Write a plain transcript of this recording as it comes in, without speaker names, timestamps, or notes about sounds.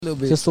little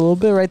bit. Just a little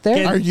bit right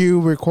there. Are you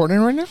recording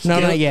right now?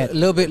 No, not yet. A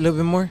little bit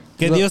more.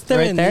 Que Dios te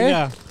Right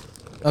there? bendiga.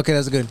 Okay,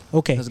 that's good.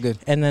 Okay, That's good.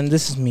 And then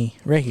this is me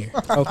right here.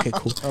 Okay,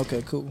 cool.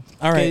 Okay, cool.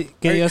 All right.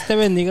 Que Dios te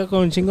bendiga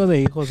con un chingo de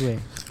hijos, güey.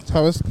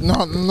 ¿Sabes?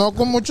 No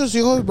con muchos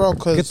hijos, bro.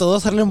 Que Cause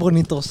todos salen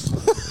bonitos.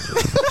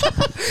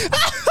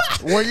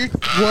 what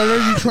are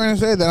you trying to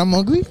say? That I'm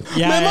ugly?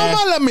 Ya, Me ya.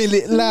 mama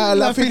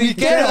la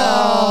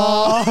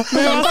finiquera.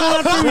 Me vas a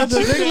dar tu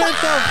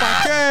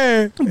 ¿Para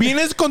qué?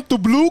 Vienes con tu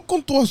blue,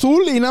 con tu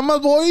azul y nada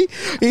más voy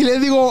y le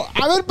digo,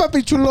 a ver,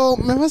 papi chulo,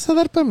 ¿me vas a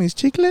dar para mis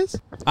chicles?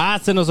 Ah,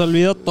 se nos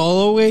olvidó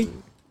todo, güey.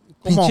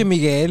 ¿Cómo? Pinche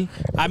Miguel.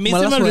 A mí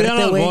Mala se me olvidaron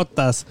suerte, las güey.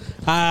 botas.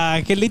 A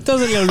Angelito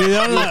se le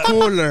olvidaron la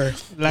Cooler.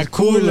 la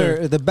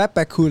cooler. The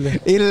backpack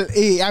cooler.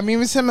 Y a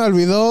mí se me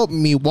olvidó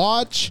mi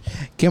watch.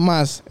 ¿Qué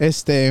más?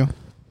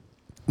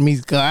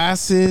 Mis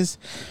glasses.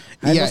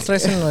 Ahí Y los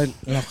traes en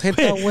la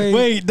ojeta, güey.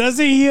 Wait,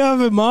 doesn't he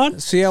have him on?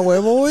 Sí, a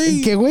huevo,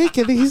 güey. ¿Qué, güey?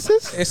 ¿Qué dijiste?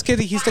 Es que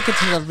dijiste que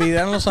te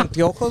olvidaron los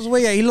anteojos,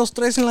 güey. Ahí los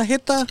traes en la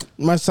jeta.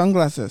 My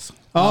sunglasses.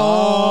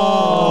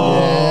 Oh.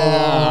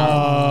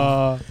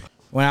 Yeah.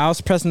 When I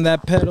was pressing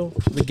that pedal,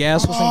 the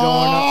gas wasn't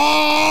going up.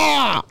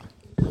 Ah!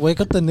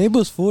 Wake up the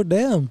neighbors, fool.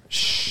 Damn.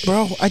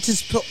 Bro, I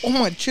just put all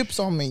my chips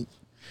on me.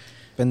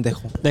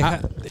 Pendejo.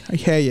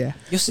 Yeah.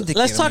 Yo sí te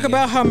Let's quiero, talk Miguel.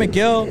 about how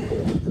Miguel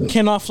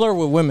cannot flirt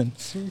with women.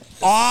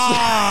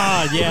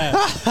 Ah,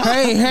 yeah.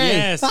 Hey.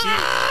 Yes.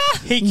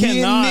 He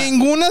cannot.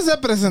 Ninguna se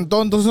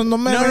presentó, entonces no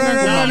me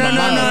vengan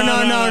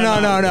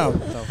con No.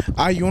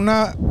 Hay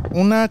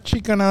una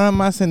chica nada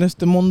más en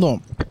este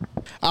mundo.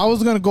 I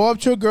was gonna go up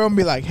to a girl and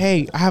be like,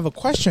 "Hey, I have a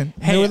question."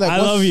 And they Hey, were like, I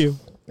 "What's-" love you.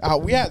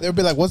 Yeah, they'll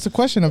be like, "What's the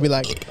question?" I'll be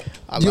like,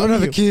 "I You love don't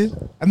have a you."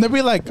 kid? And they'll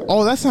be like,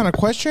 "Oh, that's not a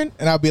question,"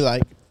 and I'll be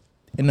like,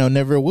 "No,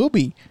 never will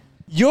be."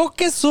 Yo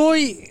que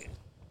soy...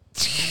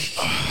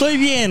 Estoy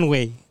bien,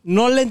 güey.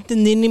 No le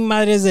entendí ni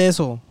madres de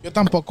eso. Yo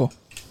tampoco.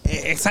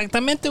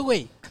 Exactamente,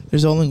 güey.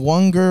 There's only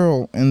one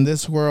girl in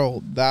this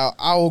world that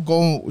I will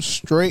go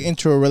straight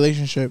into a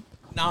relationship.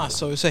 Nah,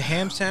 so it's a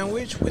ham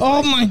sandwich with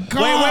Oh my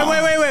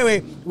god!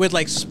 wait. With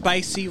like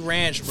spicy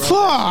ranch, bro.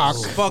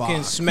 Fuck!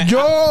 Fucking smash. Yo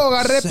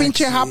agarré Sexy.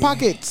 pinche hot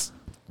pockets.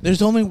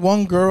 There's only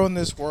one girl in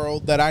this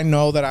world that I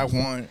know that I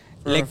want.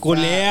 for Le a fact.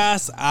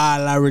 culeas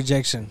a la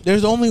rejection.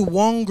 There's only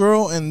one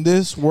girl in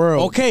this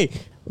world. Ok.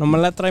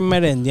 Nomás la trae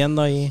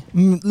merendeando ahí.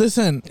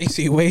 Listen,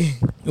 Easy, way.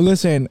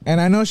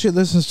 and I know she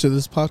listens to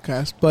this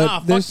podcast, but Ah,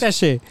 fuck there's, that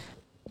shit.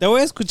 Te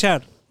voy a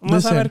escuchar.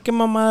 Vamos a Listen. ver qué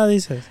mamada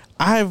dices.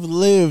 I've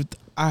lived,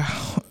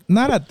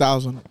 not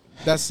 1,000.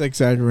 That's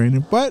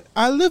exaggerating, but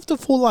I lived a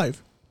full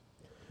life.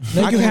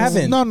 No, I you can-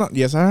 haven't. No,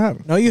 yes, I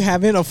have. No, you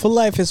haven't. A full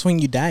life is when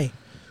you die.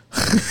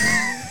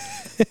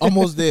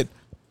 Almost did,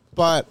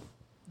 but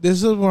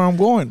this is where I'm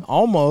going.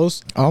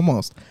 Almost.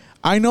 Almost.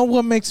 I know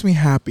what makes me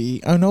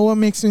happy. I know what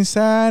makes me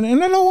sad,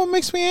 and I know what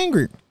makes me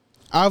angry.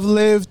 I've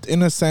lived,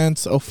 in a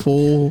sense, a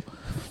full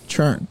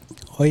churn.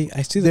 Oh,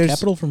 I see the There's-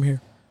 capital from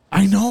here.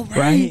 I know,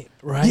 right?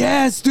 Right.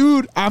 Yes,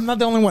 dude. I'm not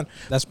the only one.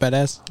 That's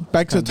badass.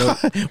 Back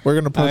to we're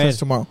gonna protest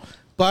tomorrow.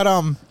 But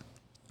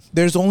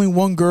there's only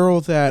one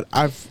girl that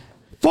I've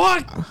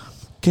Fuck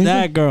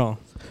that girl.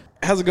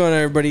 How's it going,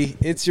 everybody?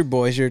 It's your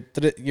boys, your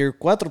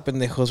cuatro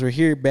pendejos. We're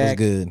here back.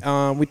 good?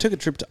 We took a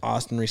trip to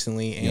Austin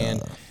recently,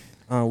 and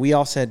we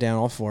all sat down,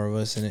 all four of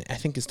us, and I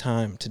think it's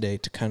time today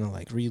to kind of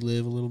like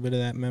relive a little bit of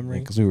that memory.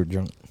 Because we were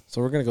drunk.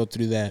 So we're gonna go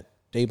through that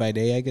day by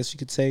day, I guess you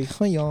could say,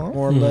 y'all.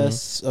 more or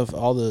less, of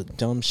all the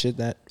dumb shit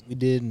that we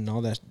did and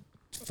all that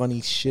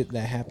funny shit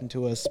that happened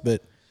to us.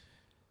 But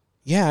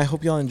yeah, I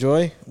hope y'all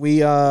enjoy.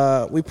 We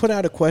put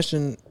out a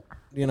question,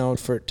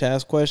 to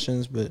ask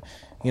questions, but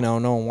no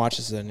one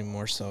watches it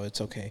anymore, so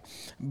it's okay.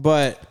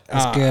 But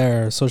Let's get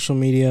our social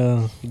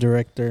media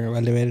director,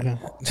 Vale Verga.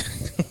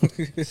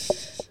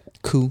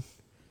 Cool.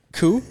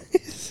 cool.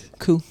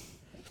 Cool.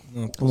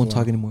 No, I won't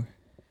talk anymore.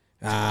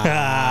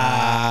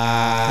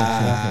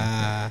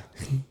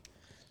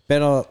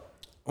 Pero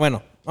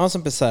bueno, vamos a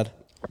empezar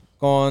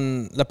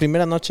con la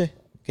primera noche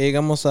que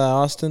llegamos a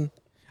Austin.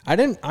 I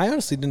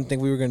honestly didn't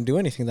think we were going to do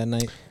anything that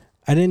night.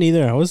 I didn't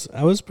either. I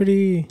was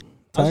pretty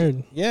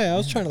tired. I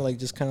was trying to like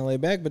just kind of lay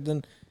back, but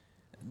then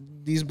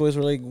these boys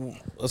were like,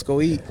 "Let's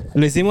go eat."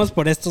 Lo hicimos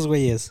por estos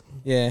güeyes.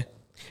 Yeah,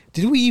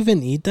 Did we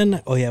even eat that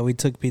night? Oh, yeah, we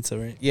took pizza,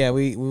 right? yeah.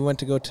 We went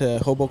to go to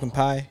Hoboken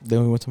Pie,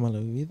 Then we went to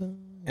Malavida. and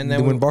Then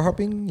then we went bar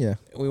hopping. Yeah.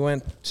 we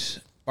went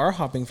bar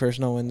hopping first,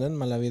 no, and then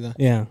Malavida.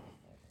 Yeah.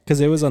 Because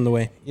it was on the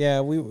way.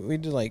 Yeah, we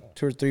did like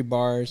 2 or 3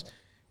 bars.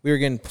 We were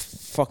getting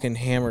fucking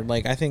hammered.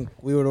 Like, I think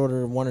we would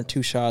order 1 or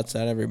 2 shots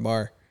at every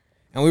bar.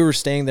 And we were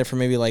staying there for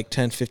maybe like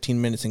 10, 15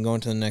 minutes and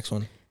going to the next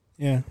one.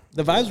 Yeah.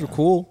 The vibes were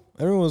cool.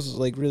 Everyone was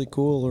like really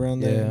cool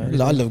around there.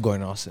 Yeah. I love going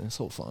to Austin. It's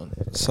so fun.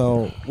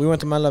 So we went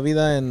to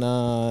Malavida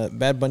and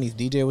Bad Bunny's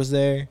DJ was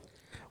there.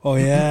 Oh,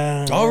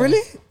 yeah. Oh, really?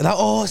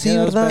 Sí, Yeah,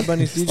 that was ¿verdad? Bad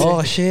Bunny's DJ.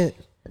 Oh, shit.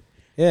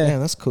 Yeah. Yeah,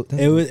 that's cool.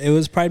 It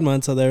was Pride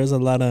Month, so there was a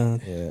lot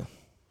of... Yeah.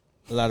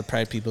 A lot of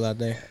Pride people out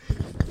there.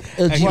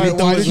 Why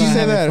did you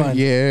say that? fun.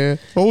 Yeah.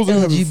 I was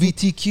having fun.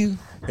 LGBTQ.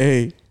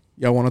 Hey,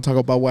 Y'all want to talk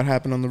about what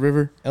happened on the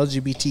river?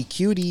 LGBT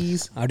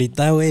cuties. Ahorita,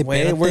 güey.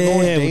 Wait, Espérate. we're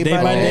going day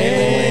by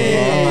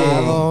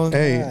day.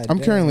 Hey, God I'm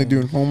damn. currently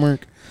doing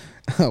homework.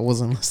 I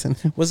wasn't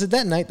listening. Was it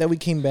that night that we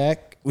came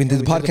back? We did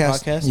the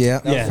podcast. Yeah,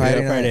 Yeah,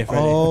 Friday Friday. night.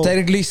 Oh.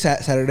 Technically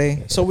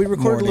Saturday. So we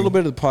recorded Morning. a little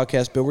bit of the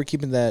podcast, but we're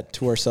keeping that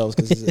to ourselves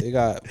because it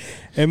got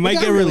It might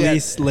got get really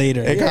released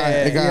later. It got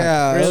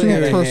yeah, too really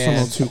out of personal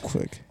hand. too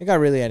quick. It got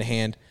really out of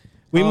hand.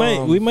 We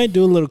might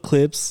do little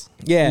clips.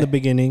 Yeah, in the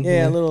beginning.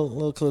 Yeah,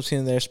 little clips here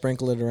and there,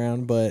 sprinkle it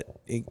around,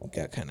 but it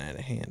got kind of out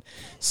of hand.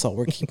 So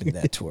we're keeping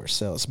that to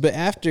ourselves. But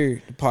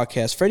after the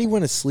podcast, Freddie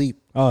went to sleep,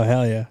 Oh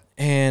hell yeah!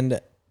 and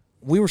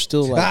we were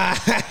still like,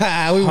 we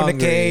went hungry. to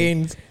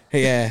Canes.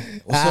 yeah.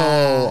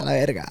 La So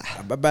verga.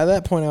 by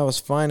that point, I was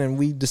fine, and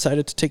we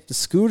decided to take the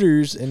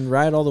scooters and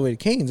ride all the way to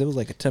Canes. It was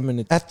like a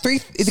 10-minute At 3,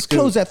 it Scoot.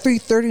 closed at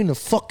 3:30 in the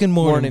fucking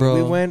morning, bro.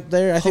 We went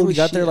there. I think we Holy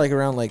got there shit. like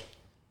around like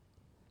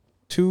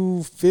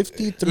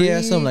 2:53.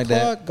 Yeah, something like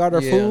that. Got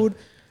our Yeah. food,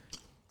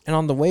 and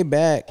on the way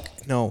back,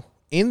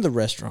 in the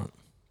restaurant,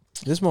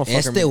 this motherfucker.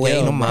 Este güey,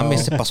 Miguel, no bro,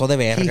 mames, se pasó de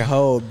He verga.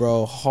 hoed,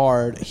 bro,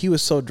 hard. He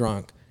was so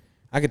drunk,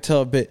 I could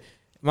tell. But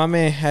my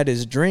man had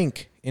his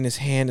drink in his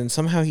hand, and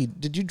somehow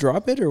did you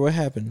drop it or what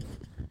happened?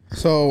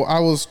 So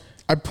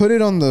I put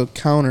it on the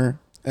counter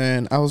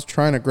and I was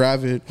trying to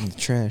grab it,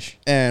 Trash.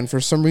 and for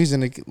some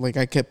reason,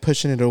 I kept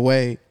pushing it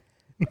away,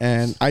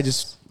 and I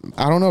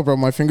don't know, bro.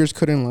 My fingers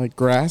couldn't like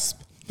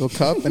grasp the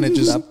cup, and it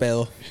just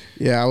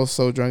I was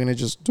so drunk, and it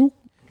just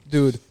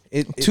Dude.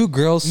 Two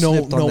girls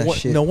slipped on that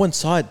shit. No one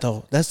saw it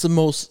though. That's the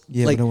most.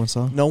 Yeah, like, but no one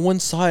saw? No one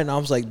saw it, and I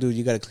was like, dude,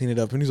 you got to clean it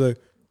up. And he's like,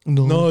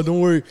 no, don't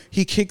worry.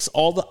 He kicks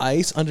all the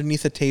ice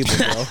underneath the table,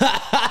 bro.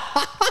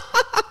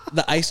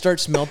 The ice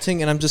starts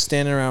melting, and I'm just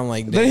standing around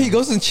like. Then he damn.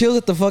 goes and chills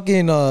at the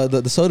fucking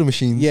the soda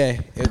machine.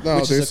 Yeah, No,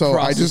 which dude. is So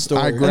across the store.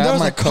 I And grabbed there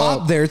was my a cop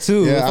cup there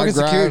too. Yeah, fucking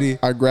security.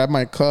 I grabbed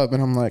my cup,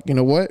 and I'm like, you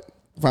know what?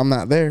 If I'm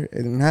not there, it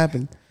didn't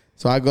happen.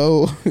 So I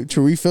go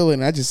to refill it,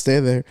 and I just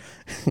stay there.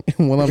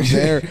 And while I'm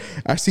there,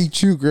 I see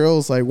two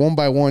girls like one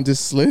by one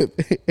just slip,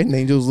 and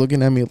Angel's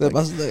looking at me Te like,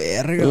 pasas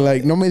de verga.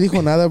 like no me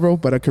dijo nada, bro,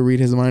 but I could read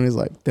his mind. Is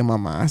like, te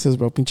mamases,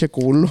 bro, pinche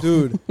culo.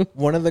 Dude,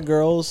 one of the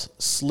girls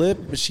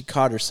slipped, but she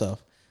caught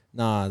herself.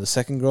 Nah, the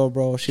second girl,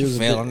 bro, she was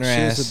fell on her she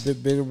ass. was a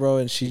bit bigger, bro,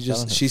 and she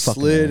on her she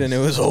fucking slid, ass. and it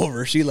was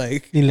over. She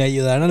like. Ni le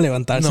ayudaron a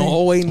levantarse.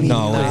 No, güey, ni No,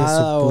 güey. nada,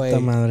 Su puta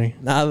güey. madre.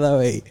 Nada,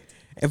 güey.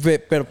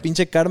 Pero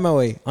pinche karma,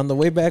 güey. On the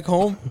way back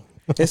home,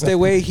 este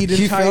way he didn't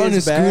He tie fell on his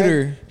his bag.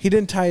 scooter. He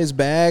didn't tie his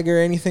bag or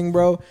anything,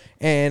 bro.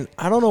 And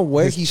I don't know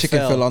where His he chicken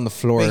fell on the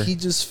floor. But he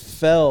just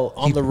fell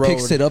on He the road.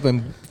 picks it up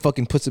and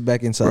fucking puts it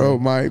back inside. Bro,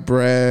 my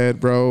bread,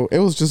 bro. It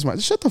was just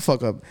shut the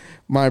fuck up.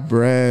 My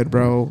bread,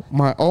 bro.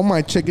 All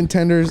my chicken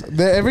tenders.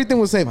 Everything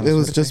was safe. It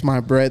was just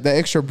my bread. The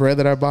extra bread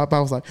that I bought, I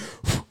was like,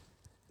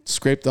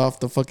 scraped off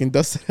the fucking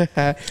dust that I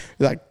had.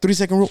 Like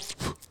 3-second rule.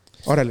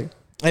 Orale.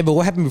 Hey, but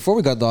what happened before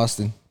we got to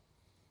Austin?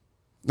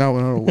 No.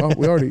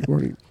 We already.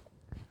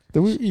 Did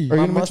we? Are you My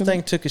gonna mention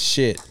Mustang took a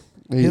shit.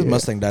 that? His Yeah.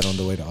 Mustang died on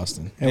the way to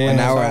Austin. Yeah, An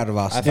hour so out of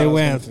I Austin. thought I was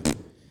went. gonna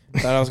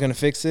thought I was gonna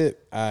fix it.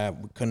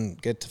 We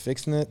couldn't get to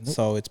fixing it,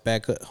 so it's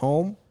back at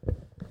home,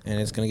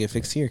 and it's gonna get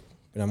fixed here.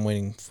 But I'm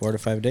waiting 4 to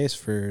 5 days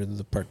for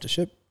the part to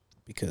ship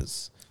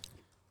because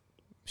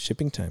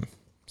shipping time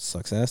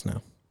sucks ass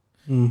now.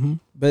 Mm-hmm.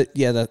 But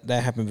yeah,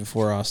 that happened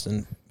before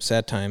Austin.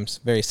 Sad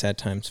times, very sad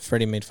times.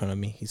 Freddie made fun of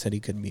me. He said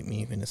he could beat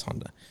me in his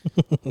Honda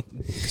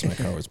because my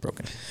car was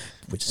broken,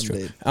 which is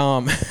true.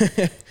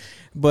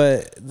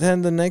 But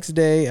then the next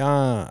day,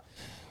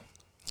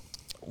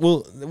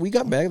 well, we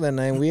got back that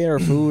night. We ate our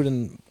food,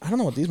 and I don't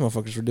know what these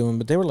motherfuckers were doing,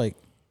 but they were like,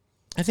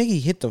 I think he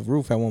hit the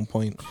roof at one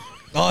point.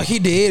 Oh, he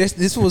did.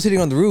 This one was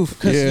hitting on the roof.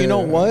 Because you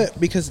know Yeah. what?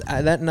 Because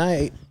that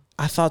night,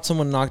 I thought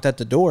someone knocked at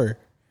the door.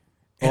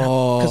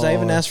 Because I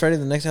even asked Freddie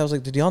the next day, I was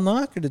like, did y'all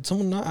knock or did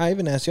someone knock? I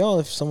even asked y'all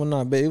if someone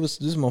knocked, but it was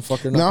this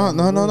motherfucker.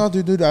 No,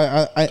 dude.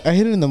 I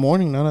hit it in the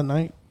morning, not at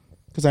night.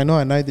 Because I know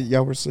at night that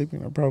y'all were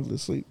sleeping. I'm probably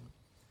asleep.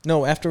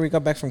 No, after we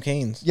got back from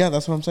Canes. Yeah,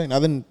 that's what I'm saying. I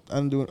didn't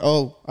do it.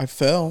 Oh, I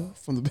fell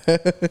from the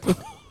bed.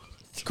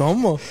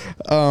 ¿Cómo?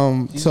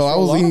 So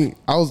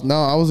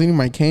I was eating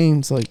my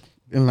canes like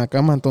in la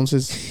cama.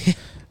 Entonces,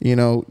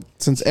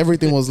 since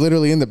everything was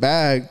literally in the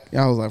bag,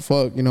 I was like,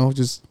 fuck,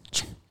 just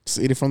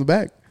eat it from the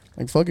bag.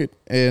 Like, fuck it.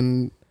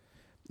 And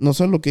no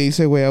sé lo que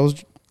hice, güey.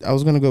 I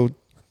was gonna go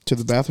to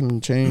the bathroom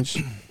and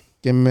change.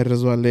 Que me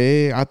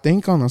resbalé, I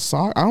think on a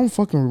sock. I don't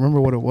fucking remember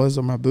what it was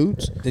on my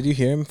boots. Did you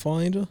hear him fall,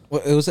 Angel?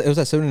 Well, it was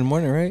at 7 in the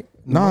morning, right?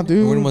 Nah,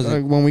 dude. When was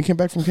it? When we came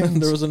back from Canes.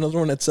 There was another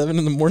one at 7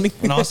 in the morning.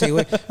 No, sí,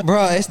 güey. Bro,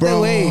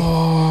 güey.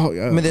 Oh,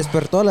 yeah. Me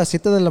despertó a las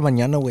 7 de la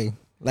mañana, güey.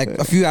 Like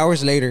a few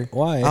hours later.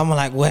 Why? I'm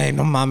like, güey,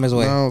 no mames,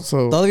 güey. No,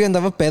 so Todavía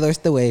andaba pedo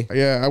güey.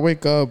 yeah, I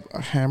wake up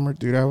hammered,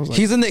 dude. I was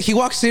like, He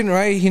walks in,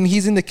 right? And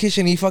he's in the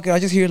kitchen. I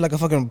just hear like a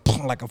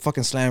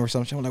fucking slam or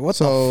something. I'm like, what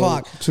the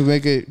fuck?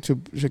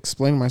 To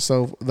explain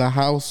myself, the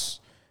house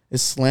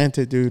is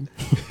slanted, dude.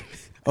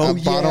 Oh,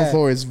 bottom yeah.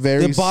 floor is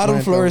very The bottom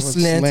floor is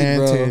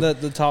slanted, bro.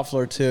 The top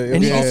floor too.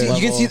 And Yeah.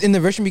 you can see in the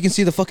restroom, you can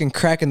see the fucking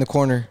crack in the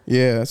corner.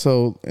 Yeah,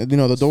 so the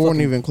door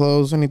wouldn't even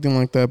close, anything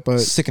like that.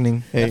 But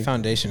Sickening. hey, The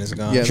foundation is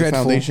gone. yeah,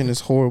 Dreadful. the foundation is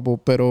horrible.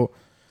 Pero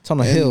It's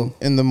on a hill.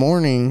 in the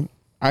morning,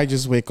 I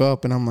just wake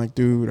up and I'm like,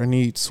 dude, I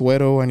need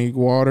suero, I need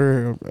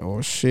water.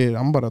 Oh shit,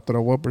 I'm about to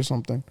throw up or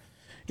something.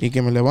 Y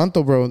que me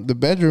levanto, bro. The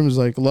bedroom is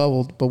like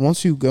leveled, but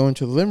once you go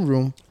into the living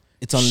room,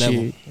 It's on shit.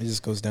 level. It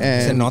just goes down.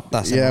 And Se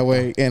nota, se yeah, nota.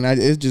 wait, and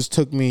it just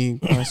took me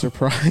by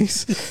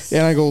surprise,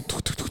 and I go,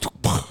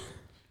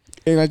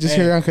 and I just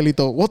hear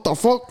Angelito, what the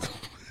fuck?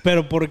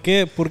 Pero ¿por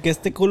qué? Porque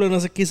este culo no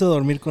se quiso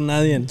dormir con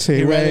nadie. Sí,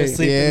 He rather güey,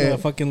 sleep in yeah, the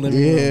fucking living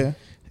room.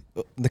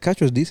 yeah. The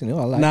couch was decent.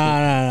 I like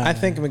Nah. I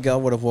think Miguel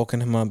would have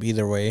woken him up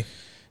either way.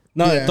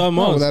 No, Yeah, de todos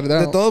no, modos. without a it.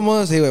 doubt. De todos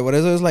modos, sí, güey. Por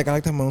eso es like, I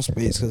like to have my own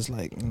space. Because,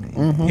 like,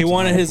 He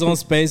wanted his own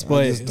space,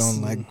 but I just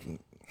don't like...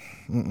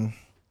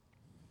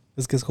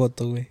 Es que es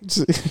joto, güey.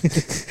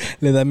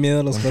 Le da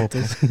miedo a los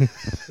jotos.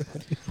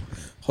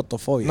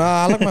 Jotophobia.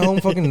 Nah, I like my own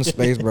fucking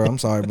space, bro. I'm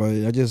sorry, bro.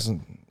 I just...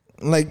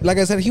 Like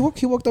I said, he woke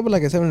up at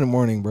like at 7 in the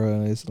morning,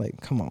 bro. It's like,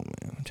 come on,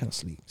 man. I'm trying to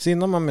sleep. See,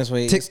 no mames,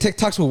 wait.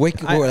 TikToks will woke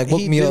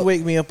He me did up.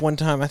 wake me up one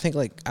time. I think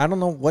I don't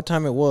know what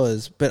time it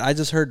was, but I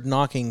just heard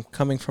knocking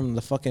coming from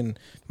the fucking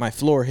my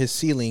floor, his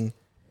ceiling,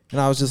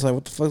 and I was just like,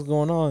 "What the fuck's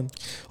going on?"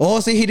 Oh,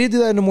 see, he did do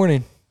that in the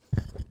morning.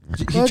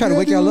 He Fuck tried to yeah,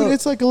 wake y'all dude, up.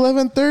 It's like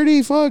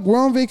 11:30. Fuck, we're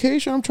on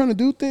vacation. I'm trying to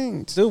do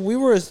things. Dude, we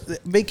were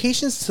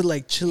vacations to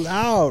like chill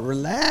out,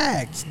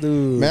 relax,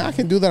 dude. Man, I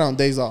can do that on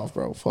days off,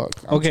 bro. Fuck.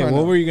 I'm Okay, trying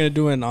what to- were you going to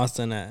do in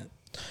Austin at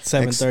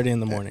 7:30 in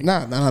the morning?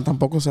 Nah,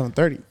 tampoco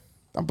 7:30.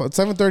 But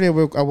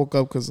 7:30, I woke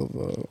up because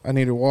of I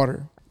needed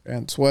water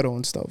and suero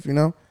and stuff, you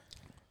know.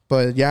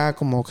 But yeah,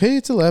 como okay,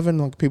 it's 11.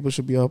 Like people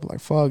should be up.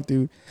 Like fuck,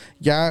 dude.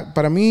 Yeah,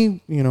 but I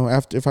mean, you know,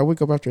 if I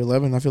wake up after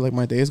 11, I feel like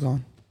my day is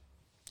gone.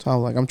 So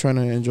like I'm trying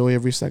to enjoy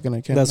every second I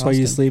can. That's in why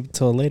you Austin. sleep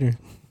till later.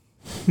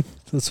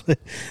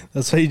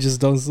 That's why you just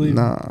don't sleep.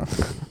 Nah.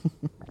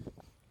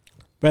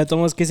 Pero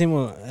tomos que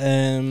hicimos.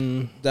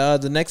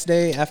 The next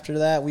day after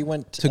that, we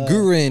went To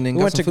Gurin and we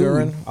got went some to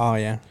Gurin. food. Oh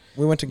yeah.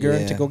 We went to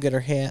Gurin to Yeah. go get our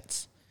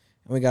hats.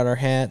 And we got our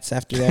hats.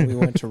 After that, we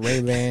went to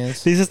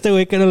Ray-Bans. Dice este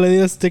güey que no le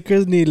dio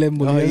stickers ni le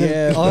envolvió.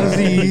 yeah. Oh,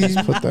 sí.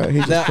 Just put that. He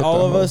just That put all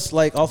that of hoe. us,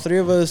 like all three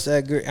of us,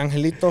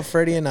 Angelito,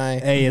 Freddy, and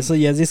I. Ey, eso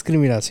ya es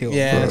discriminación.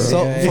 Yeah.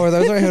 So Yeah. for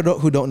those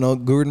who don't know,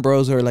 Gurin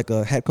Bros are like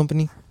a hat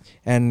company,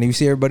 and you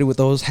see everybody with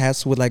those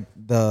hats with like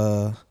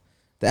the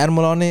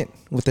animal on it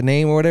with the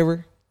name or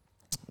whatever.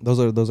 Those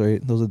are the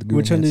Gurin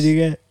Which one hats. did you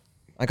get?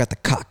 I got the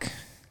cock.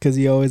 Because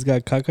you always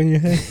got cock on your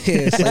head.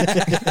 It's like,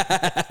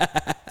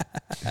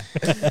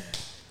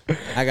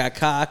 I got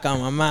cock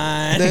on my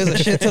mind. there's a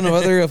shit ton of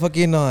other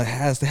fucking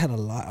hats. They had a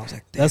lot. I was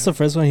like, damn. That's the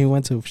first one he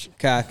went to.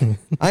 Cock. I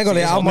ain't gonna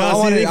lie. I No, sí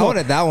wanted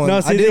dijo. that one. No,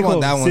 I sí did dijo,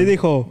 want that one. sí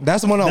dijo.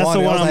 That's the one I That's the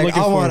wanted. one I was I'm like,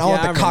 looking I for. want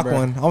Yeah, the I cock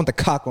remember. one. I want the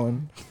cock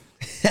one.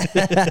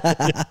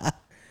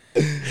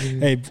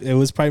 Hey, it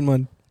was Pride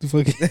Month.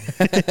 Fucking-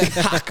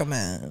 Cock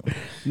man.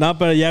 No,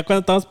 pero ya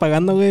cuando estamos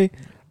pagando, güey,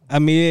 a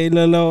mí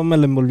luego me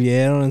lo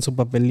envolvieron en su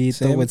papelito,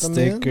 Sí, a mí with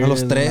también. stickers, A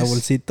los en tres. la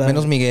bolsita.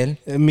 Menos Miguel.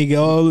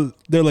 Miguel,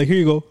 they're like, here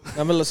you go.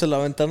 Dámelo, se lo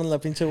aventaron la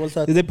pinche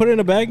bolsa. Did they put it in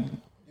a bag?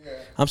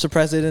 I'm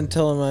surprised they didn't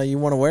tell him, you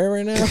want to wear it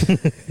right now?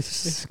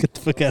 Get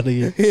the fuck out of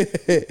here.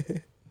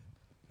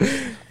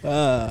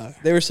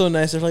 They were so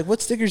nice. They're like,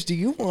 what stickers do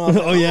you want?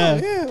 Oh, yeah.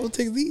 Yeah, we'll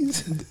take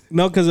these.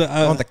 No, because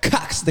I want the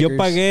cock stickers. yo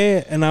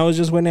pagué and I was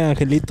just waiting on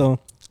Angelito.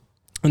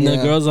 And the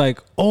Yeah. girl's like,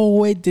 oh,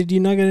 wait, did you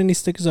not get any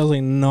stickers? I was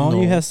like,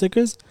 no, you have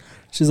stickers?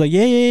 She's like,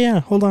 yeah.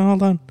 Hold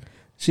on.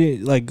 She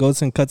like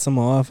goes and cuts them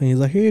off. And he's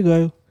like, here you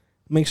go.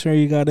 Make sure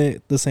you got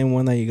it, the same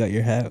one that you got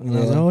your hat. And I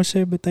was like, oh,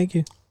 shit, but thank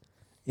you.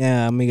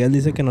 Yeah, Miguel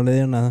dice que no le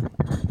dio nada.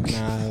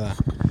 Nada.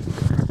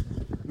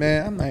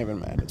 Man, I'm not even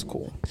mad. It's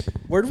cool.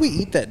 Where did we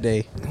eat that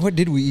day? What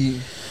did we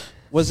eat?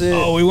 Was it?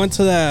 Oh, we went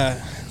to the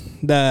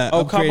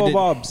Oh, Cabo upgraded-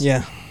 Bob's.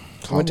 Yeah,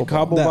 We went to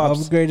Cabo the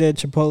Bob's. upgraded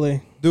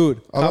Chipotle.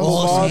 Dude, Oh, Cabo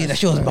Bob's. see, that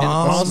shit was in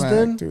bomb. That's smack,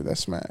 Austin. dude. That's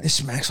smack. It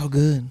smacks so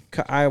good.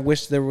 I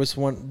wish there was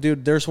one.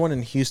 Dude, there's one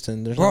in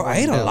Houston. There's Bro, not one I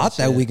ate in a lot Dallas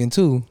that yet. weekend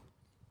too.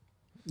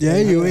 Yeah,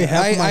 you ate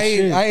half my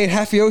shit. I ate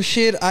half your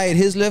shit. I ate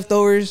his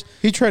leftovers.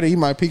 He tried to eat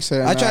my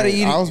pizza. I tried to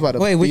eat. I was about to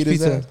Wait, which beat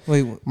his pizza? ass.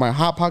 Wait. My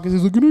hot pockets.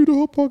 He's like, "Can I eat a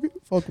hot pocket?"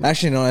 Fuck me.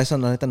 Actually, no. Esa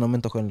la neta no me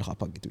tocó en el hot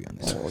pocket, to be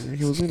honest. Oh,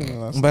 he was eating it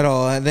last.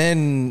 But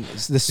then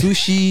the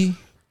sushi.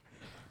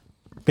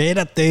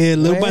 Espérate,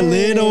 little by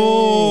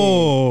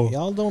little.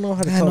 Y'all don't know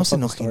how to Ah, tell no a se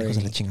fucking enojen, hijos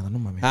de la story. chingada, no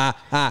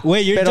mames.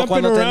 Wait, you're pero jumping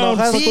cuando te around.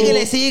 enojas,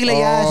 Síguele, síguele,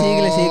 ya,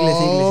 síguele.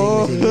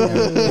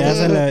 Ya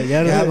se la,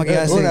 ya, Ya, para que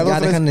ya, Una, dos, ya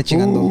tres. dejan de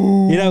chingando.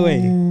 Mira,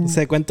 güey,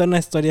 se cuenta una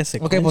historia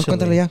secuencial. Ok, pues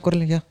cuéntale ya,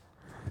 córrele ya.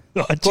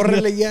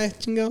 Córrele ya,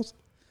 chingados.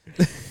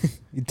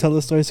 You tell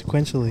the story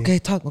sequentially. Okay,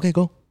 talk. Okay,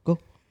 go.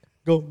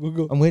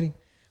 Go. I'm waiting.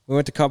 We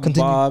went to Cabo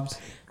Continue. Bob's,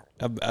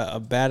 a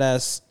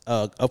badass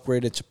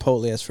upgraded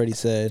Chipotle, as Freddie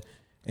said.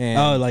 And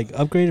Oh, like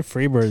upgraded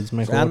Freebirds.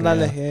 Mejor,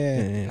 Ándale,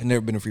 yeah. yeah. I've never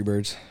been to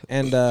Freebirds.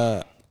 and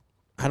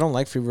I don't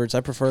like Freebirds.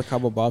 I prefer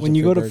Cabo Bob's. When and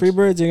you go to Freebirds.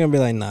 Freebirds, you're gonna be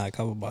like, nah,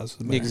 Cabo Bob's is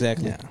better.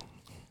 Exactly. Yeah.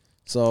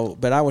 So,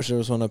 but I wish there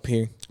was one up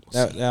here.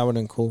 That would have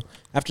been cool.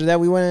 After that,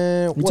 we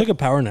went. We took a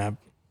power nap.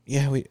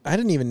 Yeah, I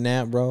didn't even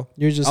nap, bro.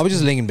 You're just. I was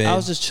just laying in bed. I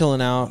was just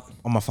chilling out.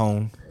 on my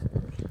phone.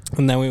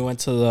 And then we went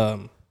to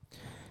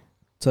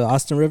the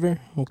Austin River.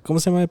 ¿Cómo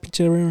se llama el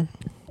pinche river?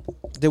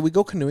 Did we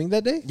go canoeing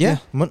that day? Yeah,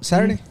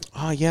 Saturday.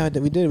 Oh yeah,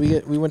 we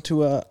did. We went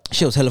to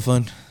Shit was hella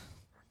fun.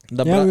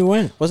 We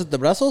went. Was it the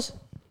Brussels?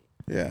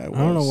 Yeah, it I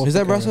don't know was. what Is that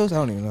fucking- Brussels? I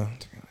don't even know.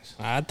 To be honest.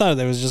 I thought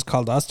it was just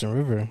called Austin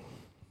River.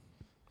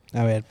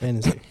 A ver,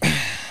 espérense.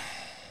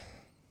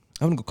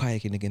 I'm gonna go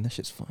kayaking again. That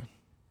shit's fun.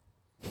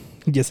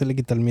 Ya se le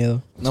quita el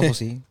miedo. No, pues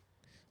sí. I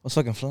was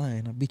fucking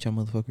flying. I beat y'all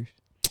motherfuckers.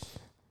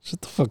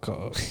 Shut the fuck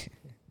up.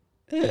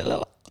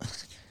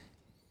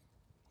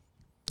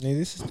 Hey,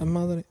 this is the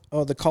madre.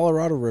 Oh, the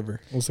Colorado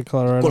River. What's the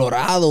Colorado?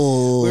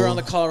 Colorado. We were on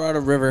the Colorado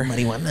River.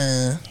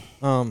 marijuana.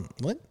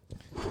 What?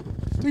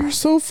 Dude, you're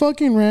so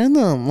fucking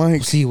random.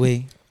 Like, Sí,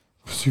 güey.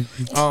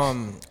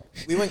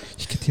 We went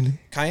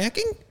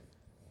kayaking.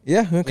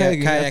 Yeah, we went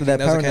kayaking after that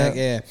was a power kayak,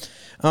 nap.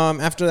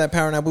 yeah. After that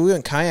power nap, we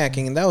went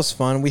kayaking and that was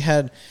fun. We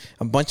had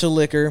a bunch of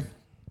liquor.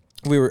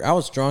 I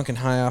was drunk and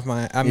high off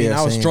my. I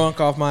was same. drunk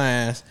off my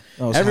ass.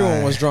 Everyone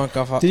high. was drunk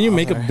off. Didn't you off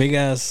make a their- big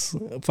ass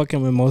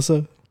fucking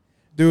mimosa?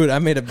 Dude, I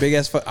made a big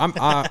ass.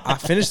 I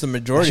finished the That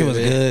majority shit of was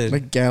it. good. a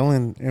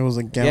gallon. It was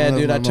a gallon. Yeah, of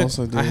dude.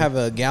 mimosa, dude. I have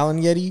a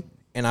gallon Yeti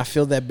and I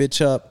filled that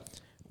bitch up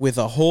with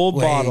a whole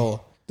Wait.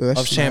 bottle Dude, that's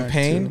of smack,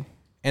 champagne too.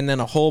 and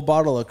then a whole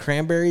bottle of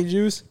cranberry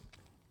juice.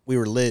 We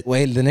were lit.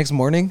 Wait, the next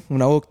morning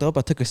when I woke up,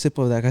 I took a sip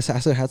of that. I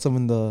still had some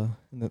in the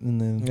Yeah, it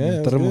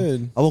was termo.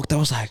 good. I woke up, I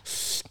was like,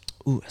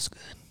 ooh, that's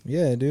good.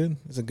 Yeah, dude.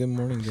 It's a good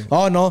morning drink.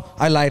 Oh no,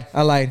 I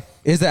lied.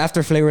 It's the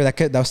after flavor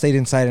that stayed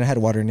inside and had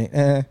water in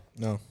it.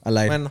 No. I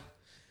lied. Bueno,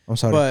 I'm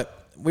sorry.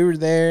 but we were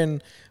there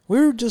and we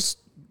were just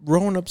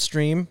rowing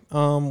upstream.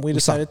 We we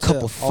saw a decided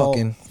couple to all-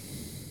 fucking.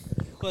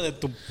 Hijo de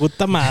tu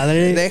puta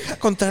madre. Deja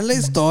contar la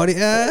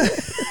historia.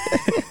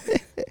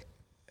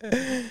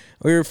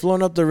 We were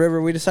flowing up the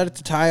river. We decided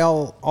to tie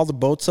all the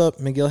boats up.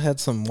 Miguel had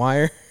some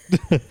wire.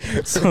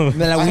 So,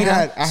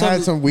 I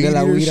had some weed de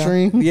la eater huira.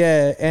 string.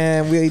 Yeah,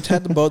 and we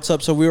tied the boats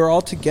up. So we were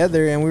all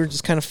together and we were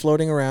just kind of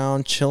floating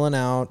around, chilling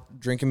out,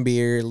 drinking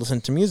beer,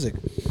 listening to music.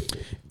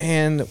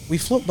 And we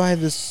float by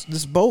this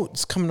boat.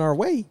 It's coming our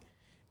way.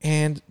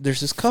 And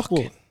there's this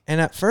couple. And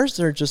at first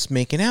they're just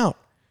making out.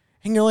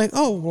 And you're like,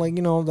 oh, like,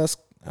 that's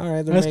all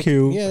right. That's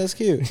cute. Yeah, that's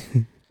cute.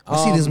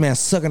 I see this man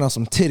sucking on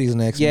some titties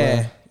next.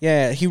 Yeah, bro.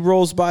 yeah. He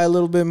rolls by a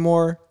little bit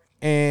more,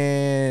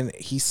 and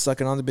he's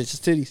sucking on the bitch's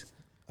titties.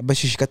 I bet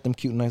she got them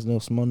cute, nice little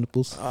small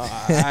nipples.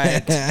 But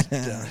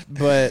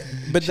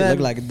She then look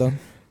like it though.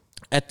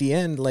 at the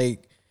end,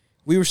 like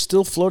we were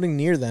still floating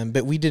near them,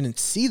 but we didn't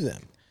see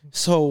them.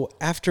 So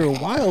after a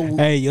while,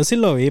 hey, yo sí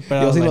lo vi,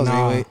 pero Yo I was sí like, los vi,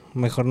 nah, güey.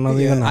 mejor no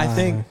Yeah, digo nada. I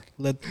think-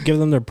 give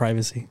them their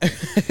privacy.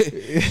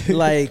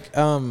 like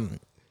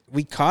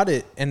we caught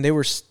it, and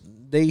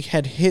they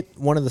had hit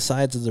one of the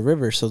sides of the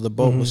river, so the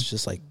boat was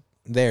just like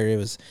there. It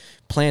was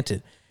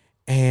planted,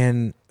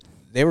 and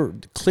they were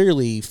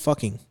clearly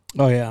fucking.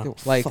 Oh yeah.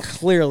 Like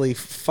clearly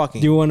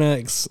fucking. Do you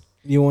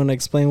wanna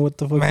explain what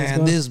the fuck is Man,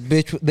 going? this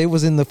bitch, they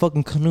was in the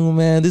fucking canoe,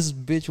 man. This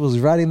bitch was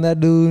riding that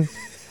dude.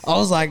 I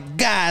was like,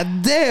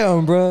 God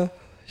damn, bro.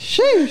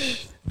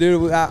 Sheesh.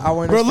 Dude, I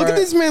went. Bro, as look far- at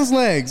this man's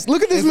legs.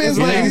 Look at this man's it's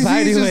legs.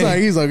 anxiety, He's just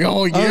way. like,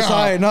 oh yeah. I'm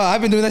sorry. No, I've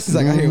been doing that since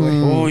I got here.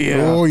 Wait. Oh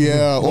yeah. Oh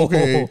yeah.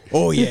 Okay.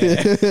 Oh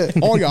yeah.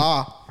 Oh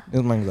yeah. It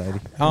was my anxiety.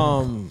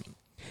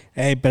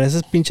 Ey, pero ese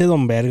es pinche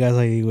Don Vergas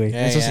ahí, güey.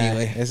 Yeah, Eso sí, yeah,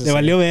 güey. eso Le sí.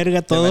 valió verga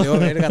Le todo. valió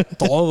verga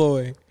todo,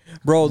 güey.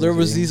 Bro, there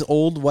was these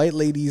old white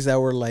ladies that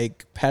were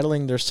like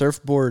paddling their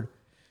surfboard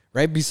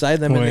right beside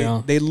them, Oh, and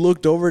yeah. they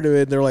looked over to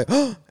it. They're like,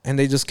 oh, and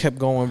they just kept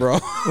going, bro.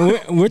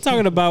 We're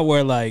talking about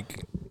where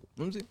like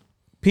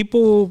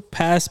people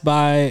pass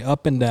by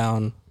up and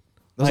down.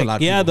 There's a Like, lot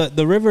of yeah, people.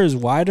 the river is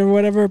wide or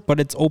whatever, but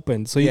it's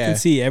open, so you Yeah. can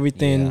see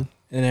everything Yeah.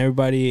 and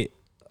everybody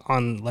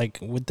on like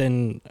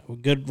within a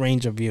good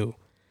range of view.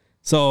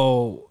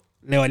 So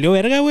le valió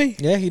verga, güey.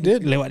 Yeah, he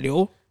did. Le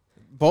valió.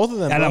 Both of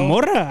them, A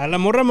la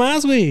morra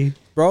más, güey.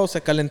 bro, se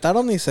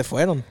calentaron y se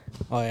fueron.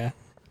 Oh yeah.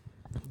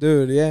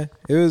 Dude, yeah,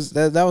 it was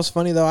that was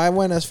funny though. I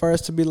went as far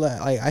as to be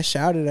like I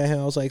shouted at him.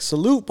 I was like,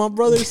 "Salute, my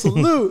brother,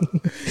 salute!"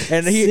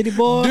 And he, City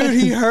boy. dude,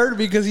 he heard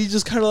because he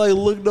just kind of like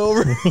looked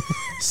over.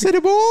 City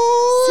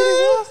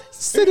boys.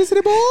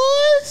 City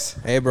boys.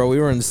 Hey, bro, we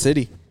were in the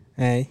city,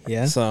 Hey,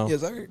 yeah. so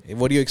Yes, sir.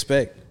 what do you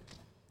expect?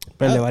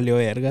 Pero le valió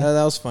verga.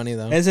 That was funny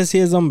though. Ese sí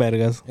es Don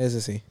Vergas.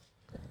 Ese sí.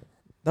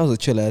 That was a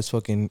chill ass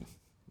fucking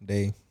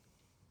day.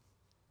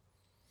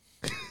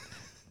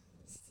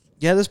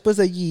 Ya después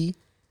de allí,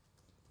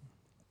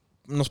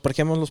 nos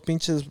parqueamos los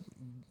pinches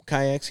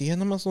kayaks y ya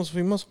nomás nos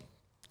fuimos.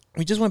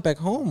 We just went back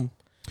home.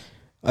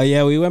 Oh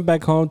yeah, we went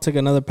back home, took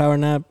another power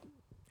nap,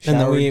 and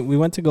then Showered. we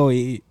went to go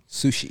eat.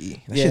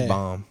 Sushi. That Yeah. shit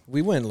bomb.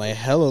 We went like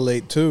hella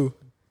late too.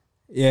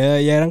 Yeah,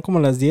 ya eran como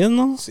las 10,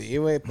 ¿no? Sí,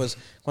 güey, pues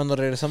cuando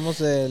regresamos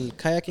del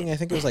kayaking, I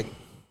think it was like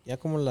ya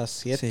como las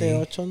 7, Sí.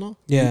 8, ¿no?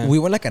 Yeah. We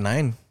went like a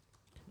 9.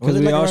 Because Was it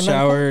we like all around 9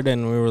 o'clock? showered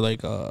and we were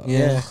like,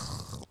 Yeah.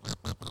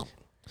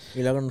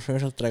 Y luego nos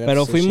fuimos a tragar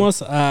Pero sushi.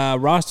 fuimos a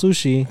Raw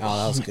Sushi Oh,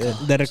 that was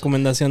good. de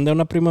recomendación de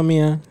una prima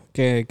mía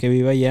que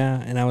vive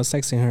allá. And I was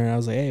texting her. I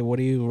was like, hey, what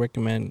do you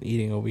recommend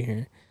eating over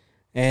here?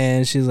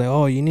 And she's like,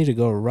 oh, you need to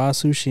go to Raw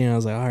Sushi. And I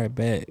was like, all right,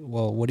 bet.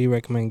 Well, what do you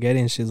recommend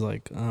getting? She's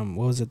like,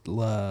 what was it?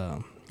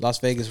 Las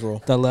Vegas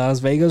roll. The Las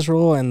Vegas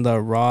roll and the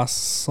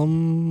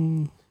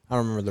Rossum I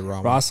don't remember the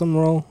ramen. Rossum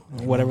roll,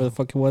 whatever the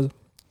fuck it was.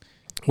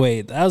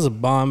 Wait, that was a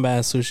bomb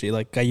ass sushi.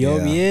 Like cayó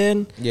Yeah.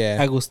 bien,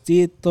 Yeah. a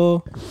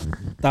gustito,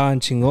 estaban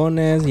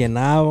chingones,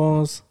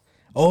 llenamos.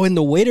 Oh, and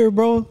the waiter,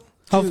 bro.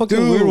 How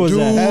fucking weird was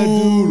that?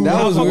 That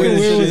How was fucking weird as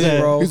weird was shit,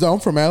 that? bro. He's like, I'm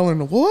from Allen.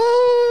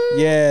 What?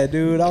 Yeah,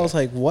 dude. I was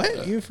like,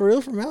 what? You for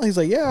real from Allen? He's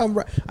like, yeah,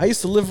 I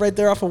used to live right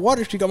there off of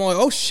Water Street. I'm like,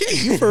 oh,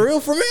 shit, you for real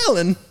from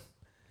Allen?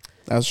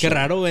 That's Qué true.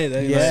 raro,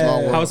 güey. Yeah.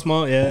 Like, how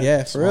small, yeah.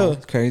 Yeah, for real.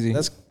 It's crazy.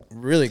 That's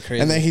really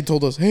crazy. And then he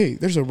told us, hey,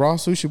 there's a raw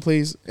sushi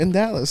place in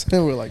Dallas.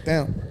 And we're like,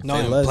 damn. No,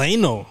 Say in less.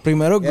 Plano.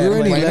 Primero Yeah,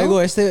 Gurren y Plano? luego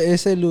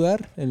ese lugar,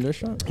 el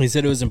restaurant. He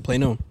said it was in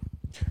Plano.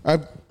 I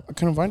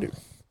couldn't find it.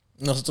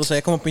 Nosotros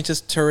allá como pinches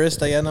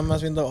tourists allá nada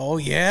más viendo, oh,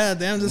 yeah,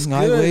 damn, this is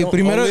Ay, good. güey,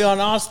 primero- Only on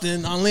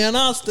Austin. Only on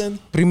Austin.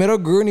 Primero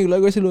Gurren y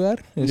luego ese lugar,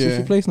 el Yeah.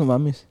 sushi place, no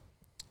mames.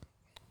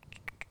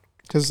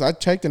 Because I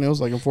checked and it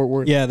was like in Fort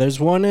Worth. Yeah, there's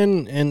one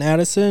in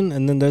Addison,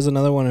 and then there's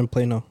another one in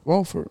Plano.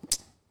 Well, for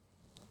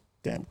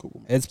damn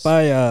Google. It's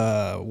by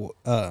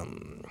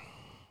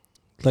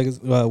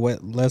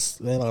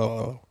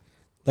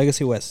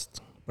Legacy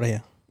West. Right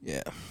here.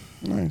 Yeah.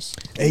 Nice.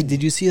 Hey,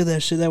 did you see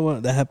that shit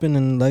that happened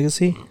in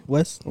Legacy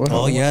West? What Oh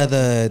happened? yeah,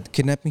 the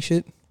kidnapping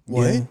shit.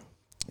 What?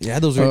 Yeah,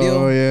 those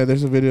radio. Oh yeah,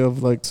 there's a video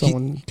of like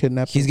someone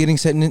kidnapped. He's him. getting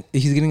sentenced.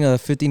 He's getting a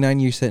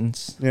 59-year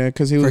sentence Yeah,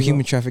 because he for was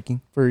human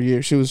trafficking. for a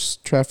year. She was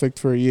trafficked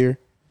for a year,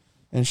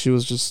 and she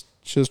was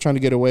trying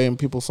to get away, and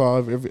people saw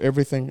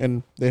everything,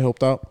 and they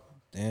helped out.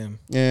 Damn.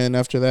 And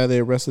after that, they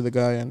arrested the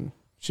guy, and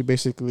she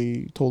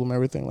basically told him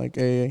everything. Like,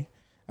 hey,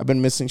 I've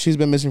been missing. She's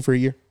been missing for a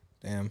year.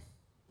 Damn.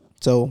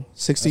 So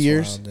 60 That's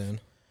years. wild,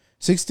 dude.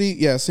 60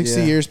 Yeah.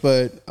 years,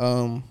 but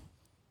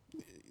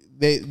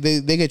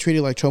they get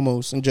treated like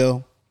chomos in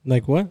jail.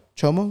 Like what?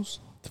 Chomos?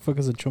 The fuck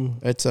is a chum?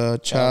 It's a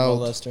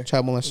child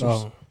molesters.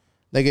 Oh,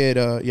 They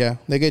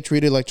get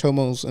treated like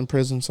chomos in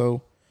prison.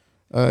 So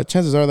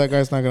chances are that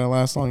guy's not gonna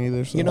last long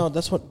either. So. You know,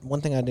 that's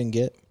one thing I didn't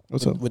get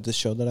What's with, up? with the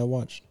show that I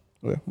watched.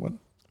 Yeah, what?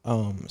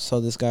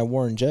 So this guy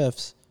Warren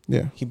Jeffs,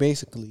 Yeah. he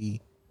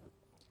basically,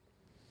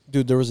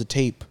 dude, there was a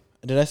tape.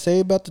 Did I say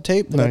about the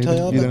tape? Did No, I tell you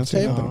you about didn't the say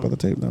tape? anything about the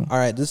tape. No. All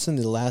right, this is in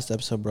the last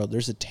episode, bro.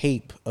 There's a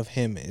tape of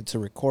him. It's a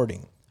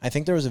recording. I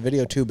think there was a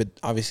video too, but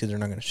obviously they're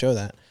not going to show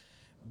that.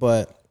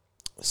 But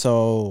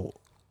so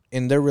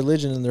in their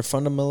religion, in their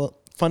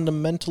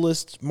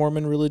fundamentalist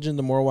Mormon religion,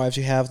 the more wives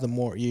you have, the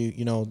more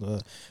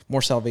the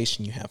more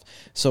salvation you have.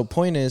 So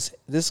point is,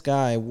 this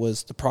guy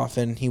was the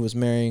prophet, and he was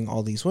marrying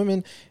all these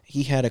women.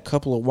 He had a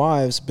couple of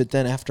wives, but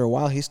then after a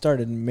while, he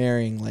started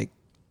marrying like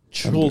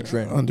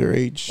children,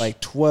 Underage. like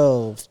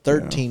 12,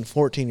 13,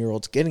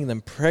 14-year-olds, getting them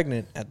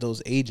pregnant at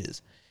those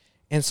ages.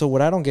 And so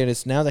what I don't get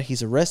is, now that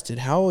he's arrested,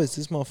 how is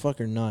this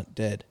motherfucker not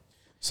dead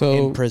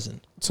in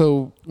prison?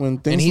 So when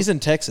things And he's in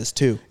Texas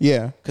too,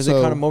 yeah, because so,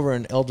 they caught him over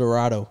in El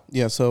Dorado.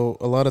 Yeah, so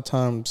a lot of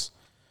times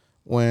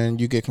when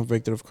you get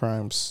convicted of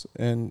crimes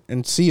and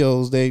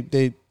COs, they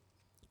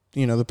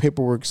the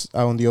paperwork's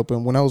out in the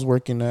open. When I was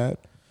working at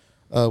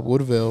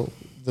Woodville,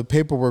 the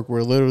paperwork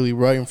were literally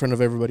right in front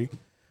of everybody,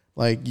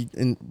 like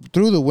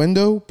through the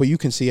window, but you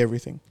can see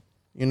everything.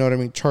 You know what I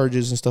mean?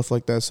 Charges and stuff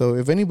like that. So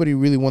if anybody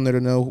really wanted to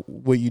know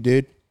what you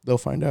did, they'll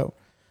find out.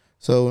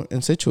 So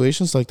in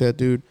situations like that,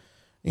 dude,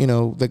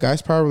 the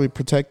guy's probably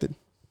protected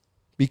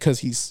because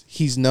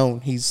he's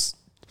known, he's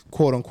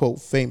quote unquote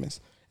famous.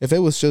 If it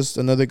was just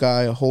another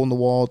guy, a hole in the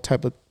wall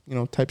type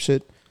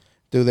shit,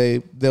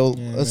 a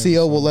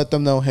CO will let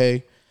them know,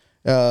 hey,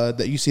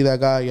 that you see that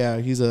guy, yeah,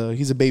 he's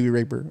a baby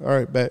raper. All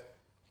right, bet.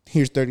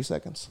 Here's 30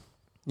 seconds.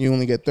 You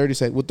only get 30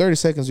 seconds. With 30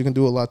 seconds, you can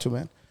do a lot to a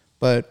man.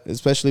 But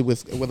especially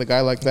with a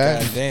guy like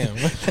that, God damn.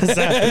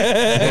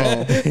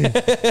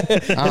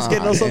 es que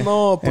no son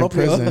no in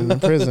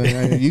prison,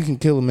 I mean, you can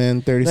kill a man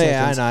in 30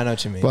 seconds. Yeah, I know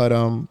what you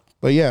mean.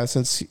 But yeah,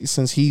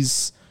 since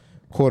he's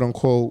quote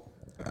unquote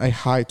a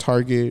high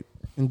target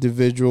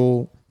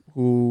individual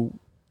who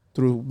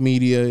through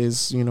media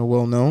is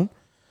well known,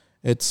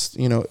 it's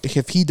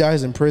if he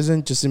dies in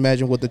prison, just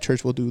imagine what the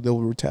church will do. They'll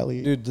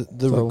retaliate. Dude,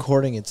 the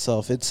recording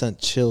itself, it sent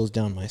chills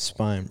down my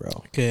spine, bro.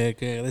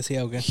 Okay, let's see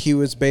how it goes. He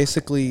was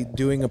basically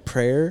doing a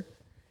prayer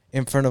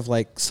in front of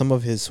like some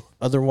of his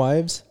other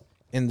wives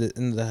in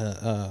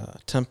the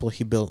temple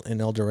he built in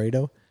El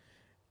Dorado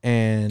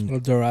and El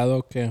Dorado,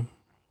 okay.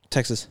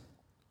 Texas.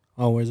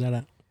 Oh, where's that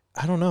at?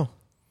 I don't know.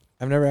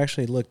 I've never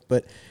actually looked,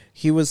 but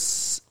he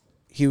was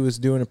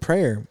doing a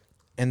prayer,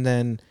 and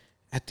then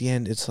at the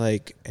end it's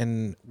like,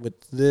 and with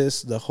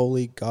this, the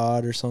holy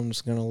God or something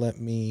is gonna let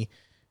me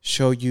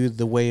show you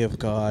the way of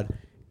God,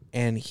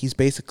 and he's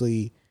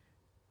basically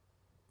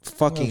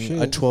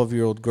fucking a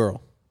 12-year-old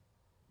girl.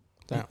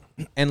 Damn.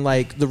 And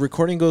like the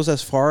recording goes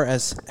as far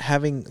as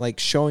having like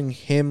showing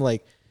him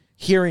like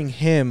hearing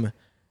him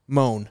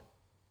moan.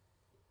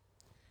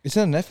 Is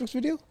that a Netflix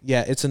video?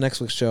 Yeah, it's a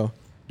Netflix show,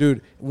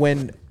 dude.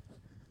 When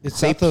It's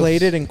they south of-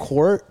 played it in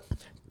court,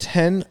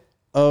 10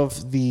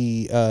 of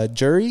the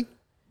jury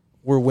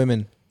were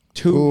women,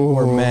 2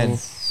 were men.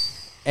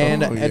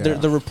 And Oh, yeah.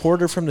 the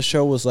reporter from the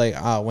show was like,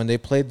 when they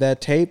played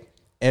that tape,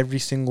 every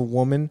single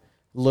woman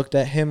looked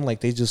at him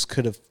like they just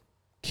could have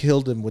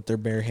killed him with their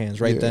bare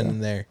hands right then Yeah.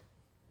 and there.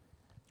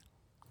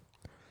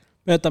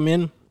 But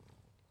también,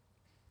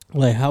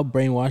 like, how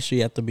brainwashed do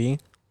you have to be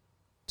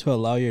to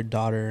allow your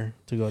daughter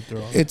to go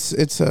through all that? It's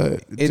it's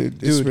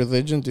dude,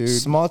 religion, dude.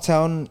 Small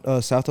town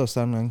south of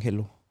San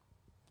Angelo.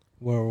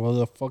 Where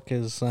the fuck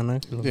is San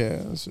Angelo?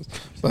 Yeah, it's just,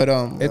 but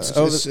It's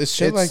it's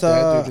shit it's, like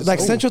that, dude. It's Like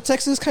over. Central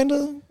Texas, kind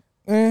of.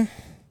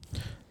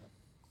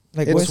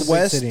 Like It's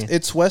west. City.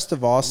 It's west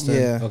of Austin.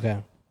 Yeah. Okay.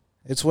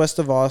 It's west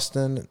of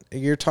Austin.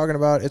 You're talking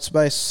about. It's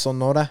by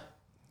Sonora,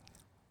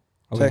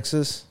 Okay.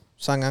 Texas,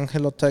 San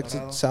Angelo,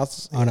 Texas,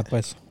 South. Ahora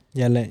pues.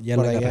 Ya le But,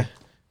 agarré. yeah.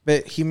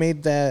 But he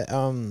made that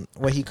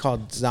what he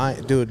called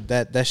Zion. Dude,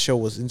 that show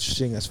was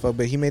interesting as fuck.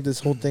 But he made this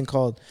whole thing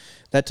called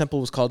that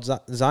temple was called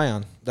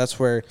Zion. That's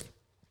where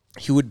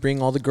he would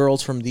bring all the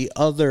girls from the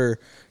other,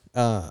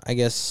 I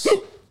guess,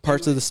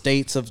 parts of the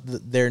states of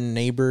their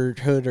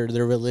neighborhood or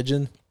their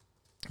religion,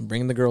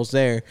 bring the girls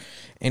there,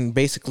 and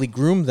basically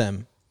groom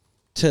them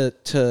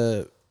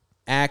to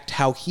act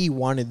how he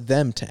wanted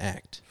them to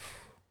act.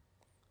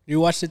 You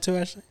watched it too,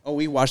 Ashley? Oh,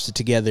 we watched it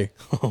together.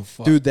 Oh,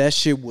 fuck. Dude, that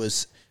shit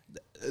was.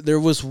 There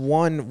was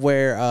one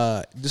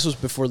where this was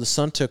before the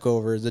son took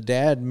over. The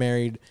dad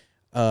married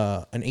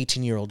an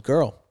 18-year-old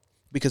girl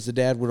because the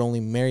dad would only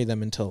marry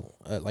them until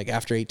like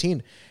after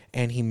 18,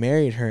 and he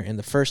married her. And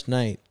the first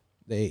night,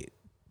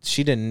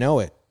 she didn't know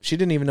it. She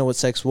didn't even know what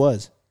sex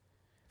was.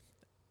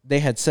 They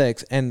had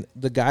sex, and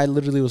the guy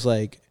literally was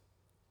like,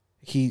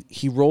 he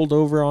rolled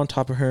over on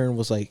top of her and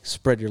was like,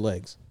 "Spread your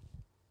legs,"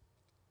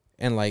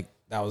 and like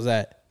that was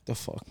that. The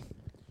fuck.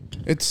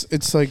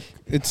 It's like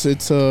it's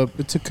a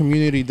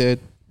community that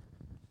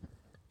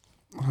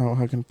how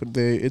can I put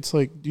it? It's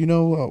like, you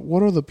know,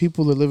 what are the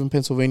people that live in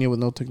Pennsylvania with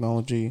no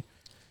technology?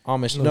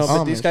 Amish, no,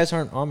 but these Amish. guys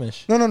aren't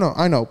Amish. No,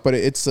 I know, but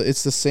it's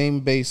the same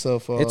base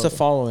of It's a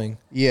following.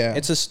 yeah.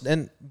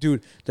 And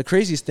dude, the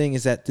craziest thing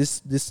is that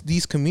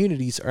these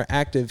communities are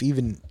active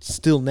even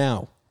still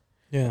now.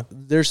 Yeah.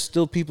 There's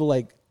still people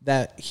like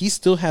that. He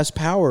still has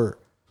power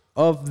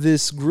of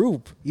this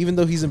group, even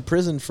though he's in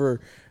prison for.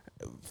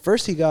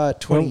 First, he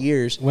got 20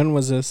 years. When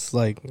was this,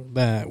 like,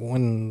 that,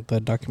 when the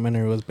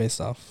documentary was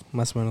based off?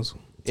 Más o menos.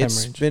 Time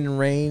It's range. been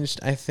ranged,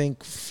 I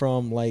think,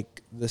 from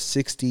like the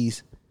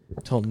 60s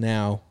till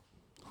now.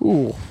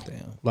 Ooh.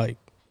 Damn. Like,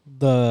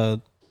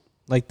 the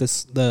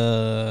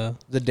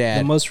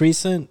The most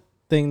recent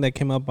thing that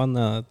came up on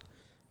the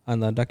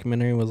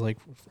documentary was, like,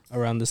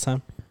 around this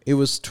time, It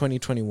was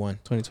 2021.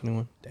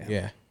 2021. Damn.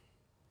 Yeah.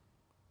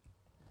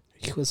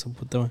 Hijo de su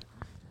puta madre.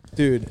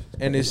 Dude,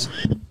 and it's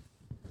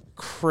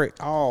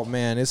oh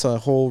man, it's a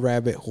whole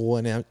rabbit hole,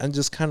 and I'm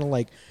just kind of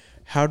like,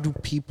 how do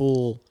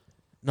people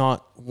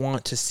not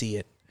want to see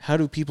it? How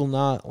do people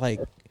not like?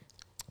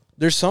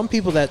 There's some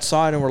people that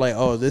saw it and were like,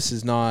 oh, this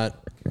is not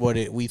what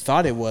we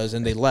thought it was,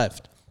 and they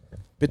left.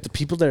 But the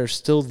people that are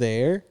still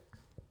there,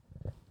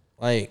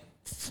 like,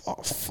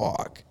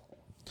 fuck.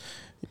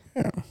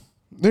 Yeah.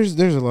 There's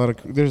a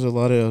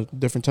lot of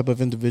different type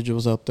of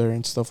individuals out there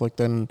and stuff like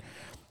that, and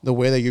the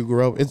way that you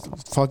grow up, it's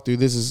fuck, dude.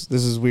 This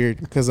is weird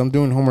because I'm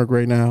doing homework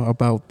right now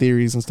about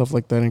theories and stuff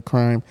like that in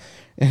crime,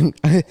 and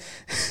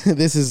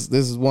this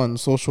is one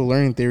social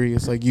learning theory.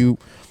 It's like you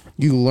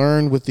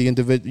learn with the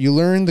individual, you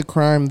learn the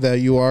crime that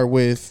you are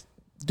with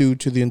due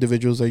to the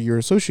individuals that you're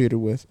associated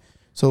with.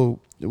 So,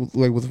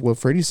 like with what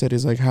Freddie said,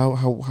 is like how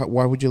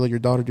why would you let your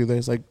daughter do that?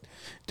 It's like,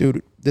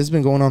 dude, this has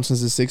been going on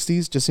since the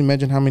 60s. Just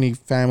imagine how many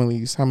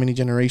families, how many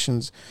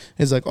generations.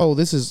 It's like, oh,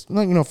 this is,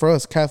 you know, for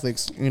us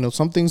Catholics, you know,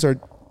 some things are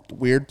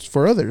weird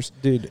for others.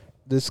 Dude,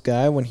 this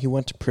guy, when he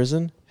went to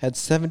prison, had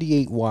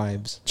 78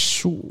 wives.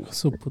 Shoo.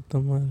 Su puta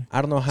madre.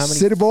 I don't know how many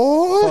City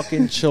boy.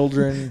 fucking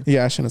children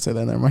Yeah, I shouldn't say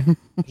that. Never mind.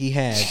 he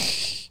had.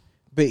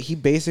 But he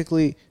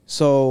basically,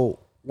 so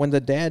when the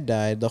dad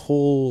died, their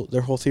whole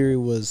theory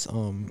was,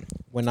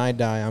 when I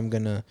die, I'm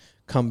gonna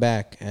come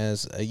back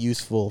as a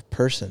youthful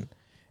person.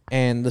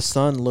 And the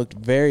son looked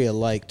very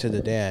alike to the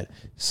dad.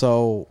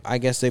 So I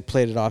guess they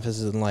played it off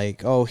as in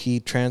like, oh, he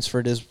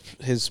transferred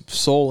his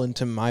soul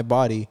into my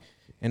body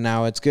and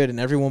now it's good. And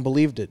everyone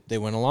believed it. They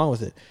went along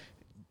with it.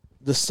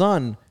 The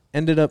son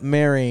ended up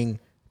marrying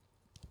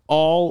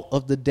all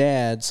of the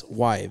dad's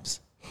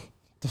wives.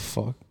 The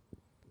fuck.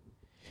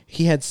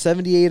 He had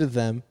 78 of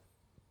them.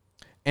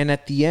 And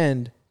at the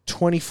end,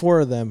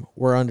 24 of them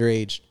were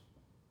underage.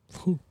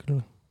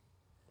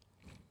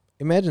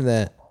 Imagine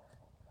that.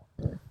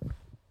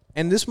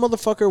 And this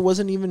motherfucker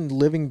wasn't even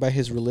living by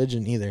his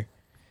religion either.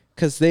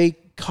 Because they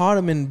caught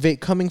him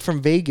coming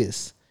from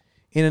Vegas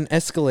in an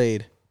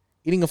Escalade,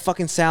 eating a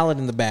fucking salad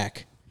in the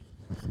back.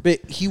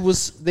 But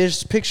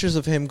there's pictures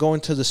of him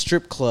going to the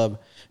strip club,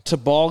 to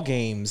ball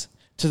games,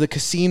 to the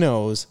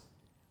casinos.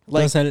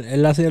 Like, Entonces,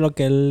 él hacía lo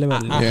que él le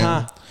valía.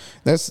 Yeah.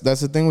 That's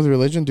the thing with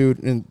religion,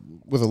 dude. And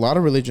with a lot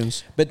of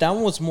religions. But that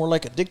one was more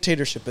like a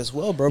dictatorship as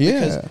well, bro. Yeah.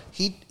 Because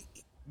he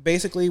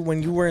basically,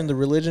 when you were in the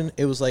religion,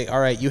 it was like, all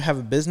right, you have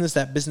a business.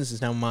 That business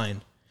is now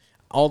mine.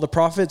 All the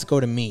profits go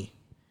to me.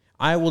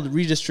 I will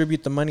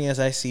redistribute the money as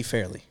I see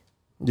fairly.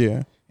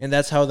 Yeah. And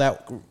that's how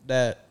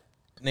that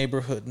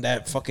neighborhood,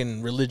 that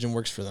fucking religion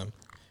works for them.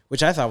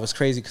 Which I thought was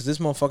crazy because this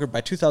motherfucker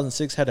by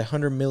 2006 had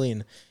 $100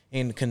 million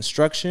in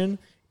construction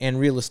and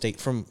real estate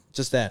from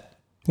just that.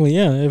 Well,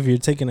 yeah, if you're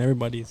taking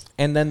everybody's.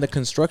 And then the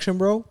construction,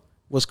 bro,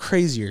 was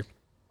crazier.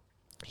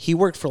 He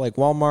worked for like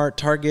Walmart,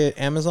 Target,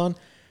 Amazon.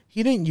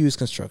 He didn't use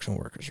construction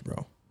workers,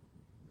 bro.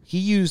 He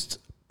used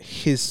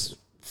his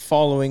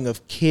following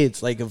of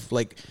kids, like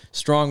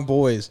strong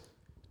boys,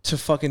 to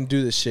fucking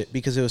do this shit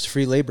because it was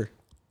free labor.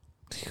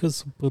 Hijo de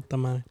su puta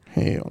madre.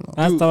 Hell no.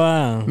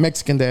 Estaba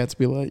Mexican dads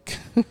be like,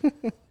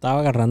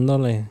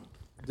 agarrándole.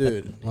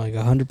 Dude. Like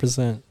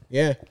 100%.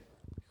 Yeah.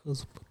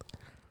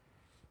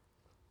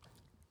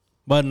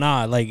 But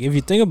nah, like if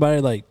you think about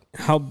it, like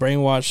how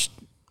brainwashed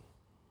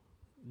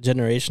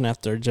generation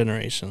after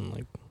generation,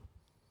 like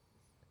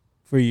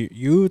for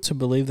you to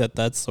believe that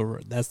that's the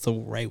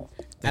right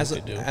thing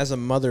to do. As a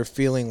mother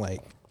feeling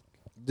like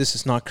this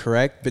is not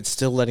correct, but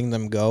still letting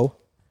them go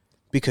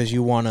because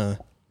you want to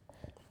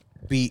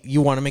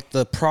make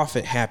the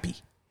prophet happy.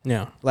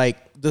 Yeah.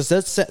 Like does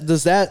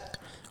that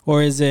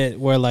or is it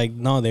where like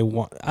no they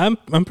want I'm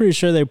pretty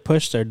sure they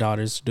push their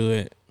daughters to do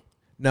it.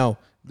 No.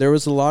 There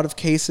was a lot of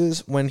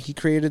cases when he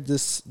created the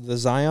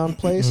Zion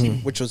place,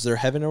 which was their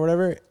heaven or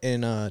whatever,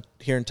 in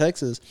here in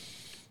Texas.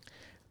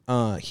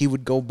 He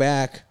would go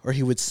back, or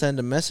he would send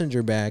a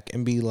messenger back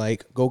and be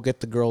like, "Go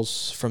get the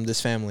girls from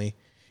this family."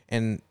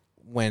 And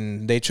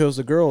when they chose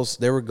the girls,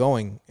 they were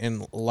going,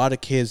 and a lot of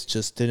kids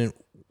just didn't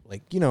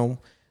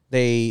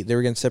they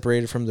were getting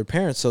separated from their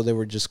parents, so they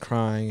were just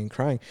crying and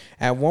crying.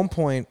 At one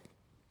point,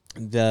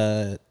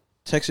 the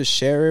Texas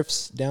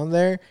sheriffs down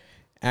there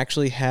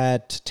actually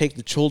had to take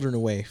the children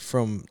away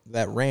from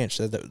that ranch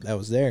that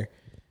was there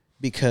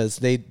because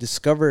they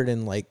discovered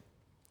in like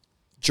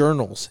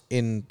journals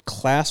in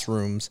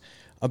classrooms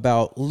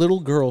about little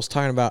girls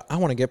talking about, I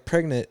want to get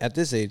pregnant at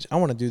this age. I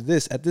want to do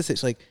this at this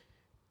age. Like,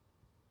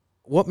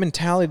 what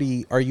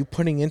mentality are you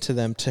putting into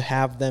them to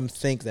have them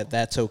think that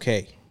that's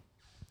okay?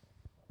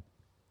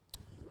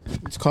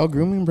 it's called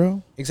grooming,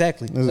 bro.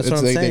 Exactly. It's, That's what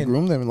I'm they saying.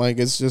 groom them. Like,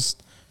 it's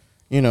just,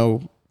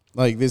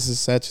 like, this is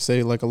sad to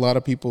say. Like, a lot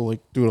of people, like,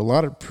 dude, a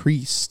lot of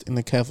priests in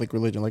the Catholic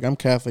religion. Like, I'm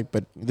Catholic,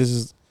 but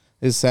this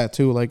is sad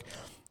too. Like,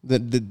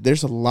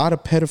 there's a lot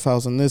of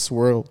pedophiles in this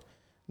world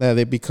that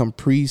they become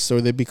priests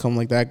or they become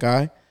like that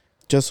guy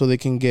just so they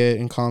can get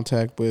in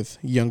contact with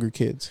younger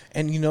kids.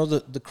 And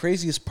the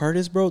craziest part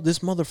is, bro, this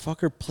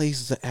motherfucker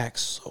plays the act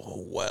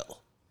so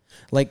well.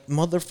 Like,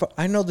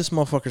 I know this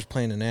motherfucker's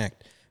playing an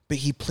act, but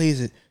he plays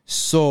it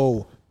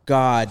so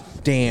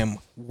goddamn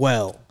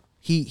well.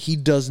 He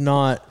does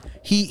not.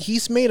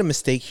 He's made a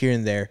mistake here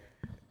and there,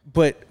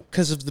 but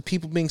because of the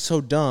people being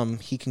so dumb,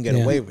 he can get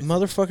away with it.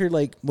 Motherfucker,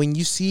 like, when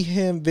you see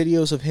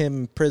videos of him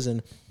in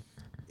prison,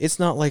 it's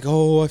not like,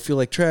 oh, I feel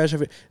like trash.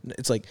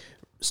 It's like,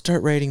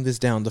 start writing this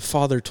down. The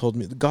Father told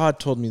me, God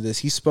told me this.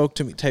 He spoke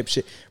to me, type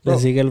shit. Bro,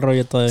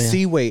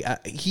 wait,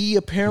 he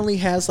apparently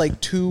has like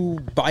 2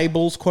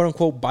 Bibles, quote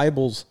unquote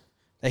Bibles,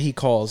 that he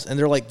calls, and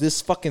they're like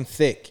this fucking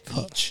thick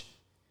each,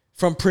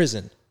 from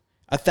prison,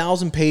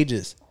 1,000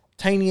 pages,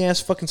 tiny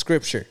ass fucking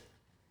scripture.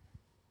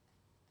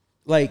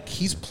 Like,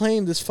 he's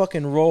playing this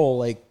fucking role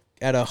like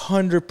at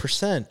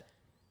 100%.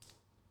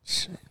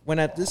 When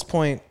at this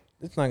point,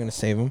 it's not gonna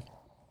save him.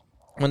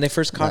 When they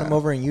first caught him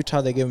over in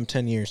Utah, they gave him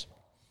 10 years.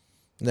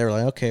 And they were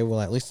like, okay,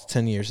 well, at least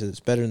 10 years. It's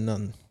better than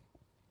nothing.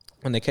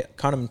 When they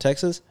caught him in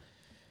Texas,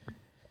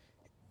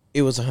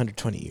 it was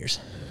 120 years.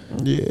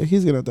 Yeah,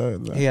 he's gonna die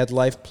in that. He had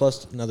life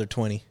plus another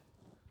 20.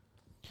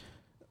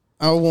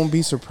 I won't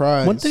be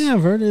surprised. One thing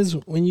I've heard is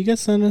when you get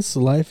sentenced to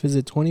life, is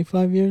it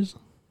 25 years?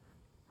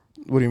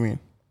 What do you mean?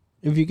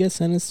 If you get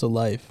sentenced to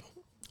life.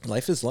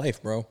 Life is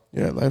life, bro.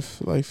 Yeah,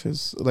 life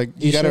is like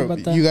You sure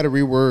about that? you gotta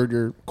reword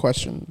your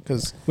question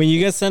because When you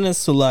get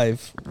sentenced to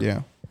life,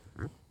 yeah,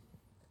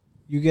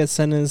 you get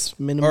sentenced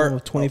minimum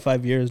of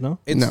 25 years, no?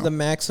 It's No. the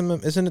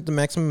maximum. Isn't it the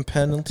maximum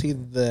penalty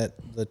that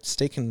the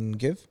state can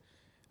give?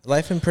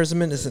 Life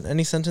imprisonment is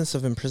any sentence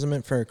of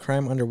imprisonment for a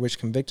crime under which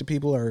convicted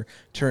people are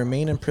to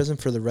remain in prison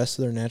for the rest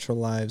of their natural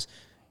lives.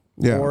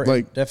 yeah, Or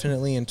like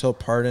indefinitely until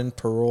pardoned,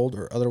 paroled,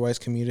 or otherwise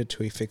commuted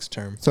to a fixed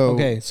term. so.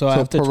 Okay, so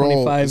after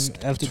 25 is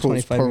after to-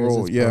 25 years,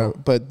 parole, it's yeah,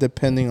 parole. but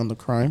depending on the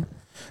crime.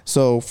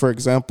 So, for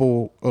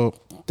example,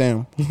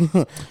 damn,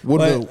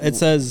 But it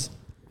says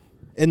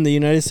in the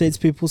United States,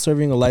 people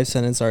serving a life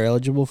sentence are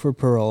eligible for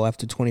parole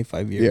after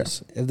 25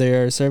 years. If they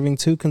are serving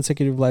 2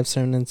 consecutive life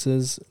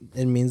sentences,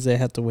 it means they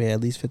have to wait at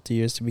least 50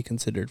 years to be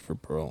considered for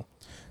parole.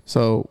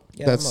 So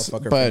Yeah, that's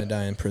that motherfucker but finna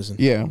die in prison.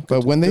 yeah,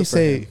 but when good for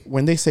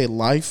they say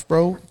life,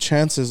 bro,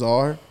 chances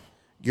are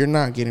you're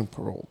not getting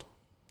paroled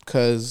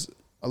because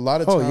a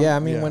lot of Oh times, yeah, I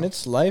mean when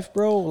it's life,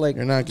 bro, like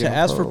You're not to getting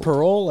ask for paroled.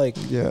 parole, like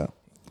yeah.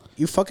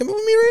 you fucking with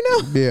me right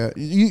now.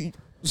 Yeah,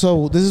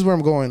 so this is where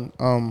I'm going.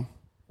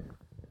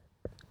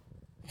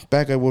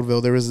 back at Woodville,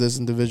 there was this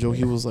individual.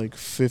 He was like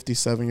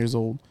 57 years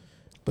old,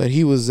 but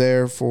he was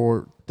there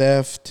for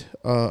theft,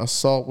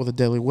 assault with a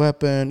deadly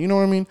weapon. You know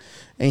what I mean?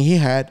 And he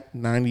had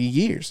 90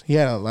 years. He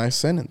had a life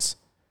sentence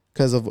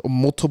because of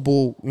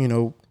multiple,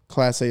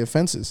 Class A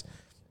offenses.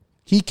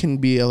 He can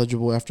be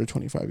eligible after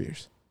 25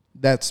 years.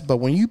 But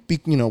when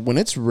when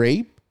it's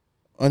rape,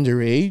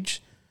 underage,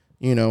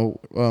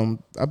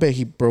 I bet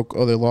he broke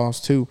other laws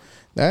too.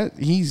 That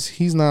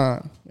he's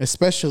not,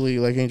 especially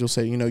like Angel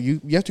said, you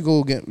have to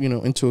go get,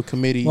 into a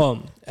committee.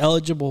 Well,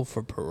 eligible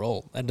for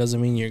parole. That doesn't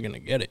mean you're going to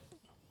get it.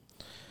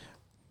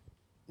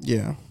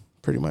 Yeah,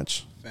 pretty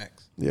much.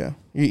 Facts. Yeah.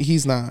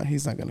 He's not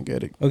going to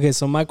get it. Okay,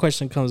 so my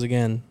question comes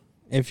again.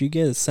 If you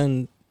get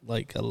sent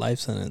like a life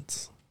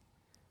sentence,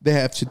 They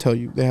have to tell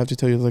you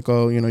like,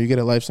 oh, you get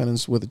a life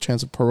sentence with a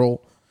chance of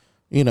parole.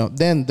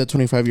 Then the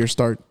 25 years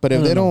start. But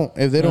if they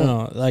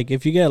don't, like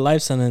if you get a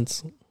life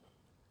sentence,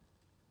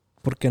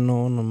 ¿por qué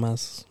no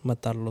nomás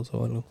matarlos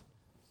o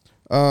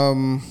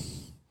algo?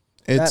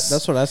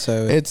 That's what I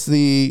say. It's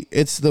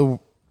the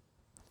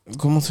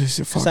 ¿Cómo se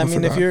dice? Fuck, I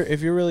mean, forgot.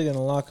 if you're really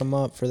gonna lock them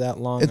up for that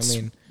long, It's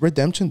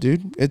redemption,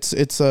 dude. It's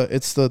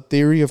the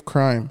theory of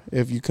crime.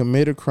 If you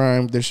commit a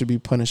crime, there should be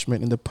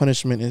punishment, and the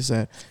punishment is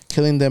that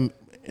killing them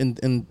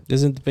in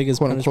Isn't the biggest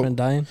quote, punishment unquote,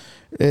 dying?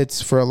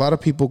 It's for a lot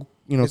of people,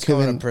 it's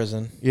going killing to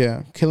prison.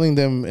 Yeah, killing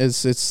them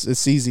is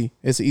it's easy.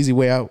 It's an easy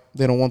way out.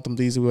 They don't want them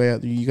the easy way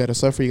out. You got to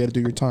suffer. You got to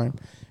do your time.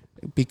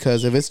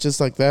 Because if it's just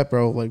like that,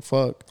 bro, like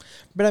fuck.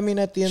 But I mean,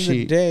 at the end of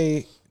the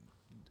day,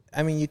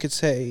 I mean, you could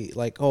say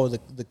like, oh,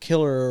 the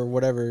killer or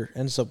whatever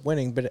ends up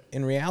winning, but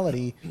in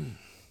reality,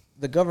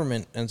 the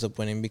government ends up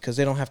winning because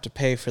they don't have to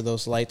pay for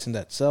those lights in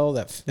that cell,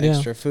 that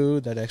extra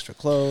food, that extra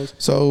clothes.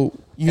 So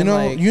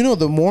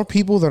the more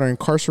people that are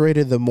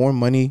incarcerated, the more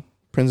money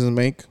prisons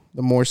make,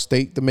 the more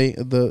state they make.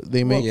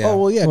 Oh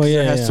well, yeah, because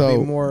there has to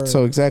be more.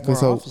 So exactly,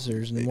 more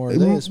officers and more of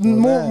this,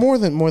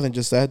 more than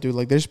just that, dude.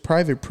 Like there's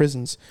private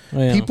prisons.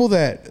 People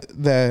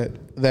that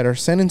are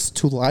sentenced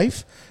to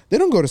life, they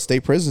don't go to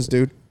state prisons,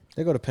 dude.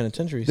 They go to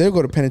penitentiaries. They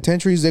go to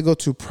penitentiaries. They go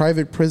to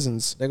private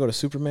prisons. They go to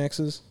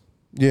Supermaxes.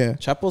 Yeah.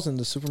 Chapo's in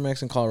the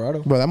Supermax in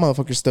Colorado. Bro, that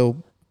motherfucker's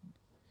still.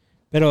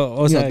 Pero,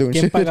 o sea,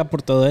 ¿quién paga por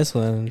todo eso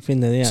en el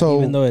fin de día? So,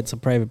 even though it's a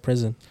private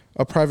prison.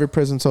 A private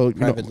prison. So,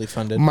 privately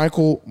funded.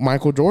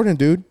 Michael Jordan,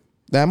 dude,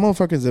 that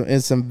motherfucker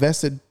is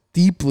invested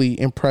deeply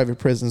in private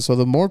prisons. So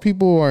the more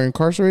people who are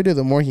incarcerated,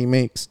 the more he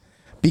makes.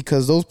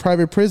 Because those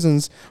private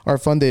prisons are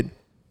funded,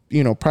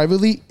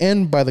 privately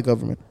and by the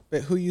government.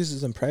 But who uses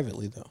them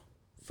privately, though?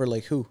 For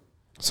like who?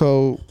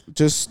 So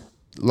just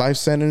life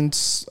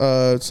sentence.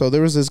 So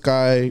there was this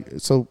guy.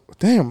 So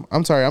damn,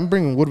 I'm sorry, I'm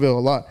bringing Woodville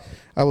a lot.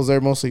 I was there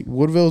mostly.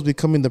 Woodville is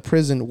becoming the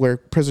prison where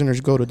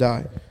prisoners go to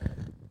die.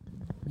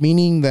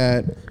 Meaning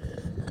that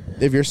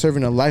if you're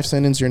serving a life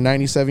sentence, you're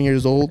 97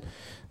 years old.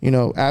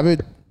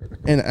 Abbott,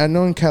 and I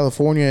know in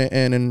California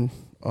and in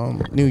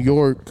New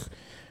York,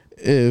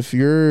 if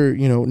you're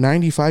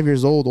 95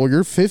 years old or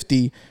you're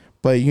 50.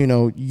 But,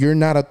 you're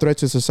not a threat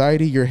to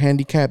society. You're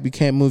handicapped. You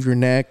can't move your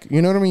neck.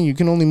 You know what I mean? You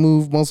can only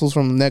move muscles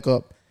from the neck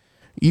up.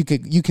 You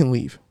can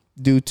leave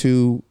due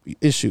to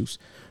issues.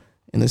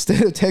 In the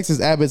state of Texas,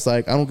 Abbott's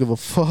like, I don't give a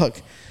fuck.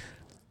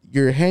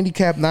 You're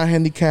handicapped, not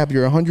handicapped.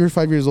 You're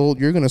 105 years old.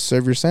 You're going to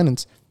serve your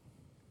sentence.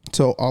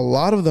 So a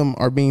lot of them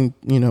are being,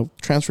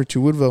 transferred to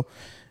Woodville.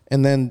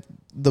 And then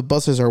the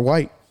buses are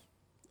white.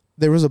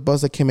 There was a bus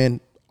that came in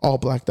all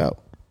blacked out.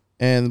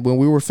 And when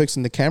we were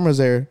fixing the cameras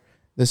there,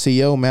 the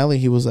CEO, Malley,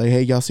 he was like,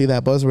 hey, y'all see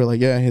that bus? We're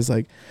like, yeah. He's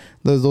like,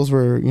 those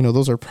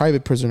are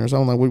private prisoners.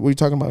 I'm like, what are you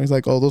talking about? He's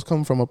like, oh, those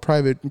come from a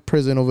private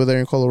prison over there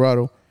in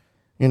Colorado.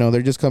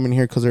 They're just coming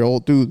here because they're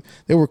old. Dude,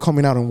 they were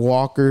coming out in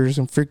walkers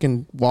and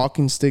freaking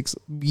walking sticks.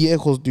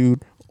 Viejos,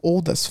 dude.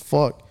 Old as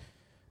fuck.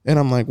 And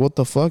I'm like, what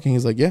the fuck? And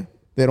he's like, yeah,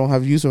 they don't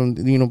have use of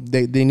them.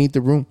 They need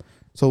the room.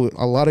 So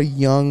a lot of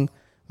young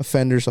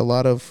offenders, a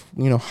lot of,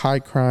 high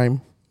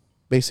crime,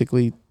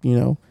 basically,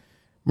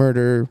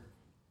 murder,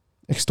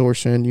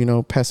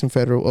 extortion, passing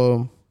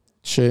federal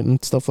shit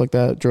and stuff like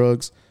that,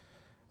 drugs,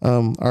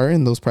 are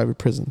in those private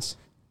prisons.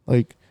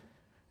 Like,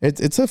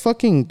 it's a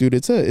fucking dude.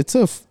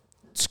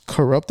 It's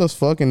corrupt as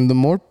fuck. And the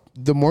more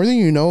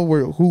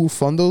that who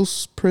fund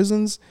those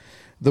prisons,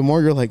 the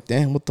more you're like,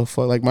 damn, what the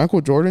fuck? Like Michael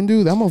Jordan,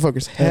 dude, that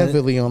motherfucker's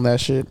heavily on that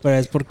shit. Pero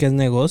es porque es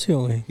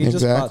negocio, güey. He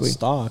just bought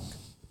stock.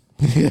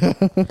 Yeah.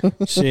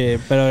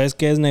 Shit, pero es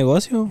que es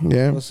negocio.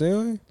 Yeah. No sé,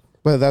 güey.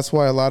 But that's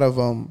why a lot of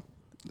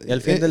Y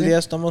al fin del día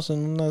estamos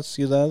en una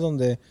ciudad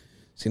donde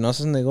si no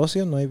haces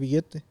negocio no hay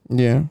billete.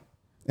 Yeah.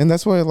 And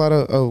that's why a lot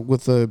of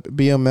with the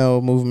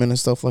BML movement and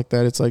stuff like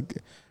that, it's like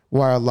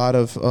why a lot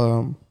of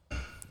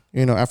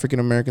African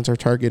Americans are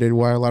targeted,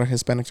 why a lot of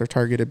Hispanics are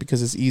targeted,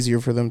 because it's easier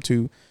for them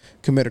to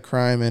commit a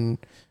crime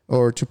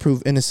or to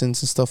prove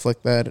innocence and stuff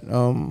like that,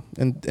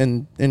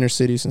 in inner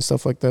cities and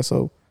stuff like that.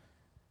 So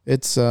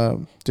it's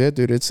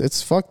dude,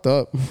 it's fucked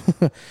up.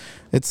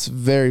 It's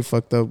very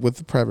fucked up with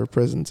the private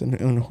prisons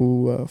and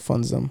who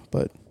funds them.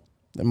 But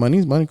the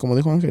money's money, como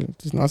dijo Ángel.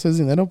 Si no haces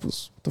dinero,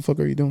 pues what the fuck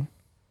are you doing?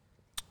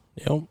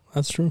 Yep,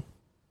 that's true.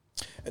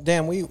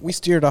 Damn, we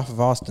steered off of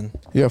Austin.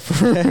 Yeah, for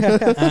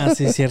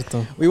Sí,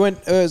 cierto. We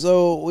went.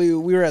 So we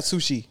were at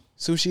sushi.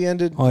 Sushi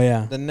ended. Oh,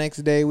 yeah. The next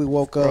day we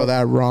woke up. bro,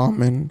 that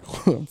ramen.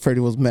 Freddie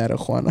was mad at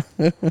Juana.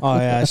 Oh,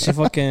 yeah. She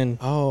fucking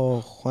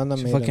Juana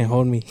made fucking him,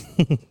 hold me.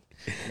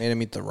 made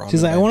him eat the ramen.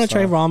 She's like, I by want to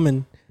try himself.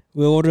 ramen.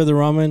 We order the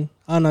ramen.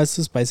 Oh, no, it's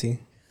too spicy.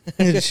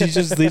 She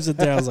just leaves it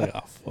there. I was like,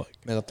 oh, fuck.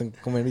 Me lo tengo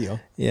que comer yo.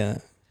 Yeah.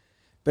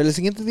 Pero el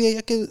siguiente día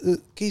ya que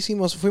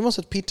hicimos, fuimos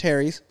at Pete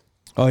Terry's.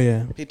 Oh,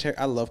 yeah.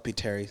 I love Pete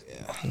Terry's.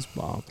 It's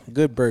bomb.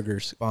 Good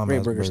burgers. Bomb Great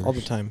ass burgers all the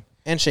burgers. time.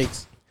 And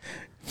shakes.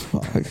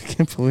 Fuck, I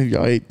can't believe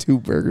y'all ate 2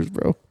 burgers,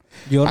 bro.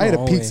 Yo, I had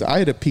no, a pizza. güey. I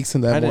had a pizza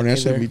I that didn't morning. I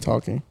shouldn't either. be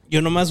talking. Yo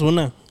nomás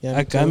una. Yeah,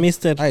 me Acá, too.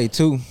 mister. I ate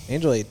 2.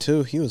 Angel ate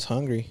too. He was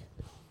hungry.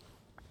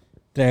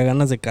 Traía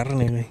ganas de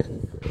carne, güey.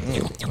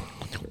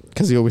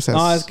 Because he always has.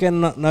 No, es que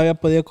no había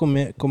podido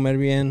comer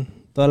bien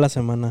toda la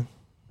semana.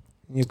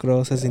 Yo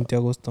creo se sintió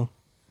a gusto.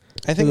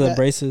 I think the that,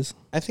 braces.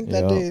 I think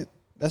that Yeah. day,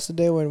 that's the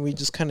day when we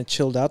just kind of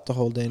chilled out the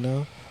whole day,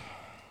 no?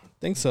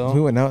 Think so.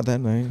 We went out that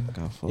night.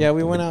 Got fucked Yeah,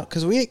 we up. went out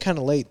because we ate kind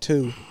of late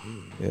too.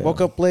 Yeah.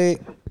 Woke up late,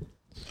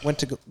 went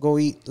to go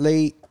eat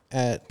late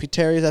at Pete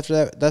Terry's. After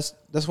that,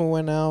 that's when we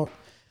went out.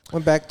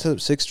 Went back to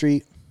 6th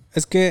Street.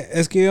 Es que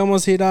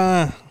íbamos a ir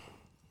a...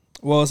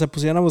 Well, se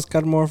pusieron a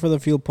buscar more for the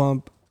fuel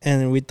pump.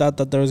 And we thought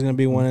that there was going to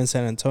be one in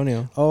San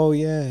Antonio. Oh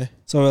yeah,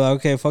 So we're like,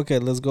 okay, fuck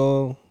it. Let's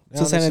go to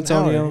Now San it's an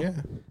hour, Antonio.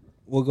 yeah.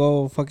 We'll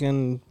go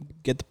fucking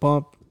get the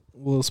pump.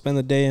 We'll spend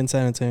the day in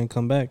San Antonio and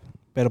come back.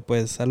 Pero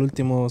pues, al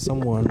último,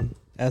 someone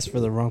asked for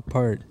the wrong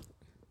part.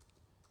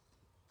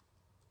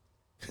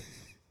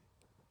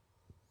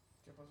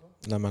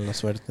 La mala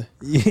suerte.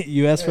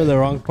 You asked for the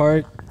wrong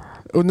part.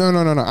 Oh, no.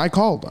 I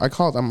called.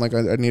 I'm like,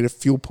 I need a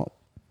fuel pump.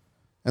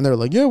 And they're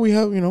like, yeah, we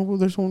have, well,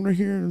 there's one right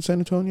here in San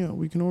Antonio.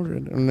 We can order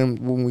it. And then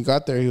when we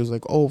got there, he was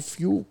like, oh,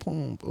 fuel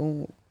pump.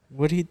 Oh,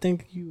 What do you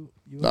think you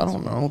I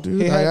don't know,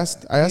 dude. He I had-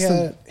 asked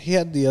him. He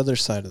had the other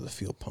side of the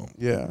fuel pump.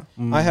 Yeah.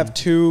 I have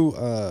 2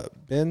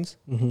 bins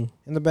Mm-hmm.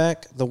 in the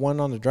back. The one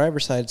on the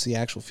driver's side is the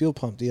actual fuel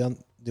pump. The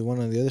one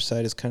on the other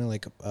side is kind of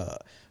like a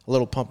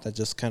little pump that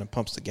just kind of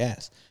pumps the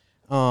gas.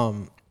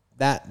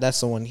 That's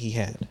the one he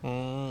had.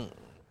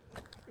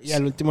 Y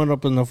al último, no,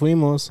 pues nos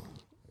fuimos.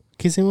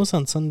 ¿Qué hicimos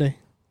on Sunday?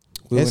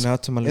 We Es- went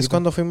out to Malavida. Es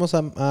cuando fuimos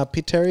a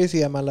Pete Terry's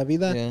y a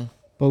Malavida. Yeah.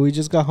 But we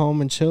just got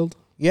home and chilled.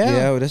 Yeah.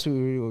 Yeah, that's what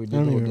we I did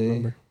don't the whole even day.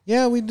 remember.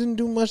 Yeah, we didn't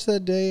do much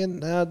that day,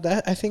 and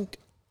that I think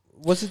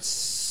was it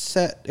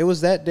set. It was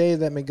that day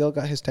that Miguel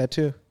got his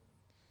tattoo.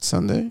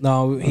 Sunday?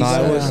 No, he No,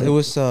 got it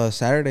was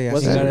Saturday.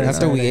 Was after, it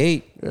after we Saturday?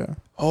 ate. Yeah.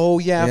 Oh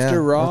yeah,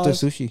 after Raw, After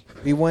sushi.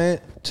 we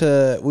went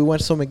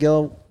so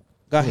Miguel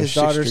got Oh, his 6th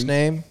daughter's Street.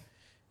 name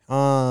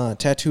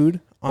tattooed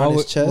on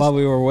his chest. While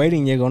we were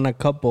waiting, llegó una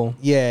couple.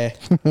 Yeah,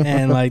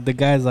 And like the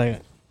guy's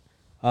like,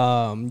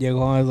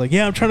 llegó, I was like,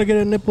 yeah, I'm trying to get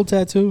a nipple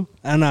tattoo.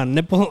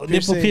 Nipple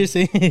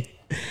piercing.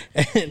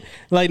 And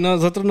like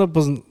nosotros no,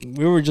 pues,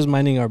 we were just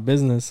minding our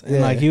business. And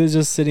Yeah. like he was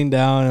just sitting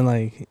down and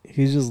like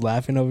he's just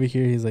laughing over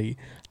here. He's like,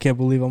 can't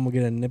believe I'm gonna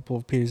get a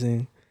nipple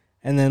piercing.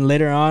 And then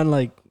later on,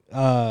 like,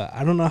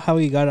 I don't know how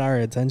he got our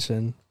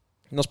attention.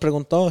 nos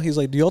preguntó. He's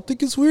like, "Do y'all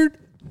think it's weird?"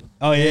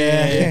 Oh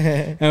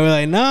yeah. And we're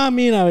like, nah, I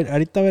mean,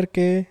 ahorita a ver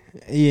qué.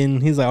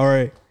 And he's like, all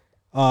right.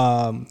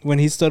 When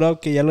he stood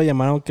up, que ya lo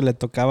llamaron que le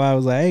tocaba, I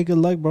was like, hey, good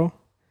luck, bro.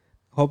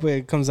 Hope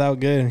it comes out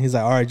good. And he's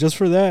like, all right, just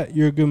for that,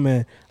 you're a good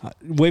man.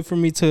 Wait for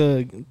me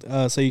to,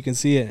 so you can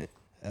see it.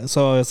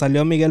 So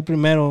salió Miguel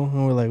primero,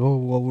 and we're like, oh,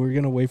 well, we're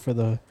gonna wait for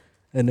the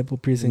nipple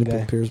piercing Nipple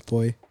guy. pierce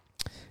boy.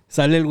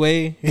 Sale el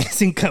güey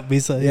sin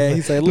camisa. Yeah,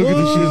 he's like, look at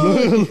this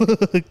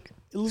shit. Look,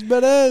 it looks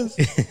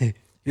badass.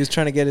 He was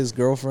trying to get his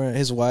girlfriend,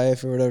 his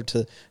wife, or whatever,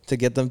 to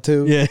get them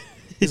too. Yeah.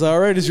 He's like, all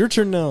right, it's your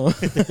turn now.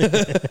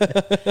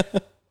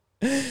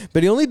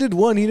 But he only did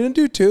one. He didn't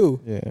do 2.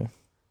 Yeah.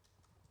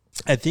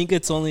 I think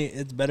it's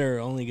better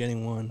only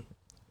getting one.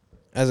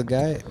 As a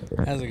guy,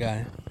 As a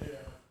guy.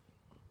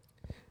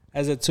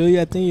 As a two,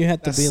 I think you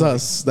have to That's be like,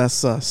 sus. That's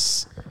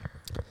sus.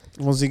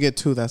 Once you get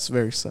 2, that's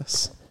very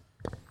sus.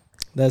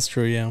 that's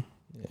true, yeah.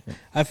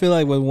 I feel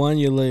like with one,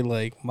 you look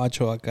like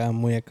macho acá,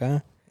 muy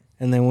acá.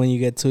 And then when you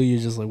get 2, you're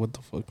just like, what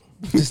the fuck?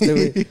 just do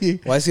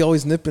it. Why is he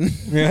always nipping?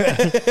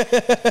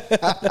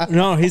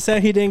 No, he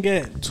said he didn't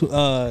get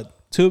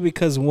 2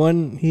 because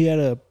one, he had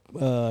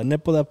a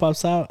nipple that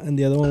pops out, and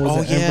the other one was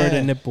Oh, an yeah.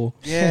 inverted nipple.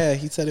 Yeah,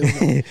 he said it was.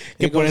 Que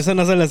it por goes- eso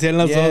no se le hacían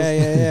las dos.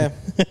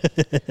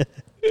 yeah.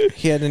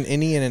 He had an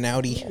innie and an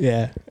outie.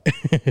 Yeah.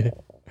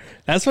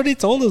 That's what he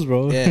told us,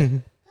 bro. Yeah.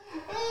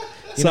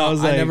 So I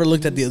was like, I never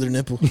looked at the other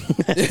nipple.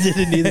 I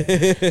didn't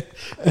either.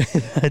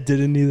 I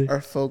didn't either.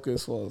 Our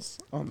focus was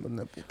on the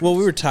nipple. Well,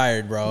 we were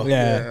tired, bro.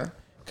 Yeah.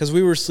 Because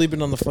we were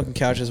sleeping on the fucking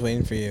couches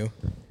waiting for you.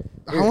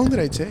 How long did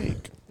I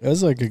take? It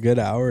was like a good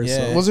hour or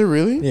Yeah. so. Was it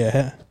really?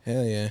 Yeah.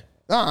 Hell yeah.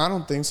 No, I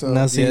don't think so.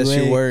 Nah, see, Yes,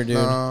 you wait. were, dude.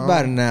 No.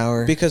 About an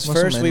hour. Because Más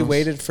o first we menos.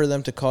 waited for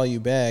them to call you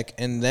back,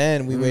 and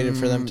then we waited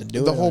for them to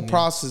do the it. whole on you.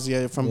 process,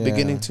 yeah, from Yeah.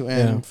 beginning to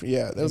end.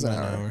 Yeah, that was an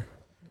About hour.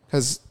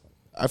 Because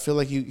I feel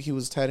like he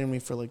was tatting me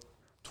for like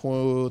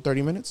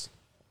 30 minutes.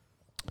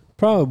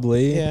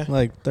 Probably. Yeah.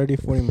 Like 30,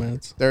 40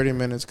 minutes. 30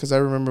 minutes, because I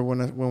remember when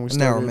we An hour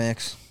started.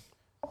 max.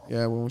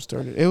 Yeah, when we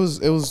started, it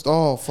was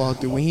oh fuck,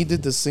 dude. When he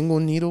did the single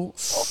needle,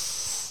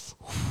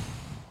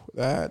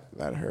 that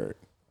hurt.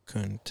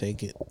 Couldn't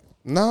take it.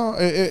 No,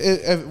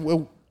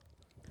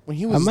 when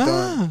he was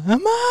done.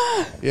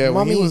 Ama. Yeah,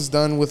 when he Mommy. was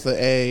done with the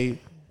A,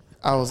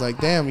 I was like,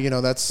 damn, you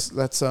know, that's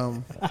what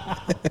happened?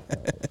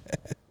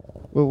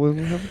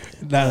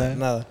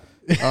 Nada.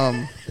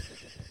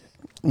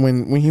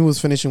 When he was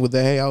finishing with the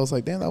A, I was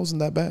like, damn, that wasn't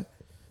that bad.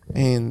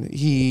 And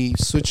he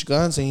switched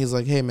guns and he's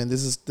like, hey man,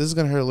 this is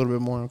gonna hurt a little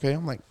bit more, okay?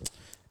 I'm like,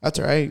 that's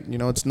all right, you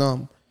know, it's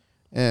numb.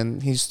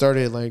 And he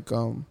started like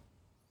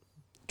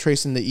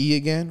tracing the E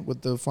again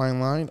with the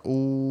fine line.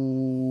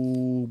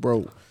 Ooh,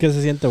 bro. ¿Qué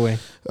se siente, güey?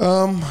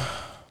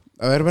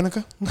 A ver, ven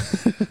acá.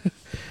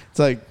 It's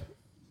like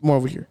more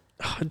over here.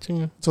 Ah,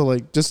 chinga. So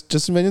like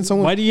just imagine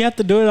someone, Why do you have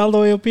to do it all the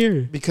way up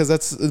here? because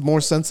that's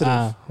more sensitive.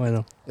 Ah,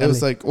 bueno. It was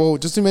Dale. like, whoa,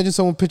 just imagine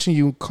someone pitching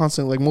you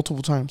constantly, like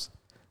multiple times.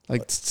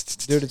 Like,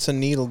 Dude, it's a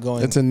needle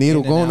going. it's a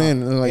needle going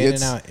in. And like, in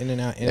it's, and out, in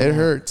and out. In it and out.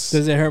 hurts.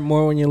 Does it hurt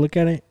more when you look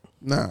at it?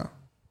 Nah.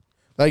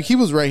 Like, he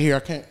was right here. I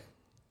can't,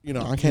 I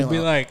can't. You'd be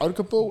like- Al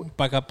capó.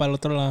 Pa' acá, pa' el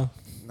otro lado.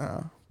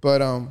 Nah.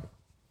 But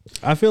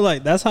I feel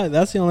like that's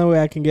the only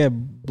way I can get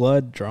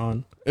blood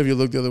drawn. if you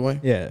look the other way.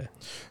 Yeah.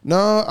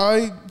 No,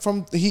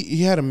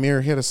 he had a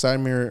mirror. He had a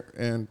side mirror,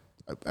 and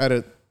at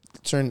a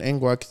certain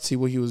angle, I could see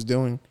what he was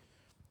doing,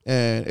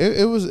 and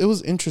it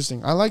was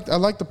interesting. I liked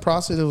the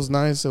process. It was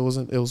nice. It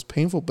was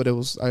painful, but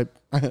I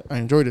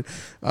enjoyed it.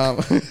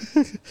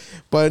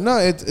 But no,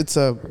 it's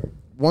a.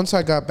 Once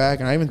I got back,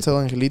 and I even tell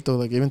Angelito,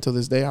 like even to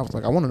this day, I was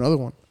like, I want another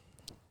one.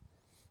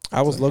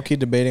 I was low key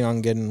debating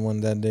on getting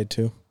one that day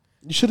too.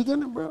 You should have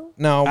done it, bro.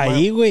 No,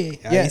 Ahí, güey.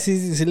 Yeah. Ahí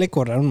sí le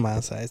corraron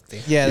más a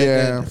este. yeah.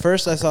 Yeah.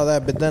 First I saw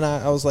that, but then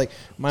I was like,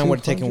 mine would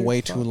have taken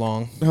way too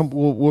long.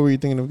 What were you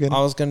thinking of getting?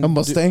 I was gonna a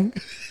Mustang.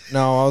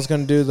 I was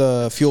gonna do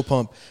the fuel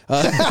pump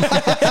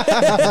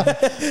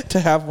to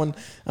have one.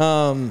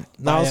 No,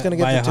 I was gonna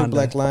get Buy the a two Honda.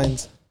 black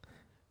lines.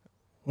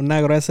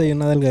 Una gruesa y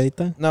una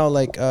delgadita. No,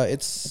 like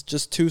it's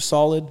just two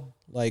solid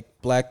like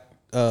black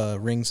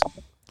rings.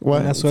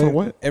 What? That's For what-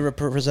 what? It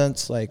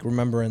represents like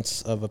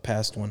remembrance of a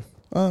past one.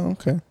 Oh,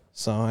 okay.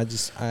 So I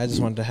just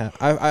wanted to have.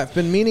 I've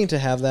been meaning to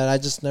have that. I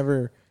just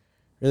never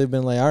really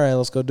been like, all right,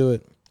 let's go do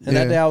it. And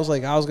that Yeah. day I was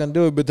like, I was gonna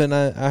do it, but then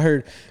I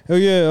heard, oh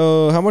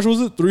yeah, how much was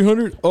it?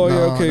 300. Oh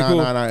yeah, okay, cool.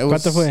 No. It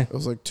was, ¿Cuánto fue? it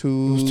was like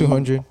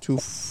 200,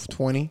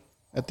 220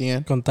 at the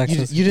end. Con You,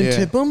 taxes. you didn't Yeah.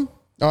 tip them?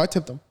 Oh, I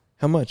tipped them.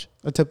 How much?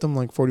 I tipped them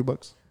like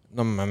 $40.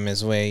 No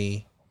mames,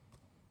 way.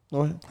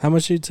 Go ahead. How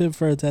much you tip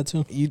for a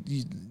tattoo?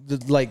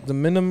 The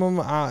minimum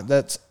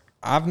that's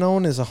I've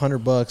known is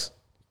 $100.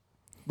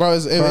 Bro,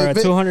 For a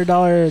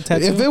 $200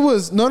 tattoo? if it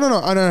was no,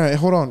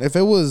 hold on. If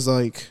it was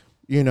like,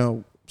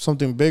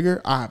 something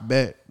bigger, I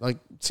bet like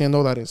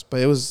 $100.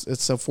 But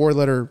it's a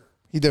 4-letter.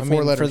 He did I 4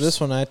 mean, letters. for this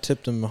one, I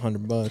tipped him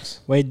 $100.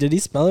 Wait, did he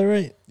spell it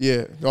right?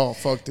 Yeah. Oh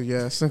fuck, dude.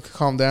 Yeah.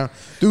 Calm down,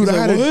 dude. I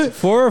like, had a what?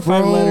 4 or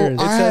 5 bro, letters?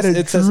 I had says- a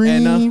it says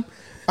dream. Anna.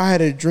 I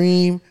had a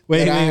dream.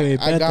 Wait, that wait.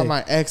 I got espérate.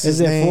 my ex's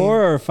Is it name.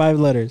 4 or 5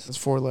 letters? It's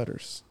 4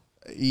 letters.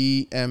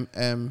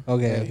 EMM.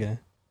 Okay. Me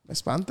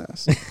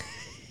espantas.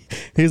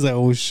 He's like,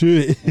 oh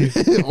shit.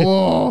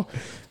 Oh.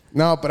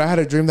 No, but I had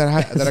a dream that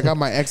I got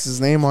my ex's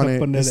name on it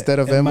Poner instead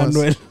of Emma's.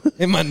 Emmanuel.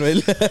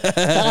 Emmanuel.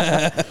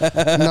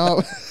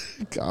 No,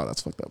 God,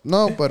 that's fucked up.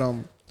 No, but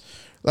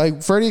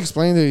like Freddie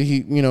explained it.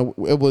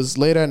 It was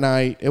late at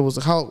night. It was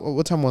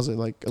what time was it?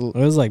 Like It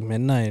was like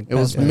midnight. it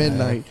was past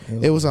midnight.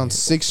 It was on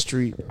 6th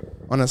Street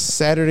on a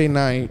Saturday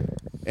night,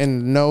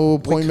 and no We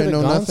appointment, could have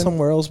no gone nothing.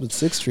 somewhere else but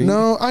 6th Street.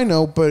 No, I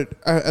know, but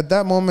at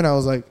that moment I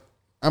was like,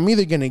 I'm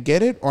either gonna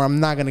get it or I'm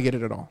not gonna get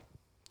it at all.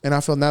 And I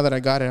feel now that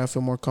I got it, I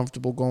feel more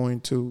comfortable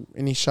going to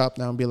any shop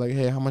now and be like,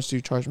 hey, how much do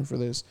you charge me for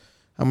this?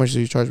 How much do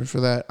you charge me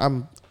for that?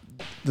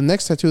 The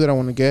next tattoo that I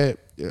want to get,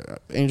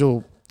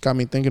 Angel got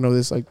me thinking of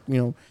this, like,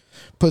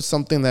 put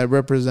something that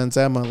represents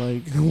Emma.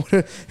 Like,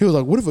 he was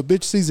like, what if a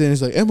bitch sees it and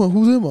he's like, Emma,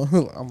 who's Emma?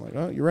 I'm like,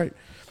 oh, you're right.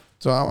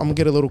 So I'm gonna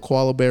get a little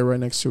koala bear right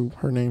next to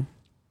her name,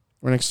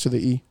 right next to the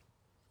E.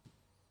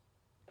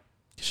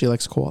 She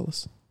likes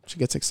koalas. She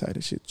gets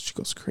excited. She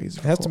goes crazy.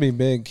 It has to be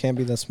big. Can't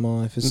be that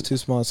small. If it's too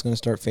small, it's going to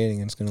start fading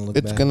and it's going to look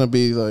It's bad. gonna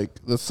be like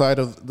the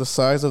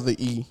size of the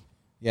E,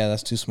 Yeah,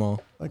 that's too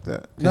small. like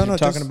that. No, you're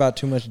talking about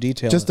too much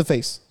detail. just the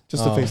face, the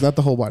Oh. face, not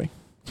the whole body,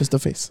 just the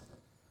face.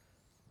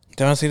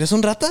 ¿Te van a decir, es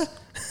un rata?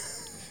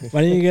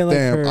 Why didn't you get like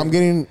Damn, her? I'm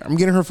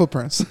getting her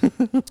footprints.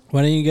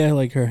 Why didn't you get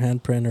like her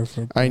handprint or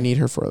for? I need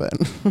her for that.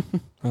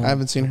 Oh. I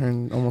haven't seen her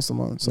in almost a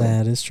month. So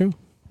That is true.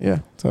 yeah.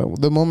 So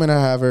the moment I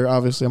have her,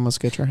 obviously I must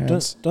get her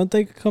hands. Don't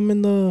they come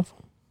in the?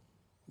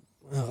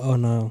 Oh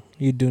no,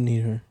 you do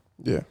need her.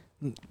 Yeah.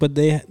 But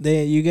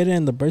you get it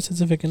in the birth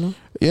certificate, no?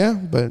 Yeah,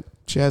 but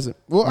she hasn't.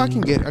 Well, I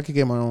could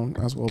get my own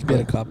as well.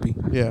 Get a But copy.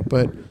 yeah,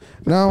 but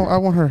no, I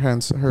want her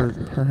hands, her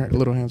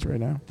little hands right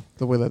now,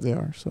 the way that they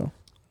are. So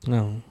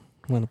No,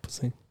 I'm gonna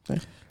pussy.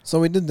 So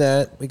we did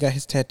that. We got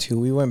his tattoo.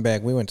 We went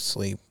back. We went to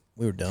sleep.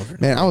 We were done for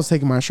Man, I was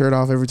taking my shirt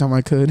off every time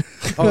I could.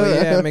 Oh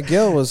yeah,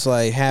 Miguel was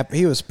like happy.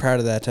 He was proud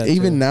of that tattoo.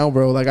 Even now,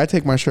 bro, like I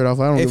take my shirt off.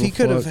 I don't. if give he a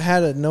could have fuck.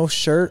 had a no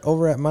shirt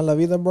over at My La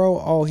Vida,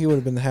 bro, oh, he would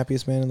have been the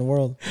happiest man in the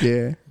world.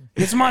 Yeah,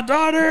 It's my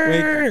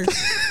daughter.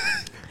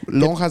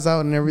 lonjas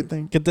out and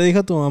everything. ¿Qué te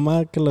dijo tu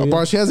mamá que lo Oh, vio?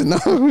 bro, she hasn't. No,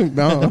 fuck.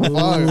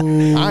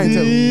 I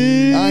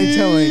ain't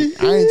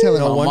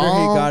telling. No my wonder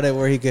mom. he got it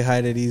where he could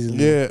hide it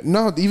easily. Yeah,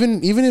 no.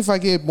 Even if I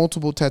get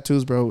multiple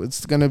tattoos, bro,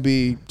 it's gonna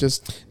be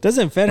just.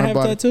 Doesn't Fed My have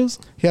body. tattoos?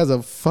 He has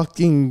a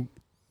fucking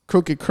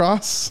crooked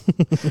cross.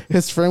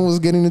 His friend was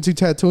getting into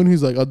tattooing.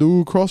 He's like, I'll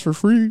do a cross for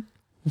free.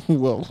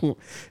 Well,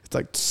 it's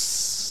like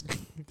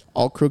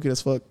all crooked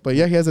as fuck. But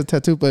yeah, he has a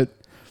tattoo, but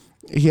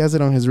he has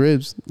it on his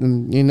ribs,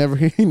 and he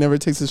never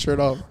takes his shirt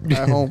off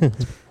at home.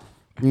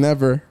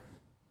 Never.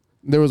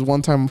 There was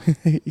one time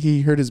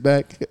he hurt his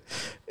back,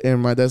 and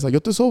my dad's like, "Yo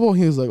te sobo."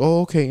 He was like,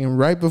 "Oh, okay." And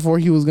right before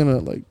he was gonna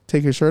like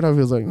take his shirt off, he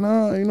was like,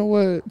 "Nah, you know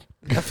what?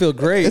 I feel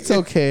great. It's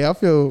okay. I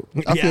feel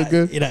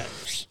good." Mira.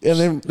 And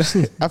then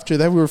after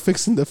that, we were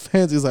fixing the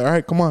fence. He's like, "All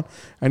right, come on.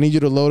 I need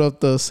you to load up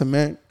the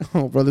cement."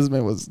 Oh, bro, this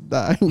man was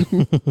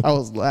dying. I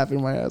was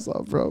laughing my ass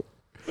off, bro.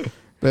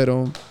 But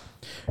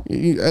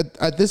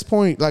at this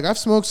point, like I've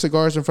smoked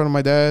cigars in front of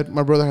my dad.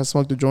 My brother has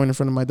smoked a joint in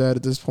front of my dad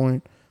at this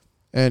point.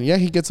 And yeah,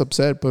 he gets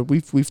upset, but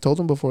we've told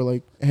him before,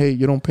 like, hey,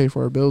 you don't pay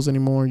for our bills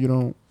anymore.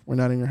 We're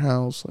not in your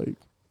house. Like,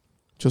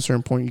 to a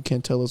certain point, you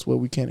can't tell us what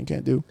we can and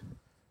can't do.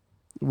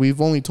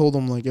 We've only told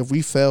him, like, if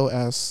we fail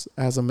as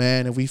a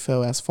man, if we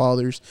fail as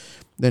fathers,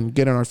 then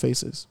get in our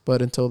faces.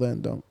 But until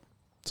then, don't.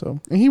 So,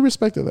 and he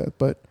respected that,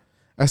 but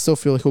I still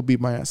feel like he'll beat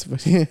my ass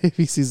if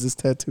he sees this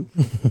tattoo.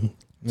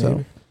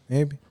 So,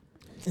 Maybe.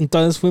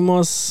 Entonces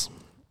fuimos.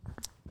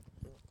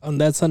 On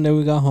that Sunday,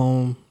 we got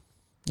home.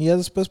 Y ya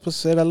después,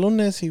 pues era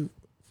lunes y fuimos.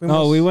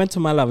 No, we went to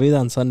Mala Vida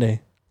on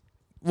Sunday.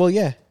 Well,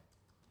 yeah.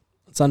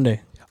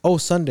 Sunday. Oh,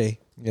 Sunday.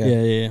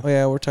 Yeah. Oh,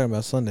 yeah, we're talking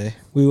about Sunday.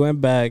 We went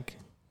back.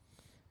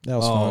 That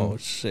was Oh, fun.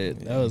 shit.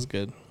 That was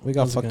good. We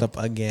got was fucked good. up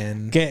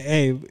again. Okay,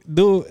 hey,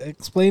 dude,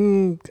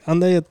 explain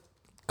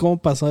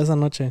cómo pasó esa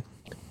noche.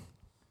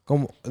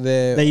 Como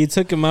de... That you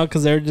took him out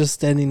because they were just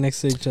standing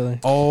next to each other.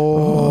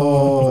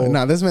 Oh.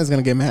 nah, this man's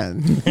going to get mad.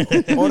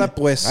 Ahora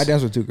pues. I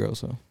danced with 2 girls,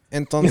 so.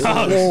 Entonces.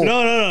 No.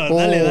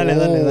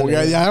 Dale.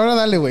 Yeah, ahora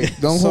dale, güey.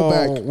 Don't hold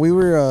back. We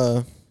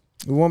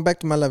went back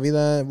to My La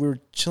Vida. We were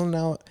chilling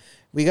out.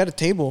 We got a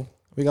table.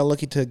 We got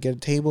lucky to get a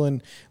table,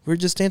 and we were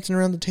just dancing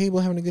around the table,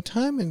 having a good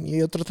time. And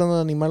yo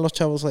tratando de animar los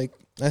chavos, like,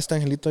 este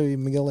Angelito y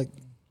Miguel, like,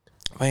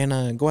 vayan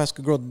a go ask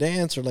a girl to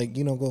dance, or like,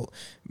 go,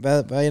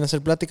 vayan a hacer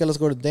plática, let's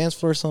go to the dance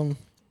floor or something.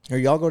 Or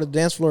y'all go to the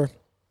dance floor.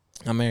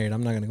 I'm married.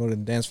 I'm not going to go to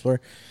the dance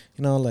floor.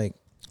 Like,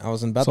 I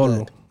was about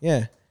Solo. to.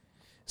 Yeah.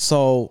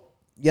 So,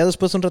 ya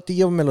después un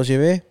ratillo me los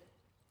llevé.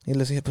 Y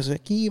les dije, pues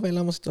aquí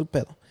bailamos y todo el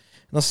pedo.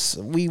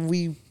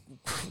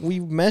 We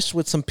meshed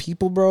with some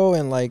people, bro,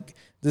 and like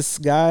this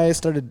guy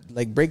started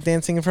like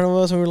breakdancing in front of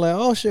us, and we were like,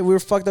 oh shit, we were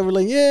fucked up. We're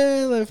like,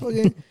 yeah, like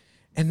fucking.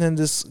 And then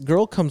this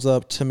girl comes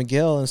up to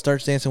Miguel and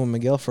starts dancing with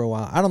Miguel for a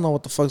while. I don't know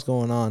what the fuck's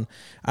going on.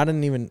 I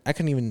couldn't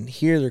even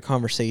hear their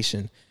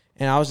conversation,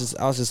 and I was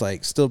just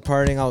like still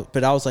partying.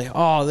 But I was like,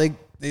 oh, they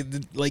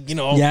like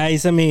Yeah,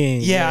 hice mi.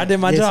 yeah, I did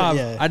my job.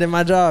 Yeah. I did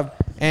my job,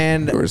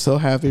 and We're so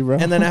happy, bro.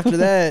 and then after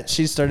that,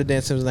 she started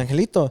dancing with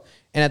Angelito.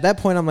 And at that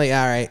point, I'm like,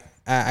 all right,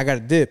 I got to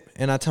dip.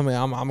 And I tell me,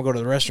 I'm going to go to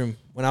the restroom.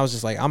 When I was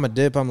just like, I'm going to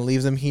dip. I'm going to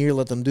leave them here,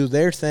 let them do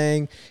their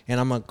thing. And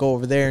I'm going to go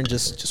over there and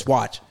just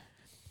watch.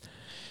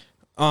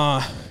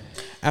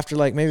 After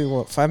like maybe,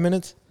 5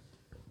 minutes?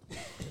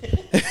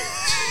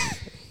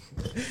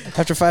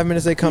 After 5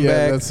 minutes, they come yeah,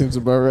 back. that seems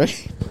about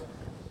right.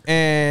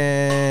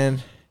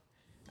 And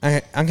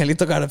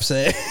Angelito got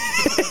upset.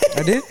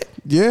 I did?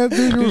 Yeah,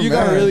 dude, You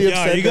got really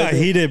upset. You got that day.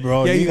 heated,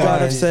 bro. Yeah, you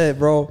got upset,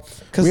 bro.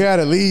 We had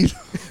to leave.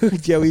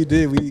 Yeah, we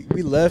did.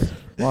 We left.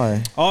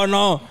 Why? Oh,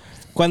 no.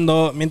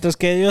 Mientras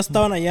que ellos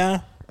estaban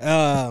allá,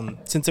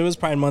 since it was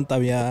Pride Month,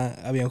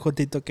 había un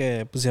jotito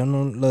que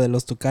pusieron lo de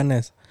los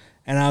tucanes.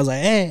 And I was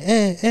like,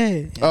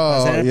 hey.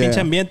 Oh, Hacer el yeah. pinche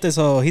ambiente.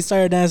 So he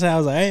started dancing. I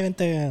was like, hey,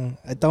 vente,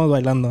 ahí estamos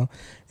bailando.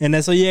 En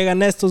eso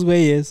llegan estos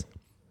güeyes.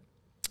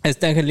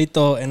 Este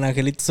Angelito, el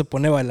Angelito se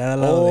pone a bailar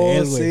al lado de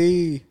él, güey.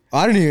 sí.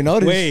 I didn't even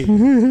notice. Wait, I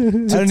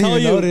didn't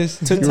even notice.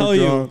 to tell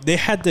you, they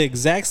had the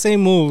exact same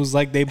moves.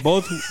 Like they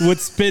both would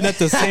spin at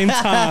the same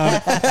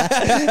time.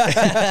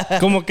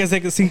 Como que se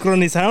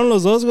sincronizaron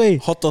los dos, güey.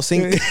 Joto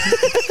Sync.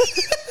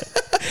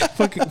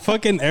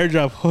 Fucking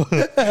airdrop.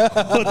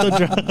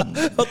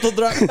 Joto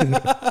Drop.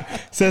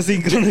 Se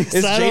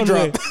sincronizaron,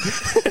 J-drop. güey.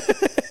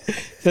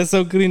 Se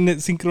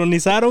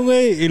sincronizaron,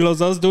 güey. Y los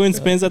dos doing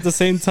spins at the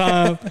same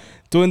time.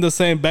 Doing the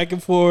same back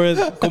and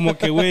forth. Como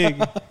que, güey.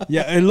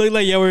 Yeah, it looked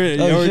like you were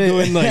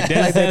doing like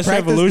Dance they Dance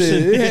practiced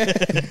Revolution.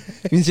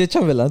 Pinche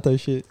chambelán type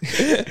shit.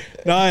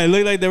 No, it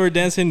looked like they were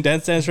dancing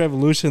Dance Dance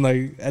Revolution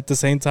like at the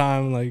same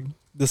time, like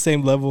the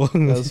same level.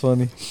 That was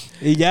funny.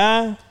 Y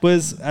ya,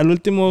 pues al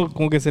último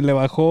como que se le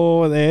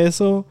bajó de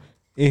eso.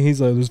 And he's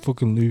like, let's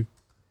fucking leave.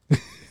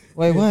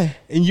 Wait, why?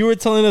 And you were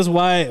telling us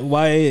why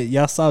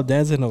y'all stopped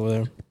dancing over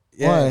there.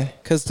 Why?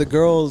 Because the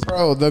girls.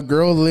 Bro, the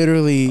girl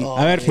literally A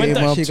ver, came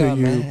up She to got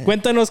you. mad.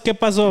 Cuéntanos qué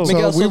pasó. So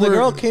Miguel, so we the were-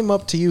 girl came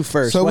up to you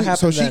first. So, What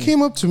happened she then?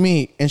 came up to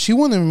me and she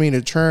wanted me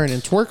to turn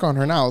and twerk on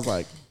her. And I was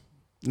like,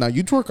 "No,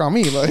 you twerk on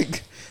me."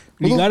 Like,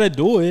 You gotta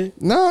do it.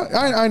 no,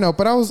 I know,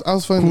 but I was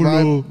feeling the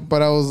vibe.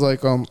 But I was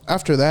like,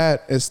 after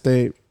that,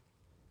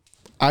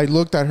 I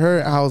looked at her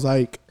and I was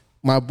like,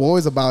 my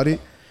boy's about it.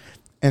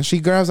 And she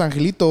grabs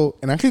Angelito,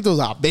 and Angelito's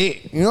a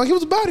bit. You know, he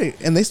was about it.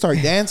 And they start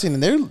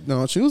dancing,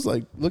 and she was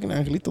like looking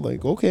at Angelito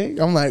like, okay.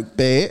 I'm like,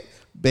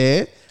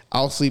 bet.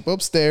 I'll sleep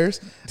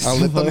upstairs. I'll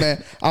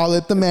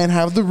let the man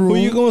have the room. Who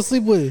you gonna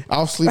sleep with?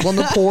 I'll sleep on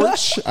the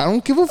porch. I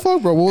don't give a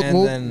fuck, bro.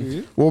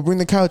 We'll bring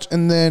the couch.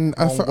 And then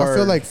I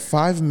feel like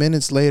 5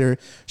 minutes later,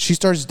 she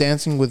starts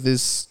dancing with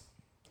this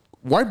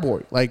white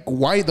boy. Like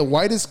the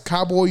whitest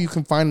cowboy you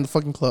can find in the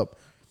fucking club.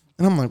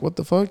 And I'm like, what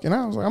the fuck? And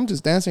I was like, I'm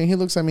just dancing. And he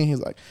looks at me and he's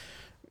like,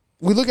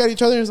 we look at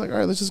each other and he's like, all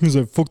right, let's just He's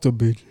like, fuck the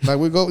bitch. like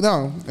we go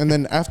down. And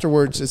then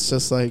afterwards it's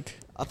just like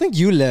I think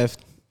you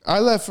left, I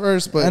left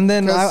first, but and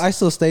then 'cause- I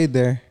still stayed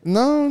there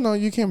no,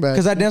 you came back.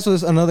 because I danced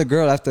with another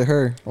girl after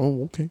her.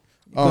 Oh, okay.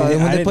 Oh, yeah,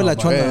 when I they put didn't La know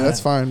about yeah, Chonda. that's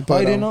fine. Oh, But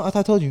you didn't know? I thought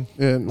I told you.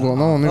 yeah, well,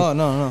 no one knew. Oh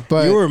no.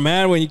 But You were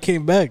mad when you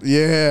came back.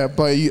 yeah,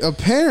 but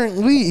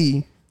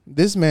apparently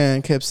this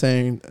man kept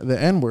saying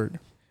the N-word.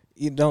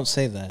 You don't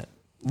say that.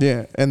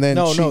 Yeah, and then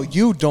No,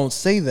 you don't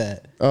say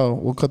that. Oh,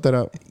 we'll cut that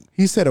out.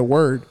 He said a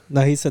word.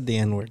 No, he said the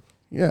N word.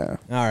 Yeah,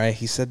 All right,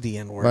 he said the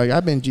N word. like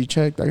I've been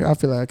G-checked. I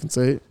feel like I can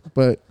say it,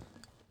 but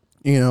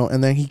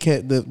and then he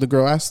kept the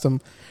girl asked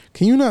him,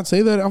 "Can you not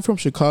say that? I'm from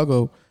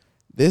Chicago."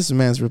 This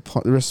man's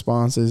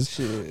response is,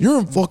 "You're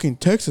in fucking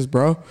Texas,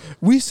 bro.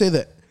 We say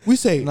that. We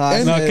say." Nah,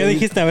 N- No, ¿qué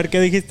dijiste? A ver, ¿qué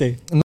dijiste?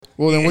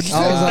 well, then what you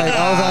I say? was like,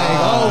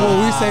 oh,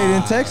 well, we say it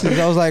in Texas.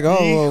 I was like,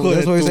 oh, well,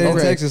 that's what we say in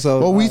Okay. Texas. So,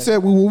 well, we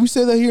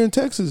say that here in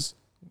Texas.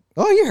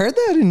 oh, you heard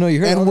that? I didn't know you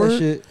heard all that N-word.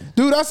 shit.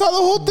 Dude, I saw the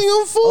whole thing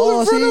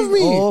unfold in front of me.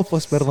 Oh,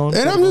 pues perdón.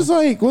 And I'm just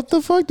like, what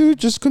the fuck, dude?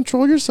 Just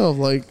control yourself,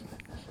 like.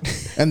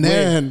 And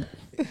then,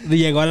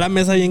 Llegó a la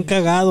mesa bien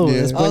cagado.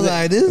 Yeah. Después I was de-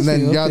 like, this and then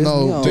thing y'all pissed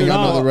me know, off. then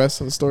y'all know No. the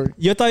rest of the story.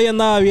 Yo todavía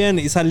andaba bien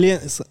y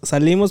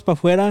salimos para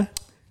afuera.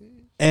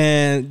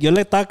 Yo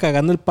le estaba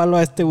cagando el palo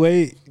a este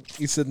güey.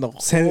 he said no.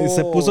 Se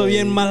puso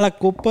bien mal la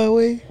copa,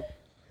 güey.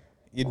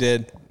 You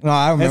did. No,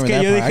 I remember que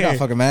that yo part. I got dije-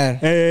 fucking mad.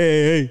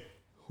 Hey.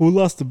 Who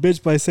lost the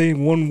bitch by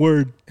saying one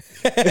word?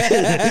 Y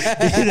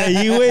de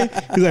ahí, güey,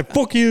 he's like,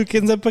 fuck you,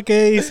 quién sabe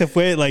qué. Y se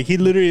fue. Like, he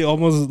literally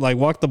almost like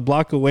walked a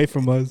block away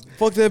from us.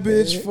 Fuck that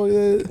bitch. Fuck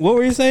that. What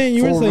were you saying?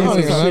 You were saying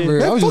reals, some I remember.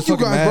 shit. I Man, was fuck just you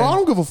fucking guys, mad. bro. I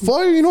don't give a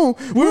fuck. You know,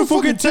 we're in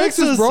fucking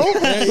Texas, bro.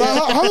 Like,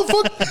 how the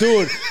fuck?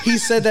 Dude, he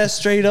said that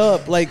straight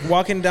up. Like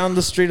walking down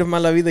the street of my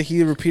La Vida,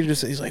 he repeated it.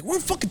 He's like, "We're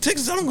in fucking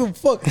Texas. I don't give a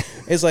fuck."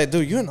 It's like,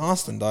 dude, you're in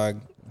Austin,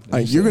 dog.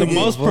 Like, you're The gonna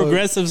most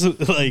progressive,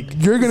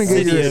 like, you're gonna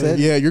get city ever.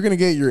 you're gonna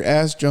get your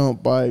ass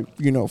jumped by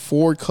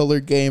 4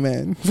 colored gay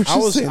men. for I just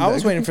was saying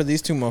that. waiting for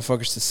these two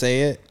motherfuckers to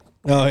say it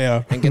Oh,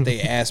 yeah. and get their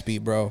ass beat,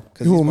 bro.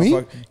 'Cause Who, these me?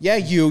 motherfuckers- Yeah,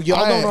 you.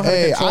 Y'all don't know how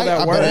to control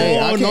that word.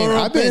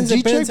 I've been pense,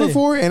 G-checked pense.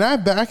 before, and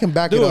I can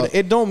back it Dude, up.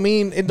 it don't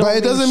mean it. Don't But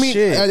it doesn't mean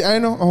shit. I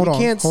know. Hold You on.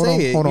 can't hold say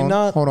on, it. Hold You're on.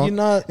 not- Hold on. you're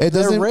not It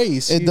their doesn't.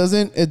 race. It You-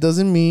 doesn't. It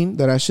doesn't mean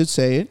that I should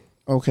say it.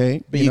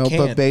 Okay. But you But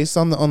can't. based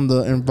on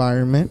the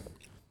environment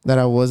that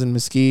I was in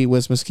Mesquite,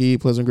 West Mesquite,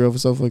 Pleasant Grove, and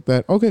stuff like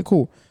that. Okay,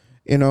 cool.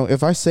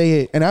 If I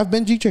say it, and I've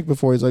been G-checked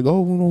before, it's like,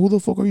 oh, who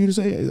the fuck are you to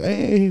say it?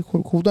 Hey,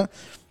 cool down.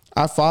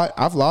 I fought.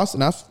 I've lost,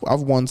 and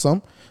I've won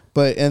some.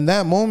 But in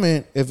that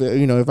moment,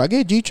 if I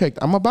get G-checked,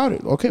 I'm about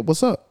it. Okay,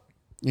 what's up?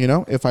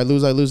 If I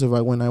lose, I lose. If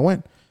I win, I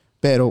win.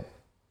 Pero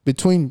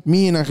between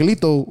me and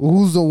Angelito,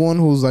 who's the one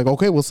who's like,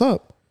 okay, what's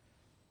up?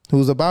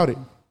 Who's about it?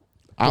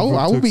 I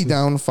would be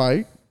down to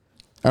fight.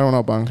 I don't know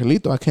about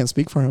Angelito. I can't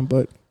speak for him,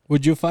 but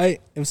Would you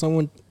fight if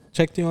someone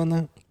checked you on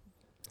that?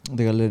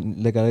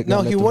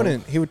 No, he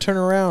wouldn't. He would turn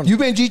around. you've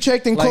been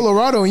G-checked in Like,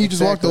 Colorado and you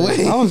just walked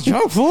exactly. away. I was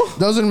drunk, fool.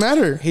 Doesn't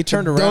matter. He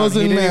turned around.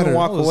 Doesn't He didn't matter. even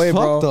walk I was away,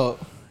 bro. fucked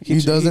up. He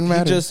doesn't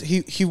matter.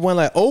 He went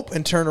like, oh,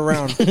 and turned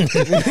around.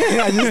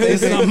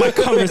 This is not my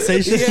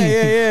conversation.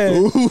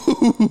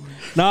 yeah.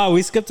 No,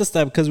 we skipped a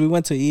step because we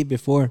went to eat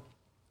before.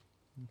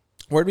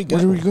 Where'd we go?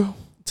 Where do we go?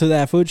 To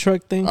that food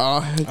truck thing.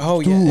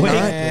 Oh, Dude,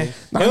 yeah.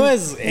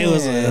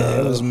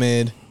 It was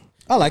mid.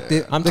 I liked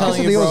it. I'm The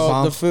telling you, quesadilla was bro,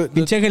 bomb. the food.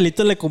 Pinche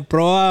Angelito le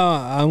compró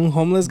a un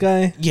homeless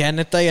guy. Yeah,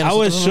 neta, ya I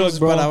was nosotros no shook,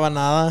 bro. nos paraba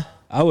nada.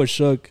 I was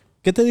shook.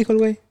 ¿Qué te dijo el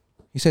güey?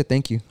 He said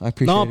thank you. I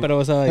appreciate No, it. pero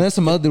o sea, And then like,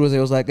 some other dude was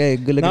there. Was like, hey,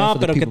 good looking out no, for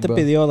the pero ¿qué people, te bro.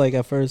 pidió like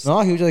at first?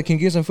 No, he was like, can you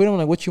get some food? I'm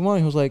like, what you want?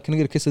 He was like, can I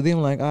get a quesadilla?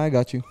 I'm like, I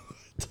got you.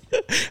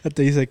 I thought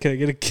he said, "Can I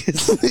get a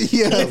kiss?"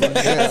 yeah. All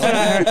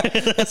right,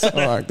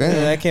 Yeah, damn.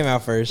 that came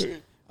out first.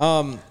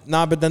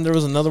 Nah, but then there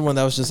was another one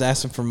that was just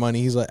asking for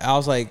money. I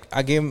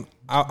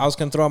was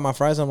gonna throw out my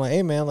fries. I'm like,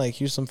 hey man, like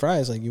here's some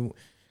fries, like you,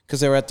 because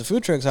they were at the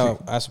food trucks.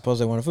 I suppose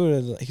they wanted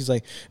food. He's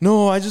like,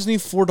 no, I just need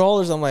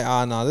 $4. I'm like,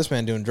 nah, this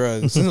man doing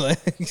drugs, like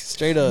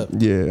straight up.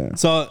 Yeah.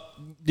 So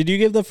Did you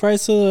give the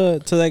fries to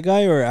that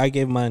guy, or I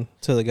gave mine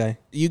to the guy?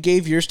 You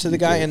gave yours to the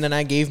guy, and then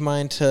I gave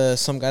mine to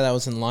some guy that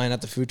was in line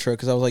at the food truck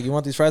because I was like, "You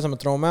want these fries? I'm gonna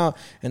throw them out."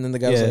 And then the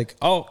guy was Yeah. like,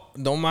 "Oh,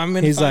 don't mind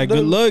me." He's like,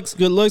 good looks.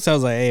 I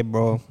was like, hey,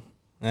 bro,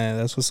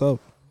 that's what's up.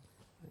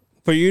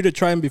 For you to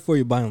try them before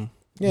you buy them.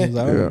 Yeah. He's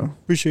like, "All right,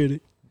 appreciate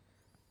it."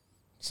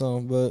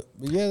 So, but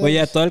yeah. But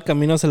yeah, todo el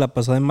camino se la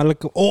pasó de mala.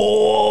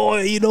 Oh,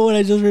 you know what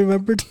I just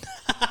remembered?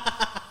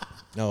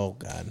 Oh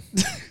God.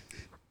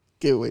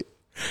 Get away.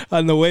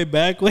 On the way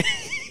back,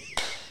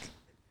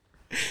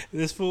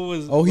 this fool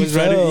was. Oh, he was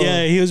riding, fell.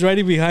 yeah, he was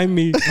riding behind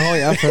me. Oh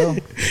yeah, I fell.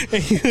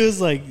 And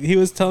he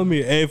was telling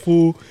me, "Hey,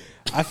 fool,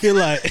 I feel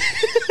like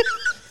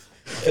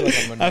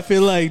I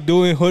feel like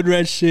doing hood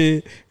rat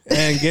shit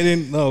and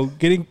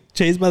getting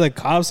chased by the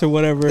cops or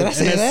whatever." Did I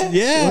say that?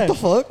 Yeah. What the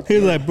fuck? He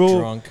was like, "Bro,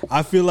 Drunk.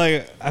 I feel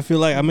like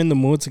I'm in the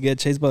mood to get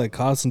chased by the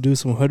cops and do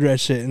some hood rat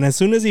shit." And as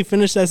soon as he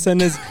finished that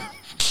sentence,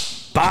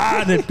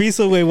 ¡pah! En el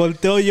piso, güey,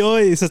 volteo yo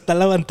y se está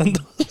levantando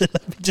de la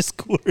pinche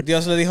scooter.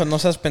 Dios le dijo, "No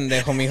seas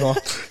pendejo, mijo."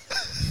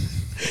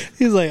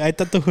 He's like, "I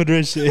thought the hood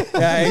rat shit."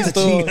 Ya, ahí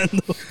Está estuvo.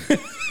 chingando.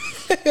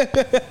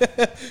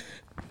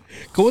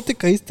 ¿Cómo te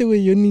caíste,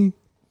 güey? Yo ni...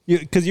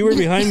 Because you were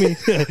behind me.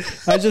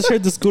 I just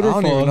heard the scooter I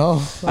don't fall. even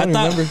know. I don't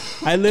remember.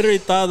 I literally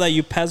thought that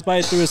you passed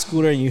by through a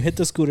scooter and you hit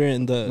the scooter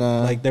and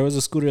like there was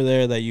a scooter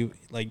there that you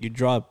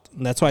dropped.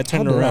 And that's why I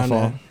turned How did I around.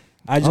 fall? And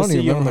I don't just see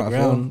even you on the remember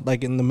how I ground,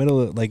 like in the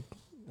middle of, like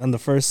on the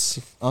furthest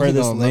I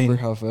don't lane. remember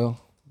how I fell,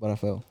 but I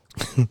fell.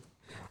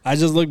 I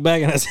just look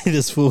back and I see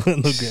this fool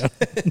on the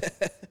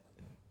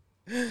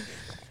ground.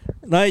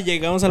 No, y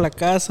llegamos a la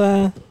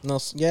casa. No,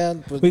 yeah.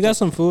 But We got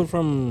some food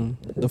from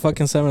the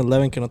fucking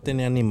 7-Eleven que no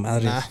tenía ni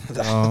madre.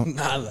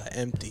 Nada,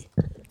 empty.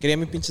 Quería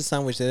mi pinche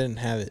sandwich. They didn't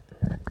have it.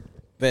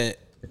 But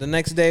the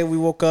next day we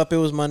woke up. It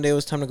was Monday. It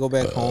was time to go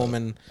back home,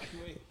 and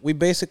we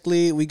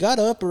got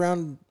up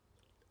around.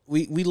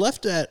 We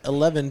left at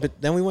 11,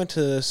 but then we went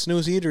to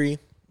Snooze Eatery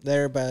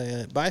there by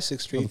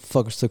 6th Street.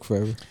 Motherfuckers took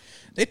forever.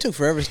 They took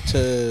forever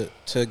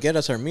to get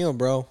us our meal,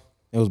 bro.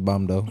 It was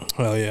bomb though.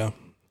 Hell yeah.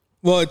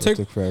 Well, it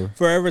took forever.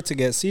 forever to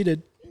get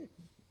seated,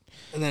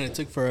 and then it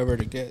took forever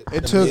to get.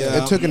 It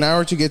took an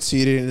hour to get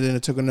seated, and then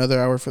it took another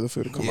hour for the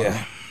food to come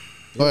out.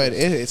 But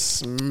it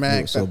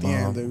smacked so at the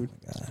end, bomb. dude.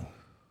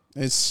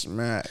 It's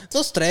smacked.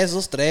 Dos,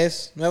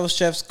 tres. Nuevos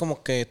chefs como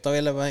que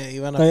todavía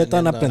iban Todavía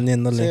están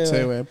aprendiendo. aprendiéndole. Sí,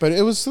 Say what, but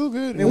it was still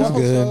good. Mi It was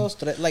waffle good. dos,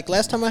 tres. Like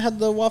last time I had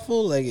the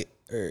waffle, like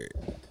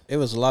it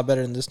was a lot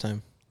better than this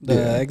time. The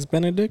eggs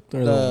Benedict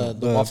or The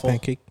waffle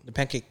pancake. The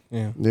pancake.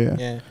 Yeah. Yeah.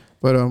 Yeah.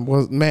 But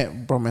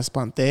man, bro, me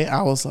espanté.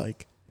 I was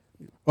like,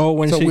 Oh,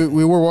 when so she.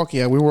 we were walking.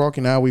 Yeah, we were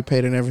walking out. We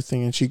paid and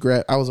everything,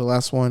 and I was the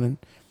last one, and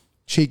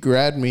she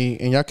grabbed me,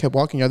 and y'all kept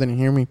walking. Y'all didn't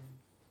hear me,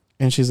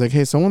 and she's like,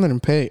 "Hey, someone didn't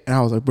pay," and I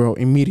was like, "Bro,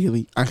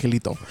 immediately,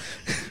 Angelito."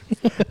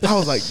 I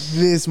was like,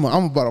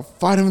 I'm about to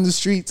fight him in the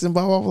streets and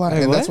blah blah blah.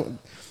 Hey, and what?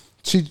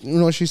 that's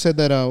what she said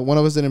that one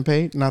of us didn't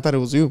pay, and I thought it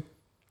was you.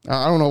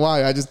 I don't know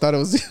why. I just thought it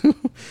was you.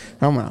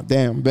 I'm like,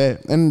 damn,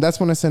 bet. And that's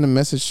when I sent a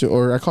message to,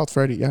 or I called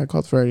Freddie. Yeah, I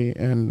called Freddie,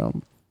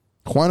 and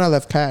Juana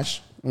left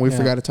cash, and we Yeah.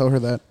 forgot to tell her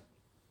that.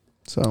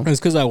 So It's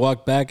because I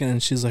walked back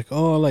and she's like,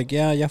 "Oh, like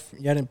yeah,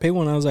 didn't pay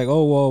one." I was like,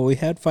 "Oh, well, we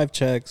had 5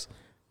 checks,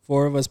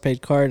 4 of us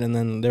paid card, and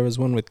then there was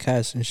one with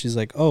cash." And she's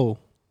like, "Oh,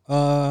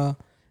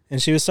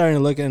 and she was starting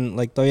to look and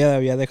like, todavía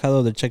había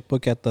dejado the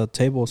checkbook at the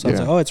table, so I was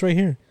Yeah. like, "Oh, it's right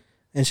here."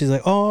 And she's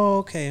like, "Oh,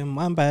 okay,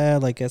 my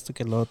bad. Like esto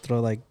que lo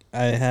otro." Like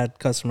I had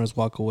customers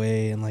walk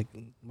away, and like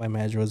my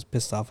manager was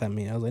pissed off at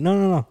me. I was like,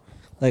 "No.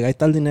 Like I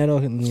está el dinero,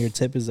 and your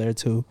tip is there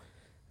too."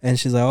 And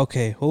she's like,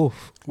 "Okay,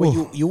 oof." Wait,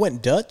 oof." you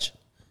went Dutch?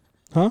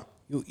 Huh?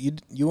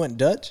 You went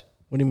Dutch?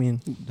 What do you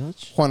mean?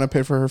 Dutch. Juana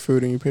paid for her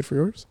food, and you paid for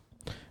yours.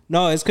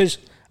 No, it's because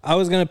I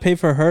was gonna pay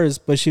for hers,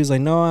 but she was like,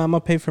 "No, I'm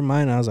gonna pay for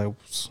mine." I was like,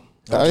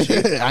 I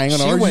ain't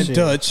gonna argue.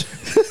 Dutch.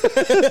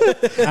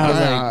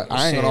 I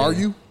ain't gonna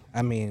argue.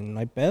 I mean,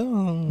 my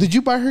pedo. Did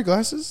you buy her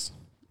glasses?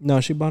 No,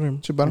 she bought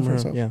them. She bought them for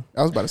herself. Yeah,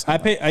 I was about to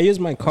say. I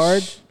used my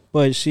card,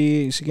 but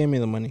she gave me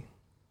the money.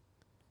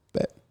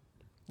 Bet.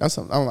 That's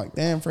something. I'm like,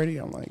 damn, Freddie.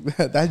 I'm like,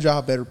 that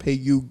job better pay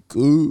you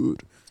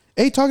good.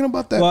 Hey, talking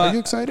about that, Well, are you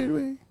excited?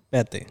 Wait?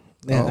 Vete.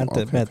 Yeah,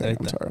 okay, vete okay.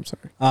 ahorita. I'm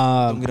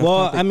sorry.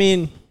 Well, I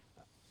mean,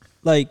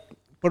 like,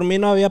 por mí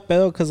no había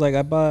pedo because like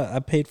I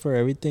paid for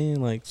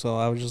everything. Like, so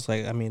I was just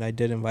like, I mean, I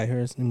did invite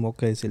her. Ni modo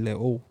que decirle,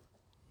 "Oh,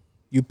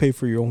 you pay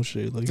for your own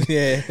shit." Like,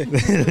 Yeah.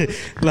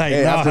 like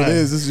Hey, no, after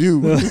this, it's you.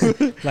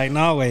 like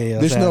no, güey. o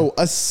There's sea, no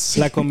us.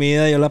 La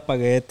comida yo la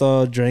pagué,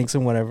 todo drinks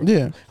and whatever.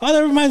 Yeah. Oh,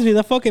 that reminds me,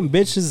 that fucking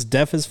bitch is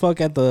deaf as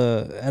fuck at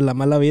La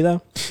Mala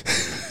Vida.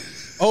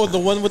 Oh, the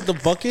one with the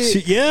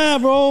bucket? Yeah,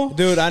 bro.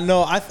 Dude, I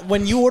know.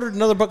 When you ordered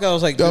another bucket, I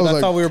was like, dude, I was I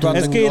like, thought we were about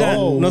Es to que era,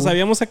 go. nos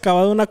habíamos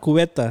acabado una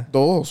cubeta.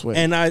 Dos, wait.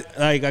 And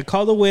I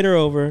called the waiter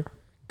over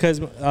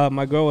because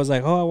my girl was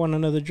like, "Oh, I want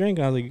another drink."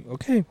 I was like,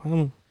 "Okay."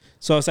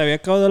 So se había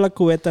acabado la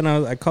cubeta and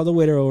I called the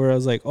waiter over. I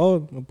was like,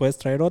 "Oh, ¿me puedes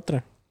traer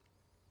otra?"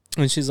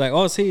 And she's like,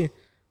 "Oh, sí."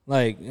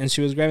 Like, and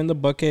she was grabbing the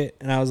bucket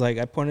and I was like,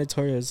 I pointed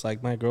to her. It's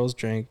like my girl's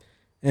drink.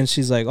 And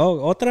she's like, "Oh,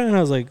 otra?" And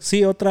I was like,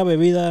 "Sí, otra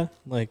bebida,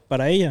 like,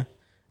 para ella."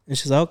 And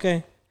she's like,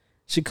 "Okay."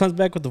 She comes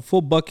back with a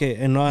full bucket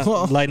and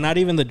not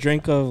even the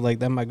drink of like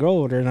that my girl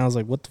ordered. And I was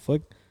like, what the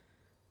fuck?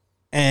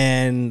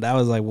 And I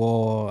was like,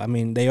 well, I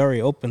mean, they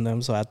already opened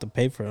them, so I have to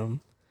pay for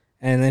them.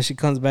 And then she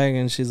comes back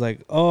and she's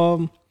like,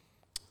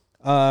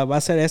 I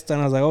said esta,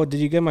 and I was like, oh, did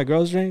you get my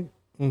girl's drink?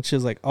 And she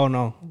was like, oh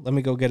no, let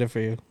me go get it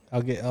for you.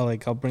 I'll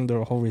bring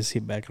the whole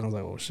receipt back. And I was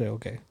like, oh shit,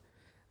 okay.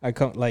 I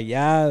come like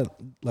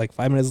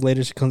 5 minutes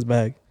later she comes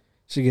back.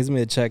 She gives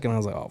me a check and I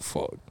was like, oh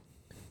fuck.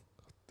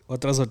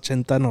 Otras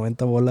 80,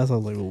 90 bolas. I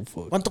was like, oh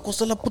fuck. ¿Cuánto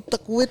costó la puta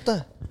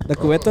cubeta? The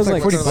cubeta's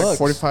like Like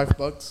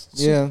 $45.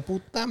 Yeah.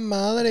 Puta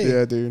madre.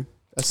 Yeah, dude.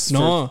 That's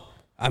no,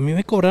 a mí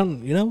me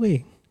cobraron, you know,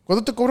 güey.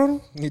 ¿Cuánto te cobraron?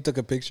 He took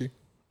a picture.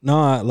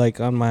 No, like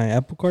on my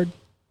Apple Card.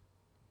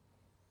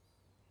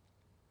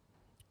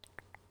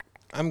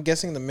 I'm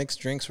guessing the mixed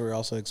drinks were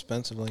also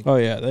expensive. Like, Oh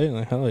yeah, they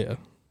like hell yeah.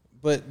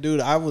 but dude,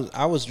 I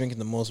was drinking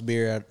the most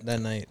beer that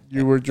night,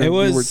 You were It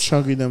was- you were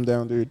chunking them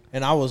down, dude.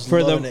 and I was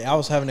For the- loving it. I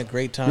was having a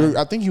great time. Dude,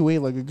 I think you weighed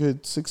like a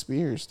good 6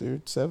 beers,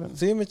 dude. 7.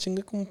 Sí, me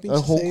chingué como un pinche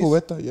A whole seis.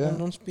 cubeta, yeah.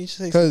 Un pinche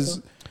seis.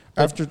 Because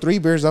after 3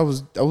 beers, I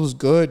was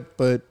good,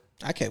 but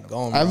I kept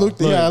going. I bro.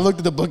 looked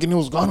at the book and it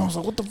was gone. I was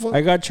like, what the fuck?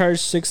 I got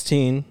charged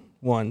 $16,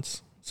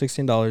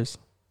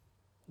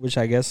 which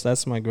I guess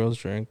that's my girl's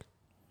drink,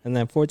 and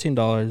then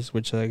 $14,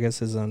 which I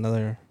guess is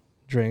another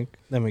drink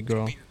that my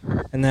girl,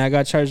 and then I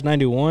got charged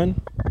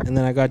 91, and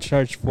then I got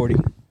charged 40,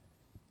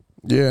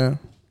 Yeah.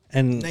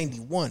 and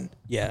 91.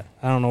 yeah,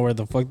 I don't know where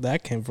the fuck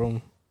that came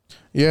from.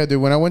 Yeah,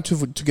 dude. When I went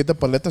to get the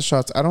paleta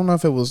shots, I don't know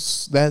if it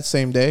was that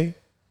same day,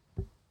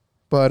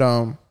 but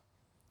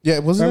yeah,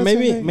 it wasn't. Or that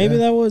same maybe day?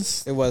 that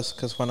was It was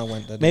because when I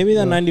went that maybe the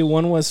Yeah.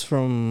 91 was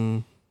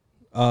from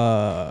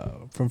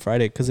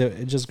Friday because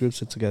it just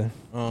groups it together.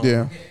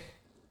 Yeah,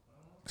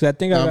 Because I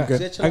think No, I'm I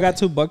good. got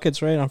 2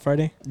 buckets right on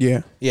Friday.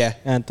 yeah, Yeah.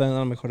 And entonces a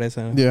lo mejor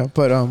esa. yeah.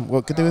 But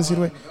what could they decir,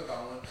 güey?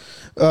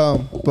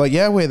 But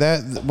yeah, wait.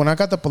 That when I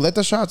got the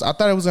paleta shots, I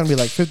thought it was gonna be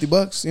like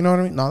 $50. You know what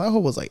I mean? No, that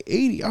whole was like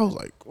 80. I was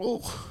like, oh,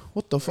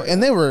 what the fuck?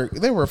 And they were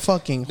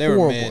fucking They were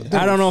horrible. mid. They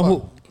I don't were know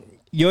who.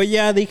 Yo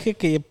ya dije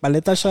que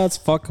paleta shots,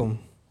 fuck them.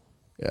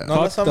 Yeah.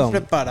 No las Fuck sabemos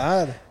them.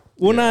 preparar.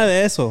 Una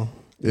de eso.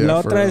 Yeah,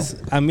 La for otra real. es,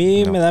 a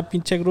mí me da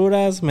pinche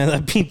gruras, me da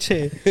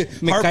pinche,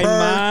 me cae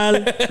mal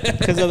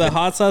because of the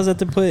hot sauce that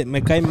they put.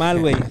 Me cae mal,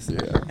 güey.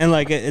 Yeah. And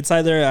like it's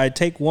either I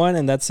take one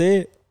and that's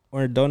it,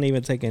 or don't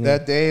even take any.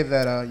 That day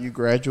that you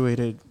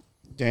graduated,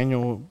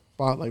 Daniel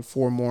bought like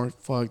 4 more.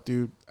 Fuck,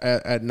 dude.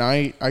 At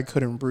night, I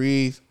couldn't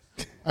breathe.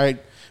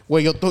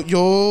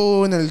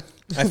 Yo en el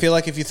I feel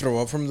like if you throw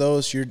up from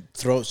those, your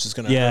throat's just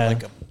gonna Yeah. hurt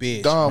like a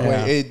bitch. dumb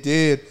Yeah. way. It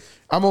did.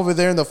 I'm over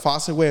there in the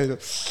faucet way,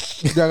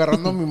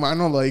 agarrando mi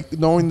mano, like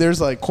knowing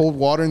there's like cold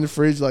water in the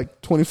fridge,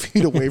 like 20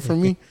 feet away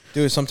from me.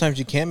 Dude, sometimes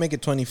you can't make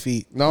it 20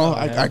 feet. No,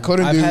 I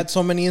couldn't. I've dude. had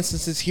so many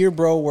instances here,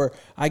 bro, where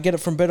I get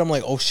up from bed, I'm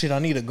like, oh shit, I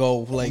need to go,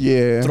 like,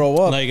 Yeah. throw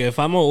up. Like if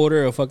I'm gonna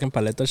order a fucking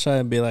paleta shot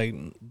and be like,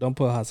 don't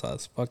put hot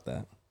sauce, fuck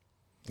that.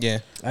 yeah.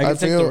 I can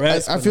take the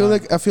rest. I but feel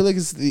not- like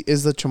it's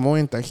the chamoy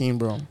and tajin,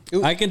 bro.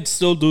 I can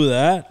still do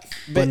that,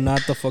 but But-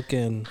 not the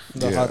fucking.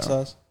 The Yeah. hot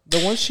sauce.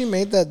 The ones she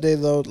made that day,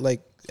 though,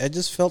 like, I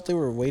just felt they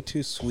were way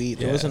too sweet.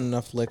 There Yeah. wasn't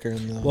enough liquor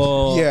in them.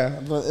 Well, Yeah,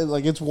 but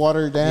like it's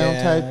watered down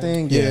Yeah. type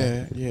thing.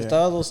 Yeah, yeah.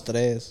 Todos los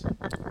tres.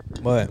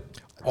 but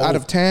Out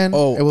of 10,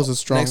 it was a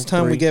strong. Next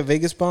time we 3. get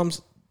Vegas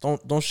bombs,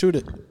 don't shoot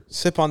it.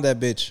 Sip on that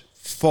bitch.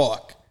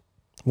 Fuck.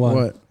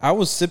 what? I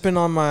was sipping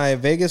on my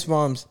Vegas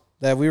bombs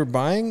that we were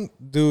buying,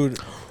 dude.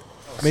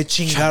 Me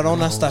chingaron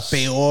hasta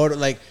peor.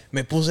 Like,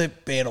 me puse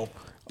pero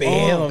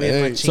pedo, bien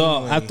hey. machín, so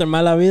güey. after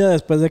mala vida,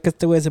 después de que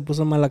este güey se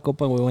puso mala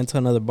copa, we went to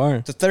another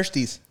bar. The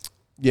Thirsties.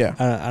 Yeah,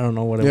 I don't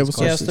know what it Yeah, was it was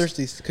called. Yeah, it's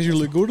Thirsties. Because you're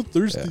like, go to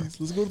Thirsties.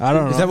 Let's go to I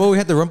don't know. Is that what we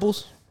had? The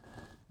Rumples?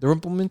 The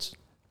Rumplemans?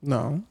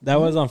 no. That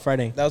was on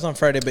Friday. That was on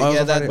Friday, but Oh, it was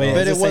yeah, on that, Friday.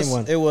 but It's it the was same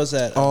one. it was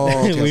at Oh,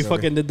 okay, we okay.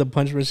 fucking did the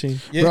punch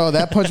machine. Yeah. Bro,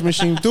 that punch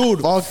machine,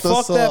 dude, fucked Fuck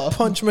us that up.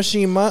 punch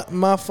machine.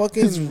 My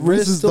fucking His wrist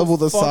wrist is still double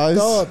the fucked size.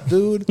 up,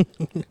 dude.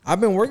 I've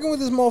been working with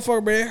this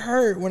motherfucker, but it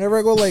hurt whenever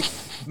I go like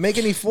make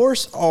any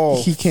force.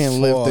 Oh, He can't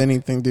lift fuck.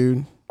 anything,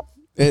 dude.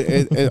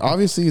 It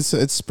obviously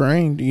it's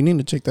sprained. You need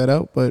to check that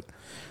out. But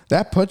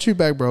that punch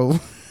back, bro.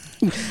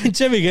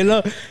 Che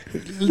Miguel,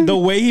 the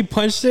way he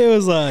punched it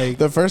was like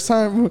The first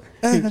time,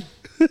 it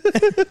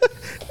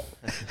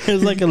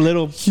was like a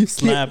little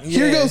slap.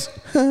 here Yeah. goes.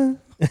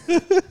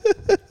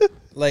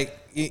 Like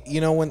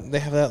you know when they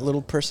have that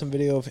little person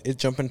video of it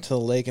jumping into the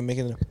lake and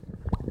making it.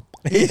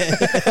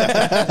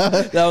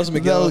 That was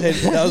Miguel.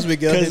 That was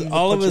Miguel. Because hitting the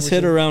all of punching us hit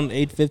machine. around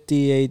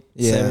 850,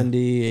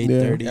 870,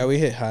 830. Yeah, we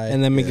hit high.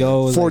 And then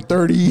Miguel was like,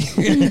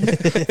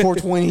 430,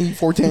 420,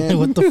 410.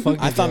 what the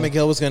fuck? I is thought that?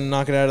 Miguel was gonna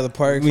knock it out of the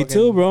park. Me fucking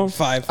too, bro.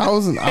 5. I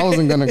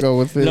wasn't gonna go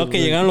with it. Lo que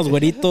llegaron los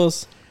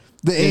güeritos.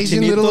 The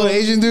Asian Chinito. little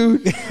Asian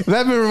dude.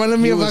 That reminded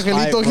me He of was Angelito.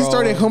 hype, He bro.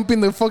 started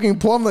humping the fucking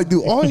pole. I'm like,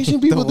 dude, all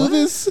Asian people do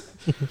this.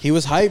 He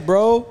was hype,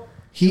 bro.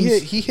 He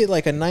hit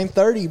like a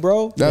 930,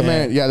 bro. That Yeah.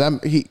 man, yeah,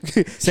 that he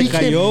Se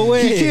cayó,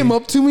 güey. he came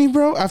up to me,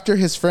 bro, after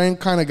his friend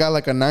kind of got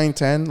like a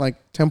 9-10, like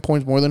 10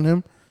 points more than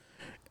him.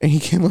 And he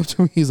came up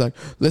to me. He's like,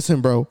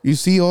 "Listen, bro, you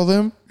see all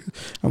them?"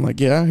 I'm like,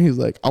 yeah. He's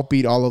like, I'll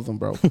beat all of them,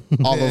 bro.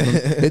 All of them.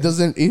 It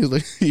doesn't.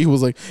 He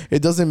was like,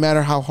 it doesn't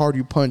matter how hard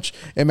you punch.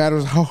 It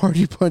matters how hard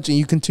you punch and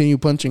you continue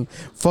punching.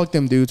 Fuck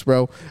them dudes,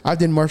 bro. I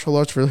did martial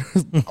arts for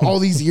all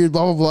these years,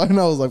 blah blah blah. And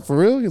I was like, for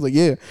real? He's like,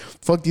 yeah.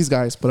 Fuck these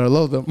guys, but I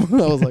love them.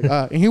 I was like,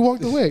 and he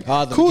walked away.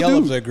 The Cool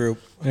Miguel dude. of group.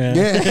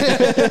 Yeah.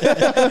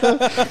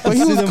 But he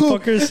See was them cool.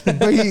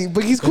 fuckers?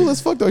 But he's cool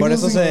as fuck though. Por He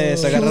eso was- se he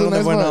was a agarraron de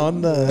nice buena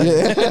vibe. onda.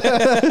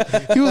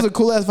 Yeah. He was a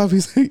cool ass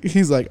vibe.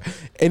 He's like,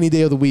 any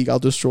day of the week, I'll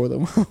destroy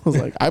them. I was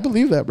like, I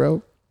believe that,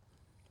 bro.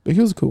 But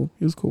he was cool.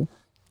 He was cool.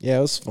 Yeah,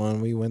 it was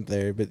fun. We went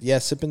there, but yeah,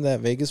 sipping that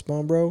Vegas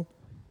bomb, bro.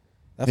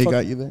 That He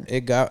got you there.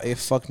 It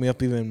fucked me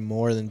up even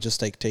more than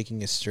just like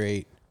taking it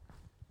straight.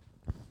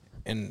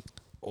 And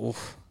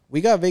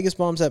we got Vegas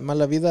bombs at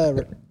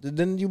Malavida.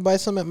 Didn't you buy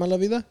some at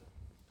Malavida?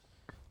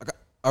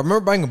 I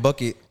remember buying a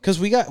bucket Because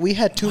we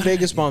had 2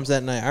 Vegas bombs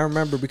that night. I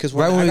remember because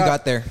right when we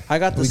got there. I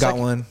got the We got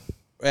second- one.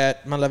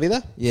 at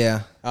Malavida.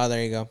 Yeah. Oh,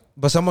 there you go.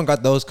 But someone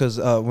got those because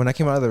when I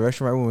came out of the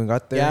restaurant, right when we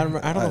got there, Yeah,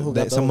 I don't know who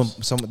got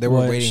Some they were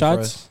What, waiting shots?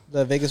 for us.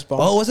 The Vegas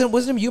bombs. Oh,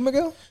 wasn't it you,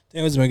 Miguel?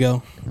 It was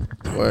Miguel.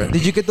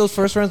 Did you get those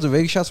first rounds of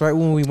Vegas shots right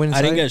when we went inside?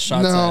 I didn't get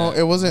shots. No, at-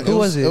 it wasn't. Who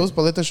was it? It was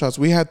paleta shots.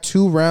 We had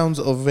 2 rounds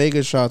of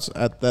Vegas shots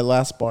at that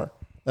last bar.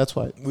 That's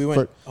why We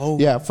went-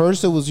 Yeah,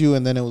 first it was you,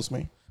 and then it was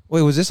me.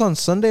 Wait, was this on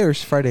Sunday or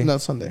Friday? No,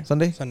 Sunday.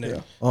 Sunday. Sunday.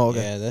 Yeah. Oh,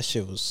 okay. Yeah,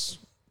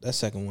 that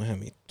second one had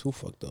me too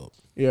fucked up.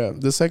 Yeah,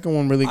 the second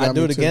one really got I'd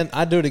do me it too. again.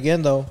 I'd do it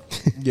again though.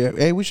 Yeah.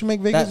 Hey, we should make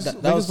Vegas That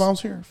Vegas was-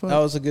 bombs here. Fuck. That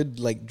was a good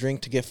like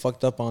drink to get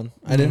fucked up on.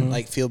 I didn't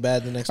like feel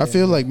bad the next day. I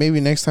feel like maybe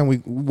next time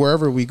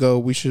wherever we go,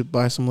 we should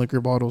buy some liquor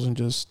bottles and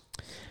just.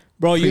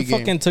 Bro, you Pre-game.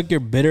 fucking took your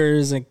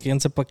bitters and quién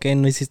sepa qué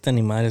no hiciste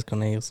ni madres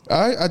con ellos.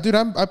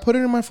 I put it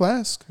in my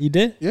flask. You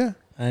did? Yeah.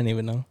 I didn't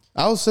even know.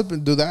 I was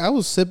sipping, dude. I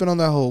was sipping on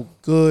that whole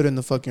good in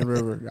the fucking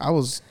river. I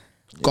was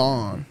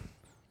gone.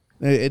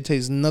 It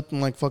tastes nothing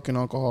like fucking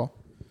alcohol.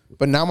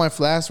 But now my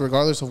flask,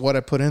 regardless of what I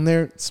put in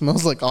there, it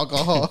smells like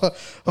alcohol.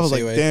 I was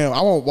like, wait. damn,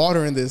 I want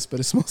water in this, but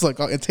it smells like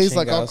it tastes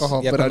like Chingados.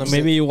 alcohol. Yeah, but I cuando just,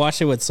 Maybe you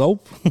wash it with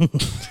soap.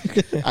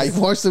 I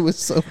washed it with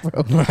soap,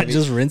 bro. I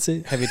just rinse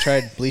it. Have you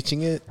tried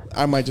bleaching it?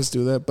 I might just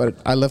do that, but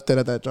I left it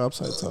at that job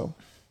site, so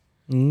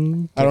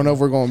Mm. I don't know if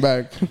we're going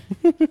back.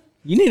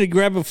 You need to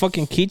grab a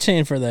fucking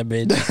keychain for that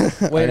bitch.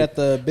 Wait, at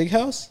the big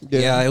house?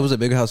 Yeah, it was a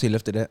big house he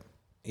lifted at.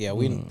 Yeah,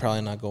 we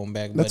probably not going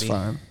back, That's buddy.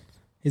 fine.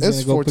 He's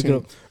It's gonna go pick it 14.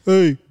 up.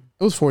 Hey,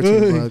 It was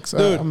 14 bucks.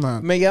 Dude, I'm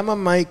not. me llama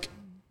Mike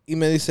y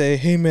me dice,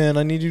 hey man,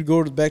 I need you to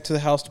go back to the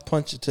house to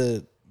punch it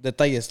to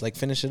detalles, like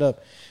finish it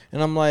up.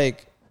 And I'm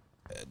like,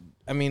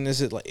 I mean, is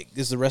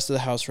the rest of the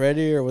house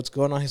ready or what's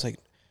going on? He's like,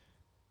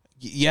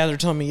 yeah, they're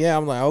telling me, yeah.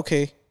 I'm like,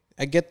 okay.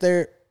 I get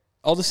there,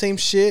 all the same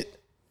shit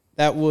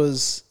that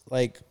was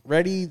like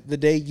ready the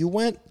day you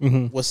went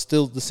was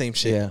still the same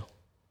shit. Yeah.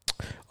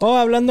 oh,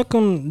 hablando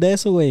de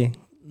eso, güey.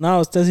 No,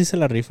 ustedes sí se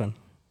la rifan.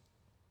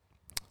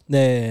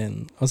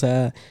 O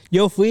sea,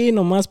 yo fui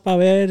nomás para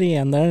ver y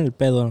andar en el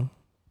pedo.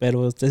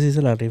 Pero ustedes sí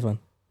se la rifan.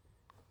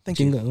 Thank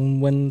you.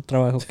 Un buen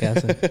trabajo que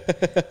hacen.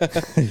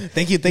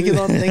 Thank you,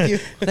 Don. Thank you.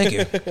 Thank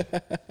you.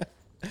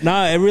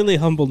 No, it really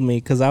humbled me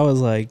because I was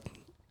like,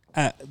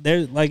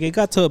 it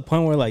got to a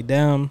point where like,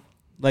 damn,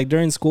 like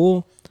during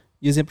school,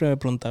 yo siempre me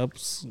preguntaba,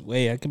 pues,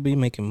 güey, I could be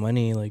making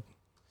money. Like,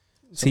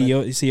 si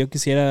yo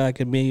quisiera, I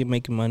could be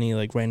making money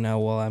like right now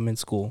while I'm in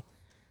school.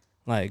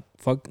 Like,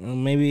 fuck,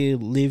 maybe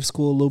leave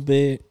school a little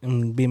bit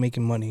and be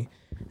making money.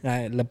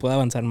 Le puedo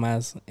avanzar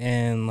más.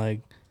 And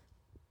like,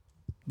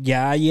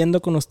 ya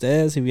yendo con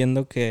ustedes y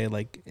viendo que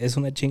like es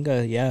una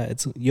chinga,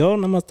 yo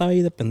nada más estaba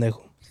ahí de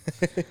pendejo.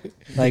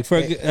 Like for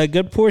a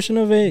good portion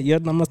of it, yo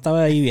nada más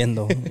estaba ahí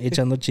viendo,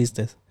 echando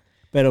chistes.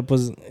 Pero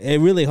pues it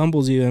really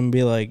humbles you and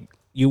be like,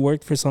 you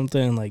worked for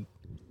something and like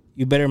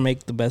you better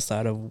make the best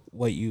out of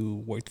what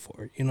you worked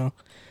for, you know?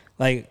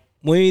 Like,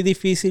 muy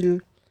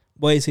difícil,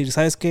 voy a decir,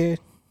 ¿sabes qué?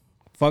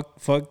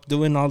 Fuck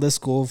doing all this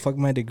school, fuck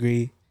my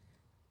degree.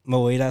 Me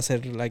voy a ir a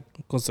hacer like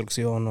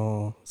construcción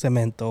o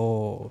cemento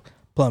o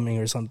plumbing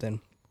or something.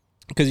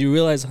 Because you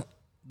realize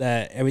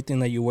that everything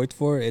that you worked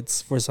for,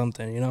 it's for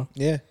something, you know?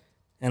 Yeah.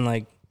 And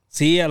like,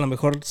 sí, a lo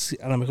mejor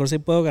sí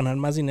puedo ganar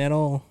más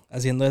dinero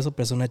haciendo eso,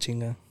 pero es una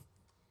chinga.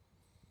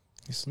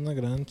 Es una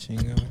gran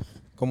chinga.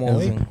 Como Yeah,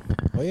 hoy.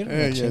 sí. Hoy era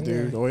una Yeah, chinga.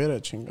 dude. Oye,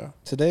 that chinga.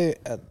 Today,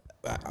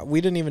 we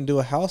didn't even do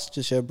a house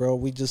just yet, bro.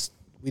 We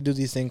do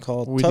these thing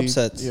called We tub did-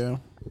 sets. Yeah.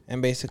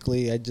 And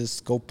basically, I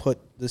just go put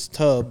this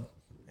tub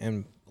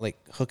and like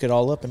hook it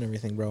all up and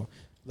everything, bro.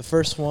 The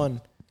first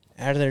one,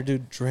 out of there,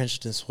 dude,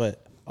 drenched in sweat.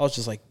 I was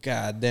just like,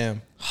 God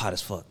damn. Hot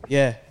as fuck.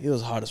 Yeah, it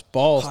was hot as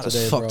balls Hot as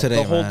today, fuck bro. today,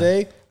 the whole man.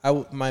 day,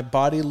 my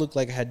body looked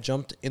like I had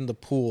jumped in the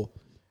pool,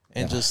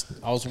 and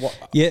I was.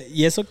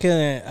 Y eso que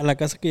a la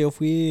casa que yo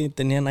fui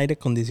tenían aire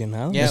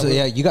acondicionado. Yeah, So,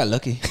 yeah, you got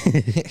lucky.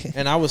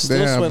 and I was still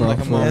Yeah, sweating bro, like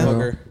a for real.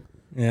 motherfucker.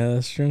 Yeah,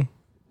 that's true.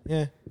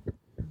 Yeah.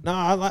 No,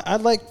 I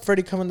like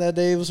Freddie coming that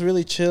day. It was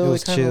really chill. It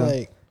was kind of chill.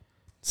 like,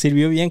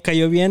 Sirvió bien,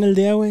 cayó bien el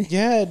día, güey.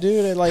 yeah,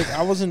 dude.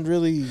 I wasn't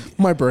really.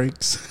 My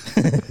breaks.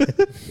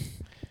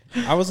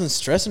 I wasn't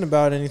stressing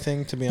about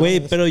anything, to be Güey,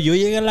 honest. pero yo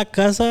llegué a la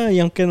casa y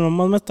aunque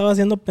nomás me estaba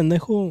haciendo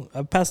pendejo,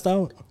 I passed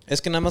out. Es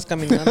que nada más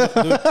caminando,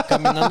 dude,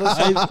 caminando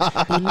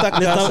esa puta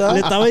Le casa.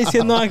 estaba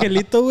diciendo a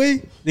Angelito,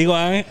 güey. Digo,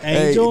 Hey,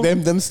 Angel.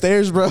 them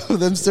stairs, bro.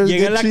 Them stairs.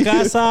 Llegué a get la you.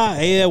 casa,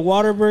 ate a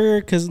Whataburger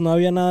because no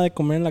había nada de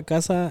comer en la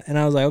casa. And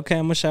I was like, okay,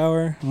 I'm going to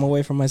shower. I'm going to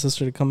wait for my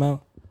sister to come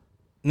out.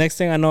 Next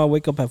thing I know, I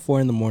wake up at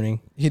 4 in the morning.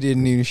 He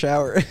didn't even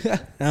shower.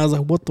 And I was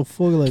like, what the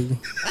fuck? Like,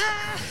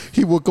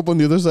 He woke up on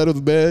the other side of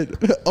the bed,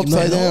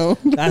 upside down.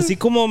 así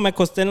como me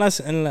acosté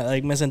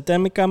like, me senté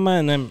en mi cama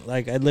and then,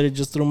 like, I literally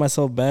just threw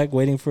myself back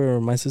waiting for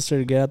my sister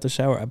to get out the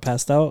shower. I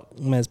passed out.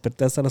 Me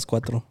desperté hasta las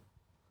 4.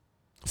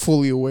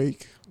 Fully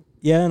awake.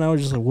 Yeah, and I was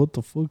just like, what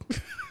the fuck?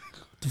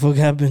 The fuck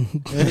happened?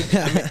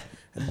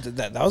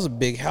 That was a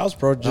big house,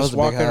 bro. was Just a big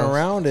walking house.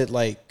 around it,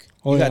 like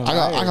Oh, you yeah.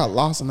 got I got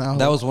lost in the house.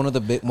 That was one of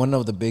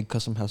the big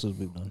custom houses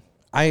we've done.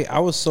 I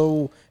was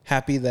so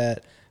happy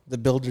that the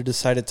builder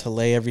decided to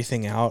lay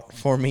everything out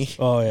for me.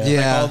 Oh, yeah. Yeah.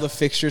 Like all the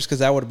fixtures, because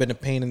that would have been a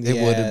pain in the ass.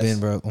 It would have been,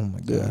 bro. Oh my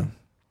god. Yeah.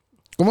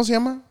 ¿Cómo se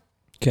llama?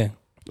 Okay.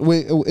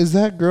 Wait, is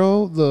that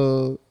girl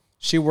the?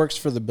 She works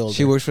for the builder.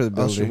 She works for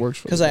the Oh, she builder. works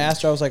for. Because I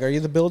asked her, I was like, "Are you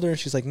the builder?" And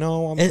she's like,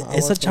 "No, I'm." I work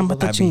Esa for the chamba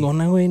builder." está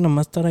chingona, güey.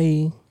 Nomás estar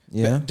ahí.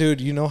 Yeah. Dude,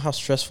 you know how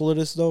stressful it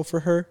is though for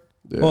her.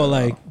 Yeah. Oh,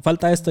 like,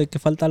 falta esto y que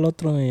falta el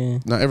otro. Y,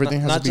 No, everything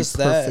has Not to be just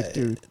perfect, that,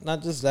 dude.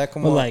 not just that.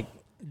 Come but, on, like,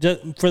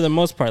 just for the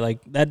most part, like,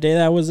 that day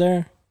that I was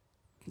there,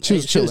 She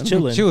was chilling.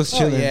 She was oh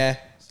chilling. yeah,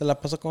 se la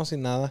pasó como si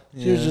nada.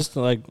 she was just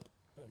like,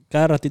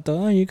 cada ratito,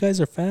 oh, you guys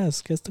are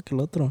fast, que esto que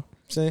el otro.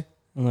 Sí.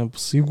 I'm like,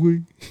 pues sí,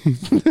 güey.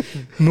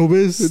 ¿No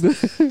ves?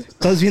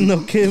 ¿Estás viendo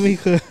qué,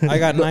 mija? I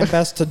got 9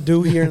 tasks to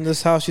do here in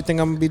this house. You think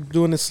I'm gonna be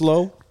doing it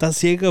slow? ¿Estás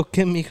ciega o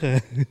qué,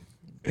 mija?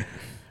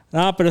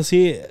 No, pero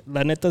sí,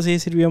 la neta sí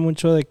sirvió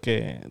mucho de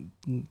que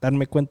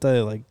darme cuenta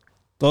de, like,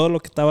 todo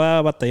lo que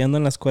estaba batallando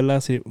en la escuela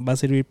va a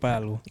servir para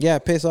algo. Yeah,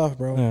 it pays off,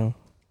 bro. Yeah.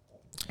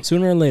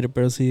 Sooner or later,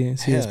 pero sí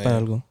Hell es para yeah.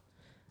 algo.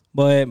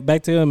 But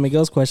back to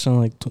Miguel's question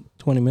like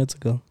 20 minutes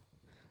ago.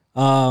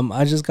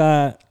 I just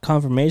got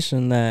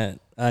confirmation that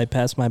I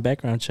passed my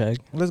background check.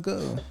 Let's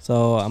go.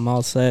 So I'm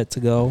all set to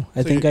go.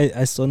 I So think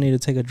I still need to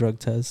take a drug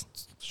test.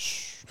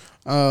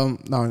 No,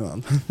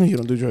 you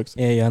don't do drugs.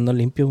 Yeah, yo ando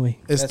limpio, güey.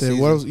 That's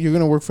What else? You're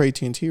gonna work for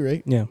AT&T,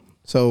 right? Yeah.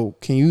 So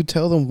can you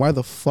tell them why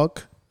the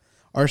fuck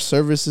our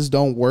services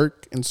don't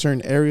work in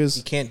certain He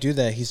areas? can't do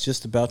that. He's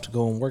just about to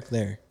go and work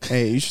there.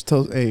 Hey, you should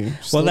tell. Hey, Well,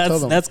 still tell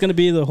them. that's gonna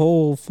be the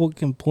whole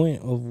fucking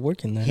point of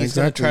working there. He's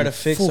Exactly. gonna try to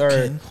fix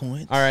our.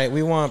 All right,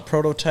 we want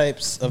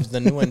prototypes of the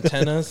new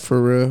antennas.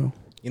 for real.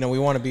 You know, we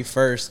want to be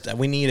first.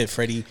 We need it,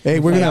 Freddie.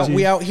 Hey, we're gonna.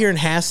 We out here in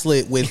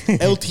Haslett with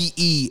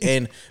LTE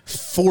and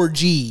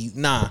 4G.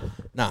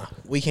 Nah,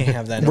 we can't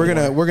have that.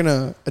 We're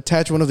gonna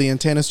attach one of the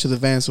antennas to the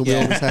van, so we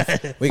Yeah. always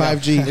have we got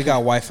 5G. We got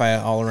Wi-Fi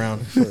all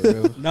around. For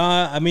real. No,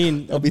 I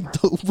mean, That'll be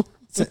dope.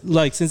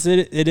 like since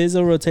it is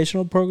a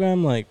rotational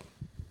program, like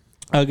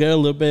I'll get a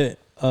little bit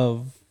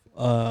of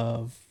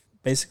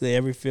basically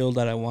every field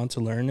that I want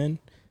to learn in.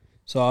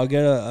 So I'll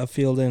get a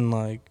field in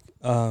like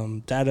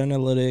data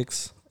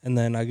analytics, and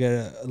then I get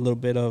a little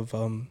bit of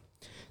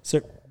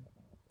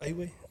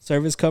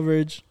service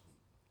coverage,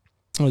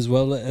 as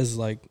well as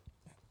like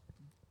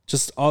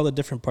just all the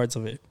different parts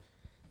of it.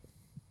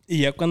 Y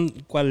ya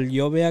cual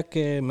yo vea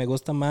que me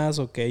gusta más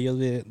o que ellos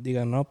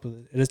digan, no, pues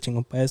eres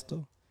chingón para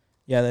esto.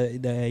 Ya de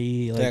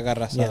ahí, Te like,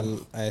 agarras yeah.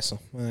 a eso.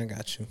 I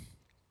got you.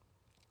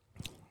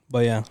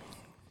 But yeah,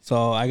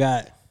 so I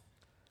got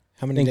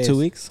How I many think days? 2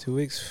 weeks. 2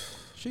 weeks.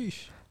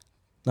 Sheesh.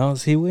 No,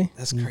 see we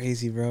That's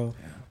crazy, bro.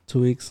 2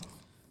 weeks.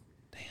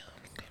 Damn.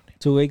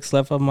 2 weeks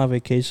left of my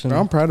vacation. Bro,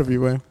 I'm proud of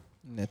you, way.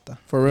 Neta.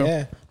 For real.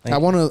 Yeah. I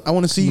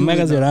wanna see you. Me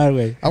hagas in a- llorar,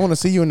 güey. I want to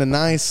see you in a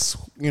nice,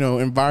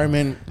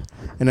 environment,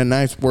 in a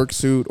nice work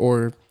suit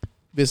or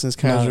business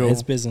casual. No,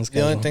 it's business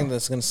The only casual. thing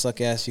that's gonna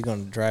suck ass, you're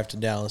gonna drive to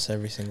Dallas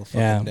every single fucking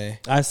Yeah. day.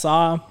 I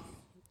saw,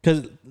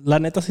 because la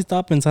neta sí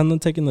estaba pensando en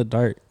taking the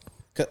Dart.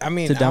 'Cause, I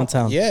mean, To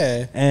downtown.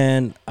 Yeah.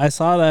 And I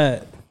saw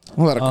that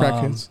A lot of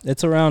crackheads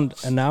it's around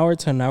an hour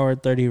to an hour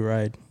 30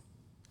 ride.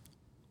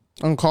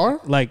 on car.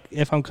 Like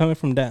if I'm coming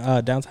from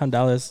downtown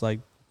Dallas,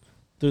 like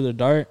through the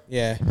Dart,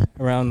 Yeah.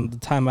 around the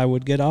time I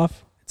would get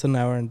off, it's an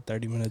hour and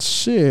 30 minutes.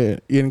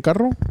 Shit, y en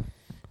carro?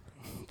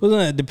 But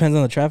then it depends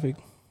on the traffic.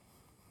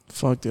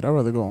 Fuck, dude, I'd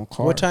rather go on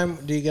car. What time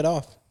do you get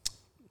off?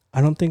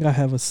 I don't think I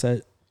have a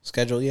set.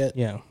 Schedule yet?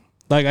 Yeah,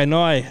 like I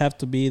know I have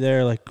to be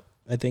there. Like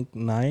I think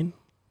 9,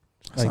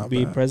 That's like not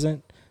be bad.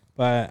 present.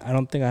 But I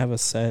don't think I have a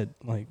set,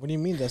 like What do you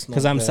mean that's not?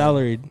 because I'm bad?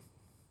 salaried,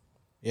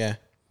 Yeah.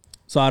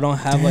 so I don't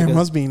have Damn, like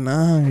must be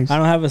nice. I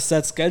don't have a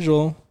set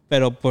schedule.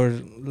 Pero por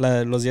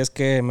los días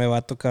que me va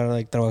a tocar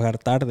like trabajar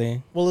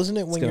tarde. Well, isn't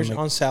it when gonna you're make-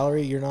 on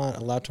salary, you're not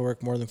allowed to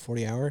work more than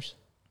 40 hours?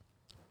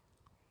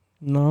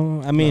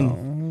 No, I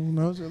mean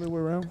no, it's the other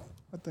way around.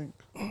 I think.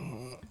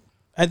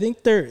 I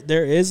think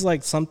there is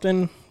like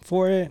something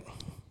for it,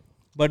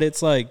 but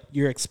it's like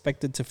you're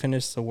expected to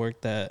finish the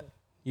work that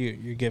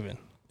you're given,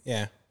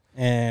 Yeah.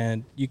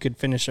 and you could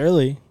finish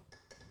early,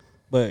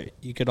 but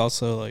you could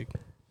also like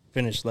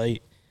finish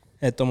late.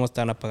 De todos modos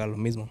te van a pagar lo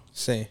mismo.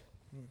 Sí.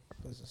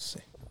 Pues sí.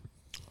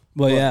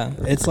 But yeah,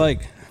 it's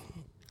like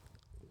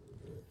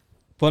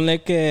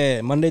ponle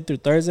que Monday through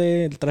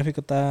Thursday el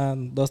tráfico está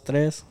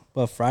 2-3,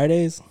 but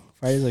Fridays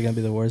are gonna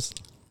be the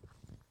worst.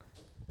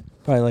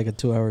 Probably like a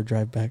 2-hour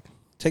drive back.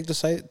 Take the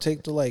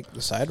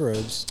side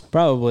roads.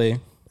 Probably.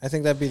 I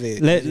think that'd be the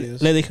Le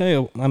easiest.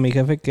 dije a mi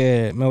jefe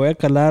que me voy a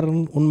calar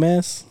un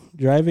mes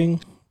driving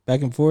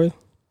back and forth,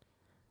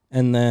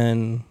 and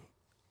then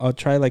I'll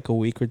try like a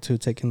week or two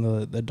taking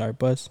the DART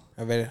bus.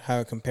 I bet how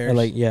it compares. Or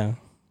like yeah,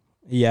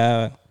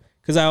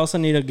 because I also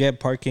need to get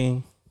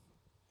parking.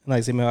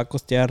 Like si me va a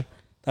costear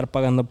estar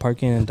pagando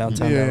parking in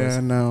downtown Yeah,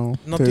 Dallas. no.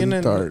 no to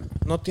tienen, start.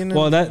 no tienen.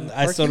 Well, that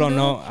I still parking don't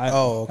now?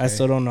 know. Okay. I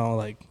still don't know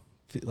like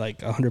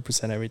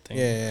 100% everything.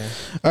 Yeah.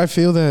 I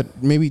feel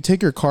that maybe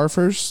take your car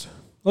first,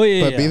 Oh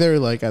yeah. but be there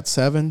like at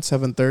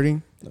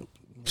 7:30.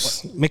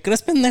 Me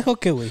crees pendejo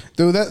que güey.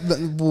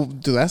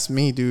 Dude, dude, that's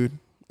me, dude.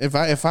 If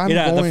I'm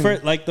going,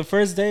 the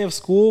first day of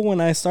school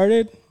when I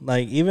started,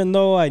 like even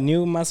though I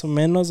knew más o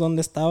menos dónde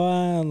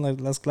estaba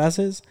like las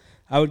clases,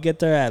 I would get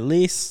there at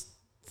least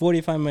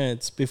 45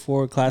 minutes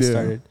before class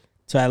started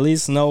to at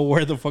least know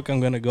where the fuck I'm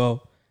gonna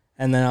go,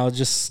 and then I'll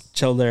just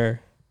chill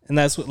there. And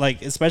that's what,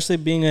 like, especially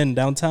being in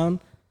downtown,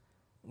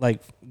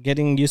 like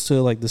getting used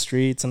to like the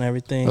streets and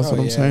everything. that's what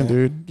I'm yeah. saying,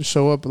 dude. Just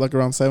show up like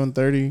around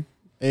 7:30,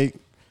 8,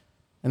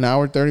 an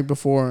hour 30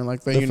 before, and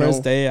like then The you first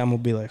know. day I'm gonna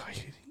be like,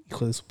 "Ay,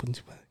 hijo de su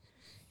pinche madre.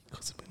 Hijo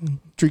de su pinche-"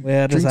 Drink, Voy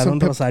a drink rezar some un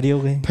rosario,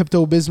 güey.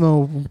 Pepto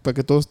Bismol para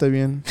que todo esté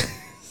bien.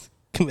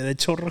 Que me dé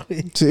chorro,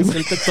 güey. Sí.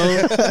 Suelte todo.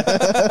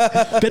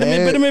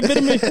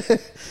 Espérame.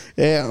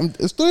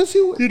 Estoy así,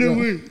 güey. Mira,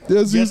 güey.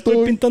 Ya sí Ya estoy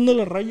estoy. pintando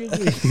las rayas,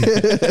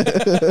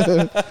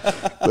 güey.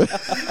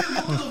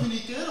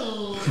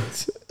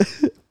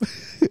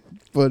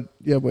 But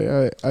yeah,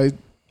 but I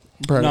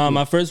No,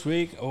 my first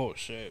week, oh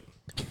shit.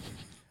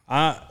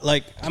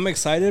 I'm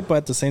excited, but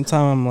at the same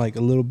time, I'm like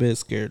a little bit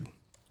scared.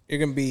 You're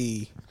gonna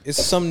be.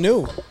 It's something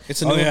new.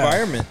 It's a new yeah.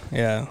 environment.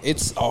 Yeah.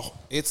 It's like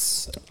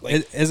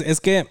It's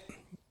que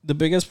the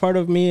biggest part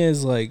of me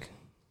is like,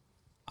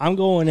 I'm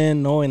going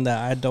in knowing that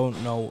I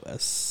don't know a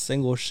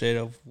single shit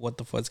of what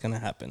the fuck's gonna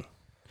happen,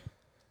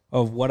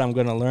 of what I'm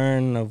gonna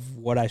learn, of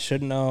what I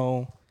should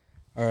know,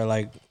 or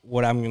like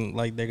what I'm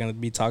like they're gonna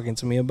be talking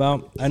to me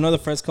about. I know the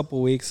first couple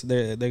of weeks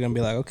they're gonna be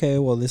like, okay,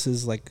 well this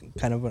is like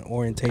kind of an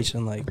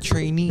orientation, like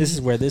Training. this is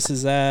where this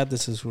is at,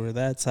 this is where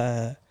that's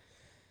at.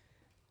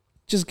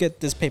 Just get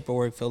this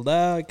paperwork filled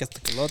out, que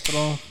esto que lo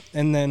otro,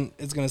 and then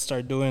it's gonna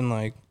start doing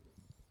like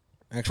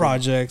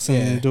projects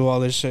and do all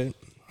this shit.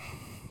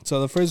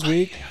 So the first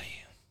week,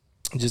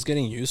 just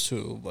getting used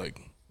to like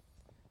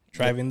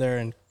driving there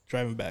and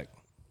driving back.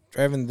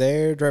 driving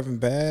there, driving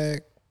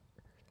back.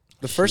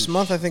 The first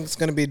month, I think it's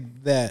gonna be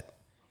that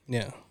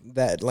Yeah.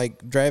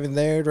 like driving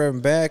there,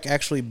 driving back,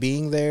 actually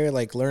being there,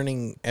 like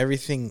learning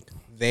everything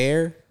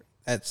there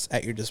that's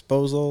at your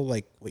disposal,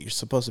 like what you're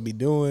supposed to be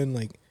doing.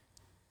 Like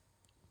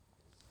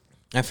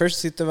at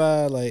first, it's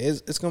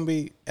gonna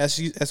be as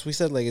we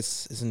said, like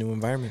it's a new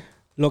environment.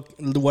 Look,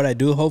 what I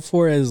do hope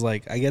for is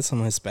like I get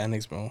some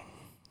Hispanics, bro.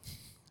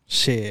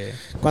 Shit.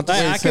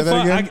 I say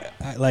that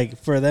again? like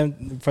for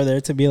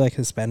there to be like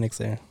Hispanics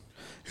there.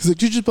 He's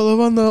like, you just bala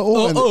banda.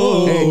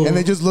 Hey, and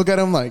they just look at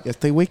him like,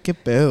 este güey, qué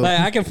pedo. Like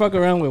I can fuck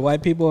around with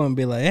white people and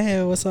be like,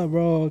 hey, what's up,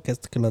 bro? Que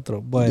esto, que lo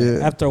otro. But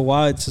Yeah. after a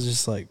while, it's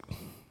just like,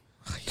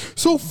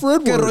 So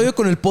 ¿Qué rollo Fredward.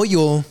 con el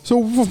pollo?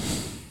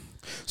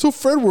 So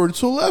Fredward.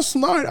 So last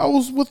night I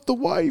was with the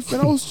wife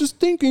and I was just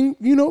thinking,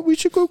 we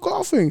should go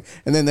golfing.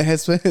 And then the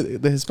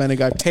Hispanic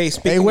guy. Hey,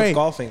 speaking wait. of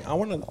golfing, I'm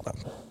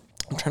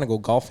trying to go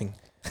golfing.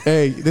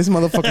 Hey, this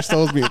motherfucker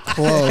stole me a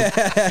club.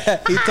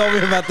 He told me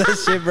about that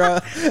shit, bro.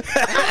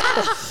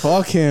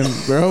 Fuck him,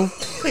 bro.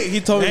 He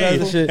told me hey,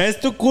 about that shit. es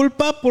tu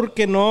culpa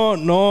porque no.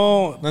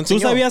 No Tú enseñó.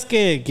 sabías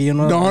que yo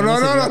no.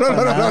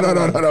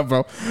 No,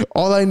 bro.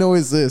 All I know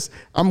is this.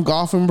 I'm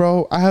golfing,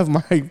 bro. I have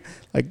my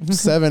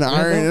 7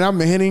 iron and I'm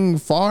hitting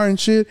far and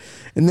shit.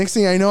 And next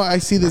thing I know, I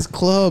see this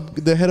club,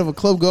 the head of a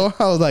club go.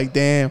 I was like,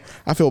 damn,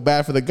 I feel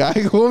bad for the guy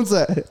who owns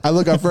that. I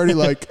look at Freddie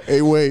like,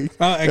 hey, wait.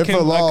 I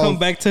come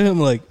back to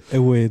him like, hey,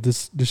 wait,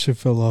 this shit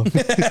fell off.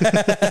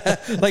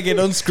 Like it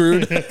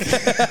unscrewed.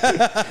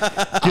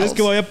 ¿Quieres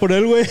que vaya por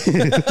él, güey?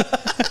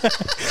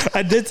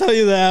 I did tell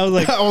you that.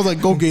 I was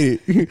like, go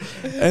get it.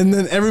 And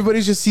then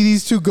everybody just see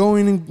these two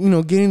going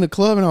and, getting the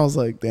club. And I was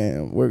like,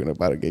 damn, we're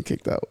about to get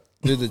kicked out.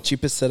 Dude, the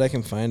cheapest set I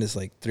can find is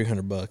like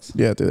 $300.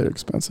 Yeah, dude, they're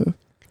expensive.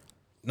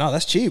 No,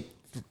 that's cheap.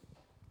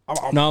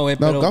 no, wait,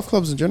 No, pero, golf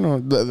clubs in general.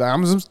 The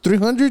Amazon's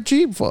 300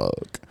 cheap.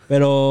 Fuck.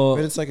 pero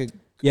But it's like a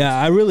yeah,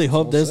 I really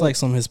hope there's set. like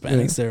some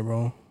Hispanics there,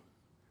 bro.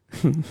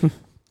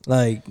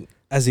 Like,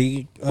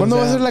 así. ¿Cuándo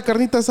va a ser la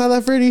carnita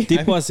asada, Freddy?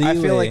 Tipo así, I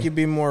feel güey. like you'd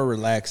be more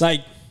relaxed.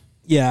 Like,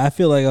 yeah, I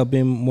feel like I've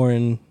been more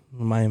in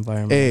my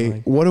environment. Hey,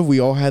 like, what if we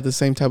all had the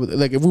same type of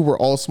like if we were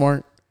all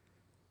smart?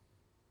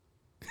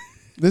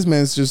 This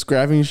man's just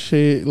grabbing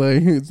shit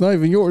like it's not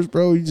even yours,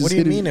 bro. You just what do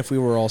you hit it. mean if we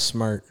were all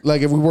smart?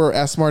 Like if we were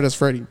as smart as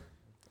Freddy,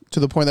 to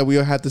the point that we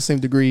all had the same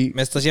degree.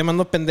 Me estás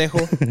llamando pendejo?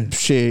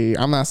 Shit,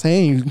 I'm not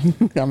saying.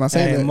 I'm not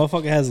saying hey, that.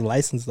 motherfucker has a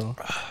license though.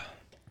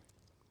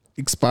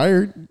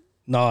 Expired.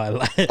 No, I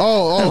lied.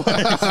 Oh.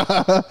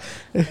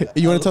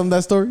 You want to tell them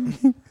that story?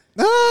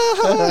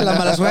 La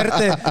mala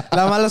suerte.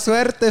 La mala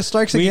suerte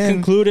strikes We again.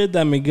 concluded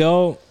that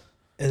Miguel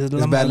is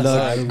la bad mala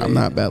luck. suerte. I'm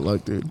not bad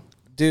luck, dude.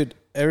 Dude,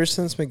 ever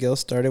since Miguel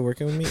started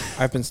working with me,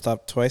 I've been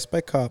stopped twice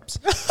by cops.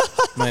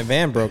 My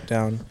van broke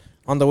down.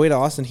 On the way to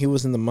Austin, he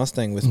was in the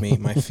Mustang with me.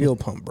 My fuel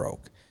pump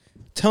broke.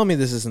 Tell me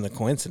this isn't a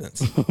coincidence.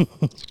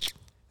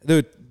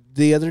 Dude,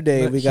 the other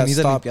day we got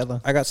stopped.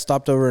 I got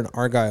stopped over in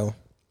Argyle.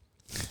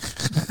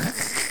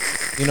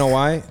 You know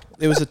why?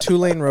 It was a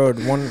 2-lane road.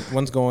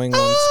 One's going,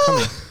 one's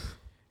coming.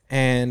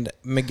 And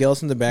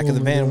Miguel's in the back of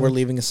the van. We're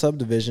leaving a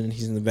subdivision, and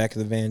he's in the back of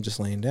the van just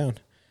laying down.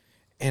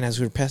 And as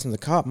we were passing the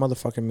cop,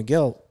 motherfucking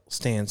Miguel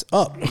stands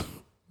up.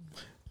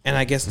 And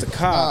I guess the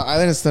cop... I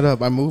didn't stand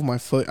up. I moved my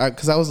foot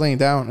because I was laying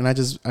down,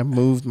 and I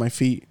moved my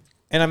feet.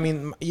 And I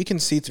mean, you can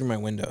see through my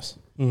windows.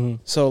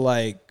 So,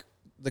 like,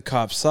 the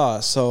cop saw.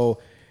 So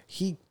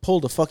he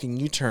pulled a fucking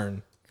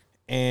U-turn,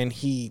 and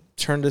he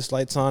turned his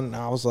lights on, and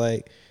I was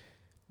like,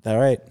 all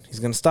right, he's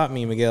going to stop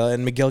me, Miguel.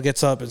 And Miguel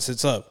gets up and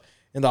sits up.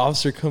 And the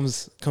officer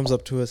comes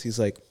up to us. He's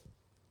like,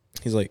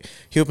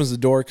 he opens the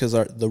door because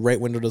the right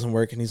window doesn't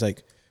work, and he's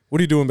like, "What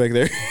are you doing back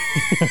there?"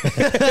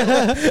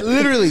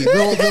 Literally,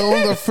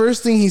 the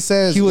first thing he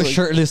says, He was like,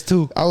 shirtless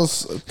too. I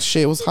was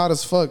shit. It was hot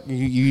as fuck.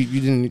 You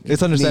didn't.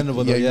 It's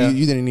understandable, though, yeah.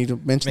 You didn't need to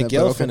mention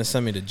Miguel that. But, finna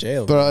send me to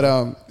jail.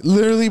 but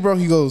literally, bro,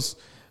 he goes,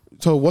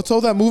 "So what's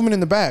all that movement in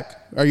the back?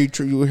 Are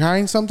you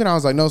hiding something?" I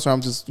was like, "No, sir.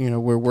 I'm just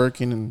we're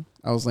working." And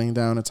I was laying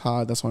down. It's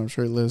hot. That's why I'm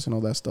shirtless and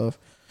all that stuff.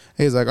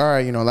 He's like, all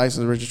right,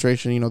 license,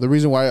 registration. The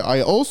reason why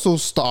I also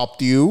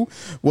stopped you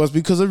was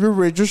because of your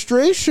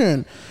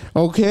registration.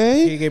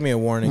 Okay. he gave me a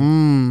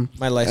warning.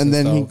 My license, And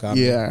then though, got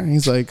me.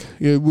 he's like,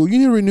 yeah, well, you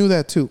need to renew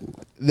that too.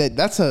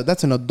 That's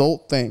an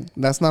adult thing.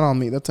 That's not on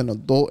me. That's an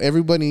adult.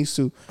 Everybody needs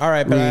to All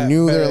right, but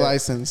renew their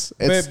license.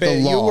 It's but the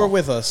law. you were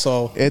with us,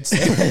 so It's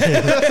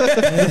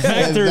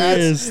Factor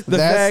is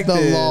that's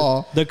the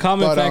law. the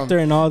common But, factor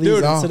in all these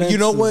dude, incidents. you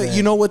know is what? that-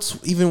 You know what's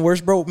even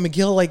worse, bro?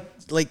 Miguel like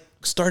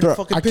started Bro,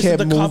 fucking I pissing kept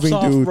the cops moving,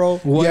 off, dude. bro.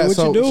 What'd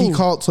so you do? he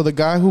called. So the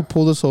guy who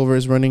pulled us over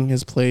is running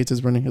his plates,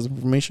 is running his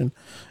information,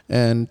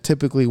 and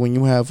typically when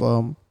you have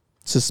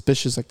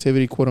suspicious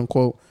activity, quote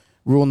unquote,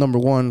 rule number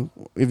one: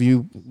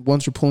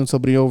 once you're pulling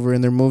somebody over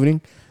and they're moving,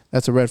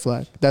 that's a red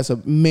flag. That's a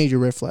major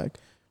red flag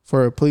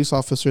for a police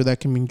officer. That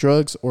can mean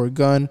drugs or a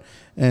gun,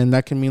 and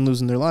that can mean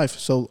losing their life.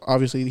 So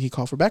obviously he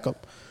called for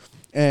backup,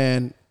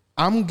 and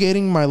I'm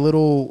getting my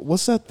little,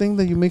 what's that thing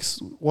that you mix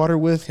water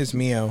with? His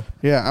Mio.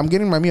 Yeah, I'm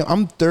getting my meal.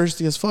 I'm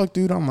thirsty as fuck,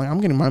 dude. I'm like, I'm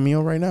getting my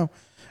meal right now.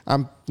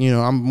 I'm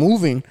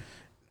moving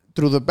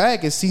through the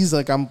bag. It sees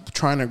like I'm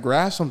trying to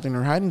grab something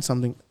or hiding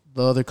something.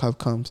 The other cop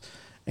comes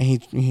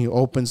and he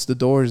opens the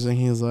doors and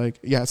he's like,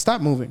 yeah,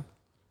 stop moving.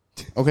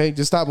 Okay,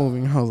 just stop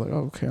moving. I was like,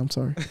 oh, okay, I'm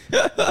sorry.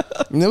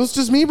 And it was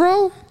just me,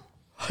 bro.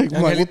 Like,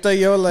 Angelita,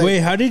 yo, like, Wait,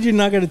 how did you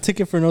not get a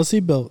ticket for no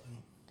seatbelt?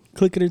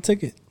 Click it or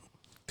ticket.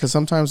 because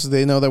sometimes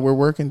they know that we're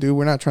working, dude.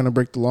 We're not trying to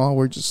break the law.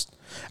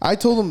 I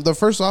told him, the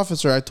first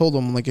officer, I told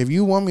him, like, if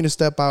you want me to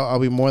step out, I'll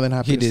be more than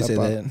happy He to did step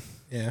say out. that.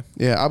 yeah.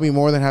 Yeah, I'll be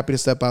more than happy to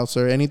step out,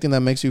 sir. Anything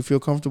that makes you feel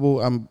comfortable,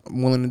 I'm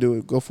willing to do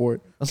it. Go for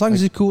it. As long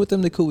as you're cool with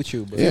them, they're cool with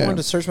you. But If you Yeah. wanted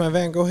to search my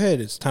van, go ahead.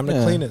 It's time to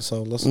Yeah. clean it,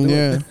 so let's do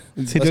Yeah.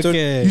 it. Si Let's do que-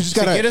 it. You just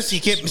gotta.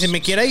 Si me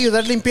quiere ayudar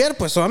a limpiar,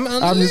 pues I'm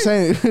just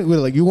saying, we're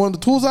like, you want the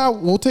tools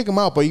out? We'll take them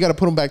out, but you got to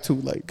put them back too.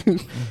 Like,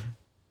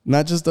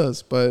 not just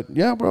us, but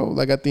yeah, bro.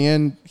 Like at the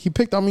end, he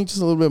picked on me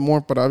just a little bit more,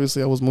 but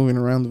obviously I was moving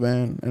around the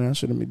van and I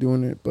shouldn't be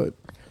doing it. But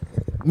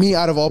me,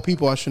 out of all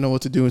people, I should know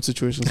what to do in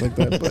situations like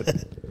that.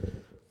 But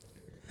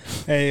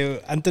Hey,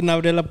 antes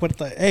no abría la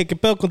puerta. Hey, ¿qué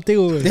pedo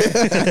contigo,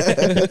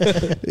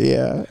 güey?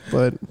 yeah,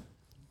 but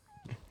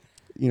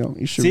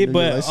you should. Sí, renew your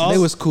but license. all- it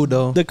was cool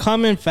though. The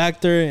common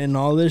factor in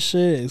all this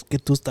shit es que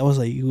tú estabas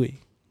ahí, güey.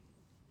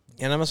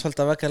 Ya nada más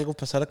faltaba que algo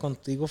pasara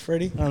contigo,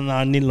 Freddy.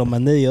 No, ni lo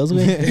mande Dios,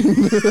 güey.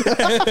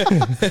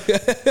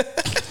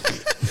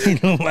 Ni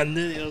lo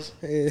mande Dios.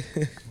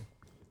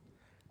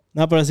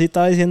 No, pero sí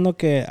estaba diciendo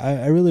que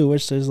I really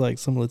wish there's like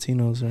some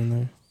Latinos in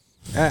there.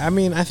 I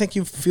mean, I think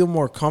you feel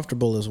more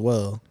comfortable as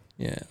well.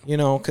 Yeah. You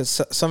know,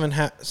 because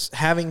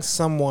having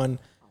someone,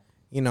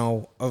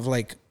 of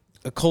like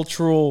a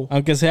cultural.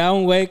 Aunque sea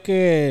un güey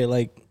que,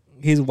 like,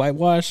 he's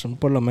whitewashed,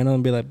 por lo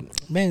menos be like,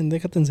 ven,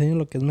 déjate enseñar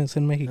lo que es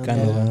ser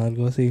mexicano, Okay. ¿no?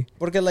 Algo así.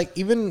 Porque like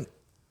even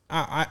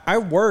I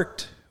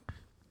worked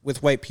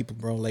with white people,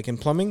 bro, like in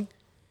plumbing,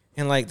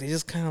 and like they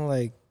just kind of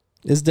like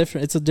It's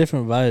different. It's a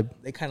different vibe.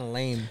 they kind of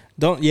lame,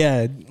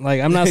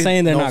 Like, I'm not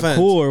saying they're No not offense.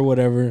 cool or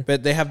whatever.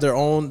 but they have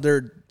their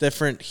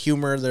different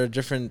humor, their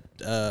different.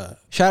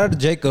 Shout out to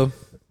Jacob.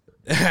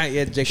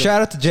 Yeah, Jacob.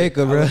 Shout out to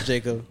Jacob, I bro. love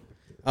Jacob.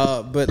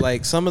 But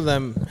like some of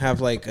them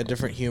have like a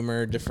different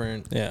humor,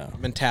 different Yeah.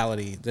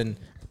 mentality than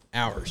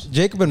ours.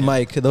 Jacob and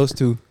Mike, those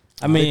two.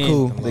 I mean, they're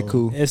cool. They're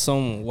cool. if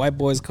some white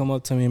boys come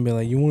up to me and be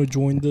like, you want to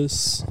join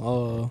this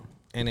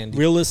And Andy.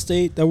 real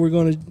estate that we're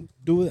going to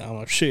do it? I'm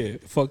like,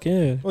 shit, fuck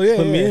yeah. Oh, yeah,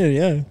 Put me yeah. in,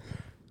 yeah.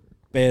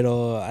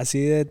 Pero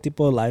así de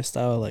tipo de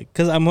lifestyle, like,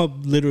 because I'm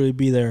going to literally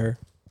be there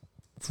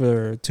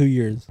for 2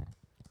 years.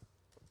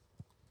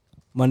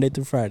 Monday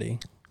through Friday.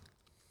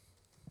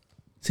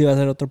 Sí, va a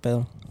ser otro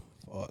pedo.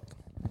 Fuck.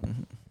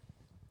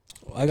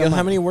 I Gil,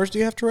 how many words do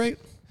you have to write?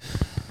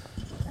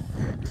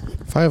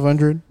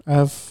 500. I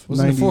have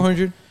Wasn't 90, it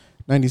 400?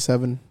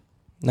 97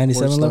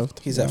 97 words left. left.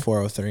 He's at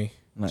 403.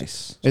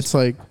 Nice. It's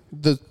like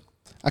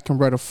I can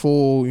write a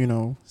full,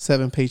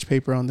 7-page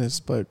paper on this,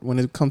 but when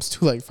it comes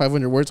to like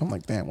 500 words, I'm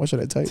like, damn, what should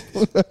I type?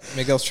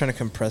 Miguel's trying to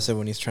compress it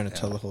when he's trying to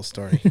tell the whole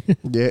story,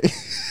 Yeah,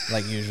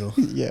 like usual.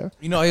 yeah,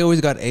 You know, I always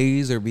got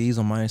A's or B's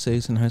on my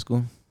essays in high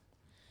school.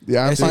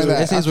 yeah. I Essays find were-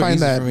 that. essays I were find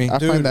easy that. for me. I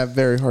Dude, find that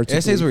very hard to.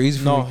 Essays believe. were easy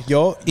for No, me.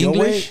 yo,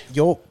 English?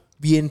 yo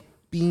bien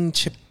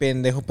pinche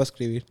pendejo para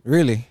escribir.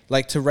 Really?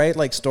 Like to write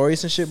like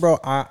stories and shit, bro.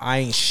 I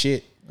ain't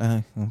shit.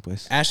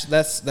 Pues. Ash,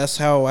 that's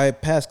how I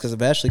passed because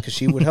of Ashley, because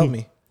she would help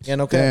me. Yeah,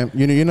 no cap. Damn,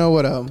 you know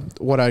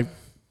what I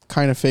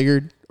kind of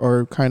figured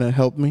or kind of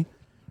helped me.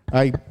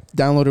 I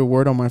downloaded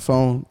Word on my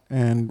phone,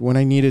 and when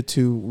I needed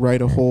to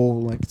write a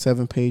whole like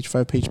 7-page,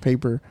 5-page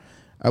paper,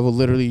 I would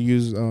literally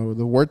use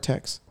the Word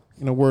text.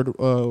 Word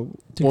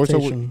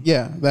Dictation.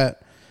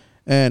 that,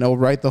 and it would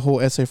write the whole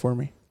essay for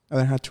me. I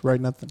didn't have to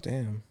write nothing.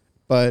 Damn.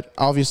 But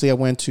obviously, I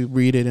went to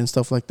read it and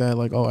stuff like that.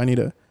 Like, oh, I need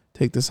to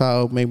take this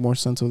out, make more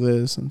sense of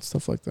this, and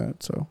stuff like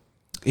that. So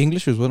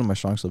English was one of my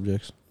strong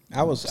subjects.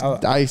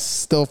 I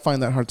still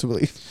find that hard to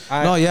believe.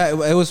 No, yeah,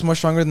 it was more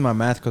stronger than my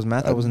math because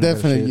math I wasn't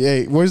Definitely.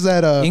 Shit. Yeah. Where's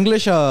that?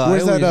 English. where's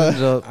I that, always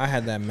ended up- I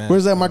had that math.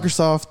 Where's that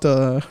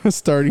Microsoft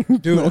starting?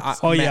 Dude, notes?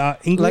 Oh, yeah.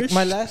 English? like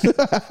my last,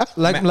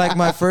 like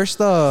my first.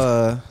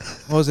 What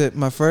was it?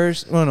 My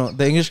first. No,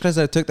 the English class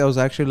that I took that was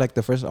actually like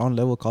the first on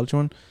level college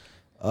one.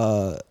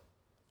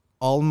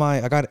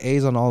 I got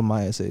A's on all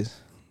my essays.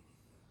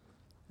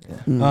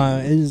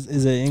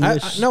 Is it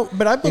English? no,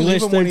 but I believe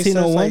English him when he says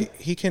 1301? like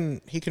he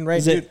can write.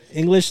 Is Dude, it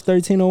English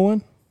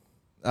 1301?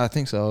 I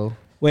think so.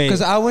 Wait.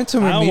 Because I went to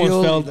I remedial.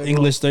 almost failed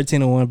English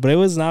 1301, but it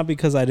was not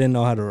because I didn't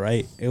know how to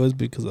write. It was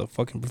because of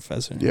fucking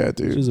professor. Yeah,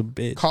 dude. She was a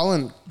bitch.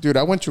 Colin, dude,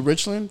 I went to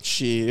Richland.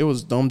 Shit, it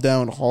was dumbed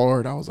down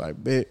hard. I was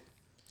like, bit.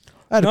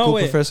 I had a No, cool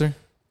wait. professor.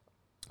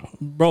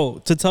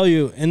 Bro, to tell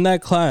you, in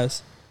that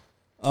class,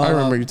 I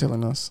remember you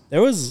telling us.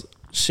 there was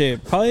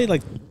probably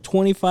like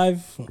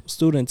 25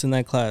 students in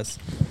that class.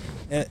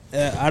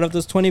 Out of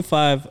those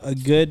 25, a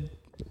good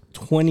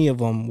 20 of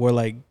them were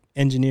like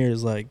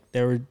engineers. Like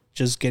they were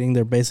just getting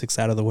their basics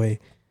out of the way.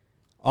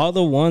 All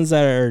the ones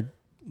that are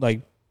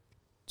like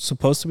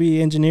supposed to be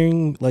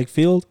engineering like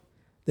field,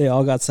 they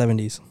all got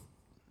 70s.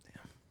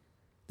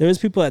 There was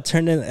people that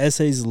turned in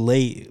essays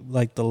late,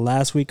 like the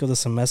last week of the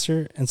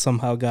semester, and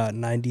somehow got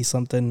 90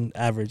 something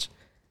average.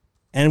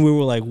 And we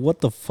were like, what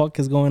the fuck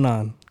is going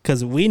on?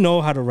 Because we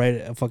know how to write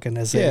a fucking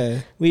essay.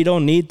 Yeah. We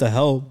don't need the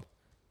help.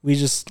 We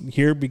just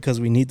here because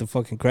we need the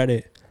fucking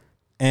credit.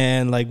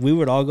 And like we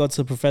would all go to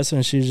the professor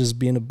and she was just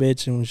being a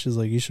bitch and she's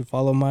like, you should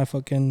follow my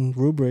fucking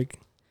rubric.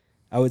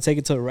 I would take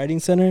it to a writing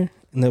center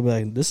and they'll be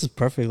like, this is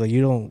perfect. Like I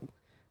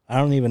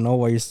don't even know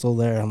why you're still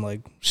there. I'm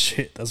like,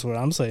 shit, that's what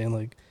I'm saying.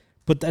 Like,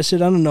 put that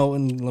shit on a note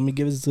and let me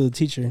give it to the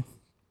teacher.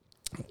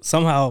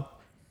 Somehow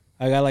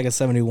I got like a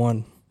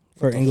 71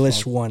 for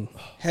English 1.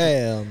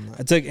 hell no.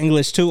 I took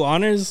English 2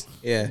 honors,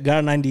 Yeah. got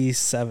a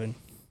 97.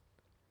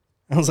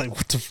 I was like,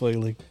 what the fuck?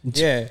 Like,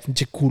 Yeah.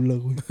 pinche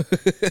culo,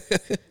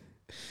 güey.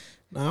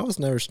 No, I was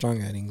never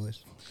strong at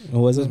English.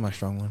 What was This is it? my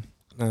strong one.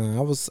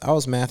 I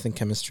was math and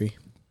chemistry.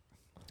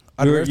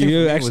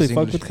 You actually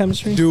fuck with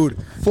chemistry? Dude,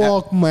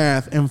 Fuck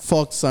math and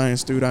fuck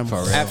science, dude. I'm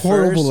At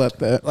horrible first, at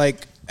that.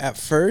 like at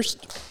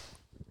first,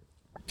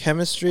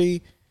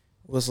 chemistry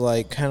was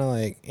like kind of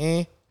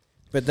like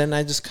but then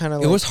I just kind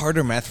of It was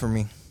harder math for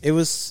me.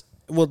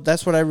 well,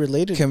 that's what I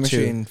related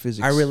Chemistry to. and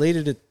physics. I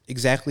related it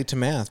exactly to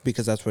math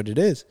because that's what it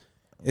is.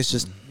 It's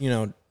just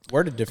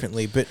worded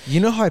differently, but You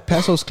know how I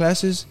passed those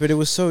classes? it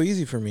was so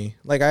easy for me.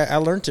 Like I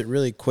learned it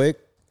really quick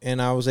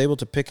and I was able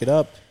to pick it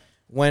up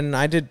when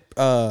I did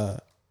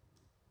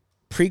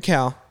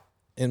pre-cal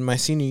in my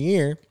senior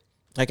year.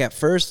 Like at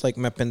first, like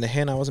me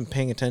pendejé, I wasn't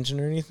paying attention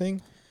or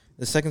anything.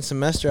 The second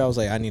semester, I was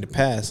like, I need to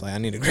pass. Like I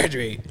need to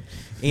graduate.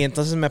 Y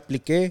entonces me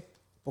apliqué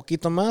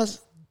poquito más.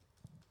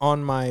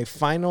 On my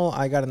final,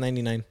 I got a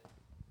 99.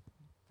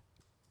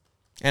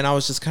 And I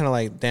was just kind of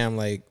like, damn,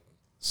 like,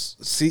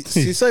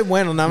 sí soy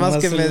bueno, nada más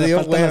que me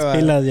dio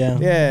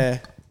hueva. Yeah.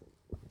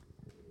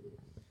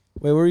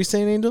 Wait, what were you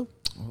saying, Angel?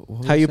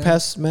 How you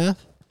pass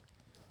math?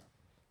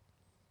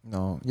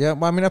 No. Yeah,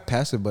 well, I mean I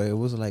passed it, but it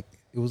was like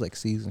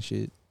C's and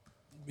shit.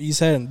 You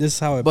said this is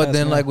how I But passed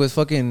then math. like with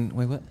fucking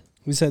what?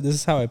 We said this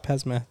is how I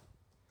pass math.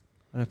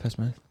 How did I pass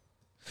math?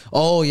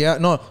 Oh yeah,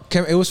 no,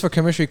 it was for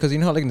chemistry because you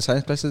know how like in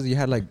science classes you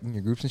had like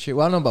your groups and shit.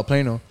 Well, I don't know about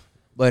Plano,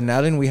 but in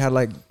Allen we had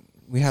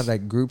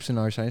like groups in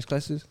our science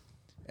classes,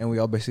 and we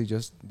all basically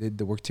just did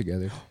the work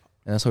together,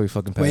 and that's how we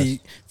fucking passed.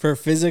 Wait, for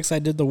physics, I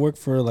did the work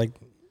for like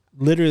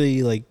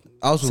literally like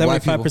I was with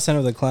white people. 75%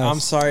 of the class. I'm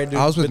sorry, dude.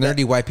 I was with but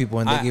nerdy white people,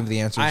 and they I- gave me the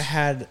answers.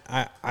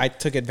 I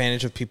took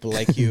advantage of people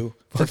like you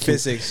for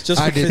physics.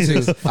 Just for I did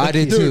physics. too. I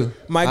did too.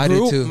 My I did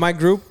group, too. my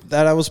group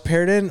that I was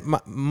paired in,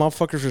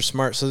 motherfuckers were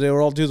smart, so they would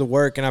all do the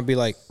work, and I'd be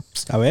like,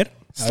 A ver.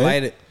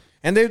 slide it.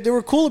 And they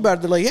were cool about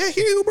it. They're like, yeah,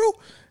 here you go,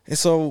 bro. And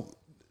so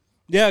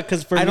Yeah,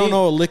 because for I me, don't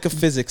know a lick of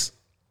physics.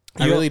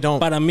 I really don't.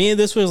 Para mí,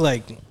 this was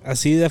like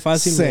así de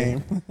fácil.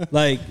 Same.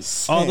 Like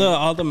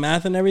all the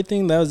math and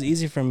everything, that was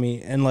easy for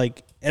me. And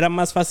like era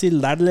más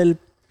fácil darle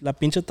la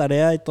pinche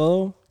tarea y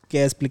todo que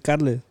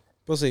explicarle.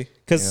 We'll see.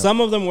 Because some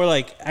of them were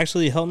like,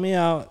 actually help me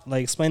out,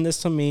 like explain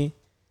this to me.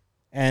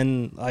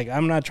 And like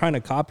I'm not trying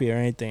to copy or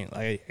anything.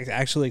 Like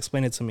actually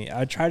explain it to me.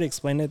 I tried to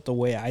explain it the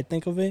way I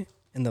think of it,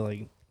 and they're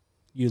like,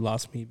 you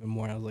lost me even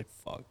more. I was like,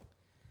 fuck.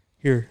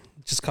 Here,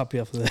 just copy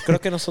off of that.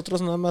 Creo que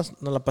nosotros nada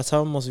más nos la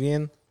pasábamos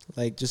bien,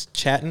 like just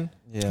chatting.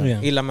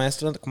 Yeah. Y la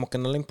maestra como que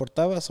no le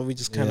importaba, so we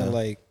just kind of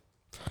like.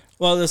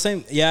 Well, the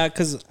same, yeah,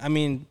 because I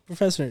mean,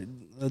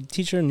 the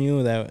teacher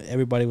knew that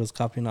everybody was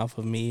copying off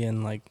of me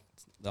and like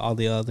all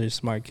the other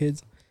smart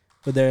kids,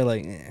 but they're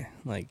like,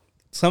 like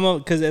some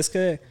of, because es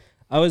que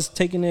I was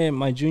taking it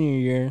my junior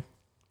year,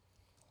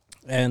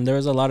 and there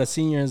was a lot of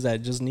seniors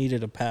that just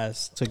needed a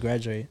pass to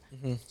graduate,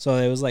 so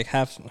it was like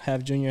half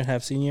junior,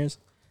 half seniors.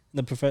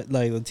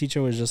 The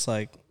teacher was just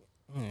like,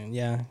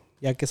 ya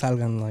que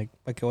salgan, like,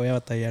 pa que voy a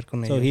batallar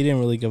con ellos. So he didn't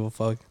really give a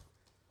fuck.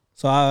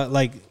 So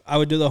I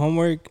would do the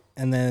homework,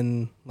 and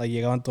then like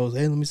llegaban todos,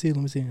 hey, let me see.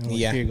 I'm like,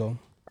 here you go.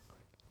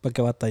 Pa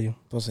que batallo.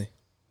 We'll see.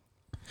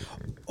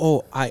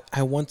 Oh, I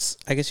once,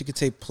 I guess you could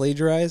say,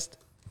 plagiarized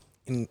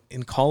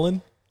in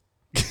Colin.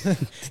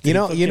 you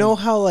know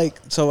how like,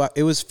 so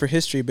it was for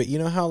history, but you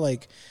know how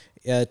like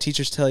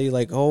teachers tell you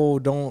like, oh,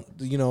 don't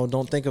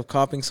think of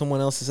copying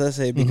someone else's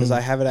essay because I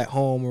have it at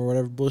home or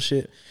whatever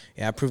bullshit.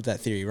 Yeah, I proved that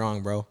theory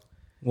wrong, bro.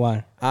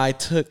 Why?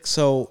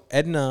 So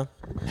Edna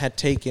had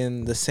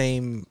taken the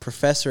same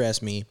professor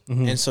as me,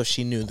 and so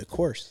she knew the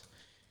course.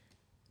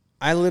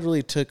 I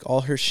literally took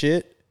all her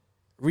shit,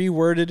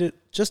 reworded it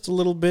just a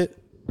little bit,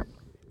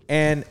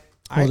 and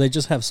they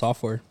just have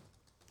software.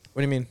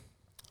 What do you mean?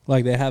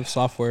 Like they have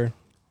software.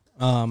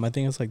 I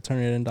think it's like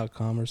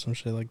turnitin.com or some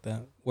shit like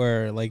that,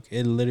 where like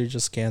it literally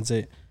just scans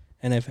it,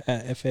 and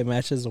if it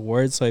matches the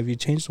words, so if you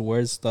change the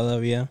words,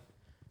 todavía,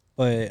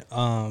 but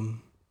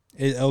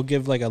it'll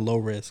give like a low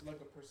risk. Like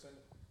a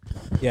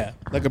percentage. Yeah.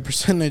 Like a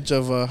percentage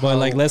of but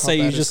like let's say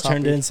you just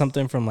turned in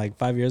something from like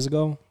 5 years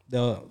ago,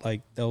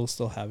 they'll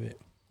still have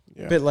it.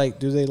 Yeah. But like,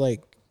 do they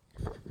like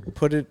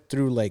put it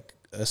through like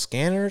a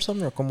scanner or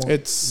something, or como?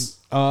 It's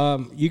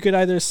you could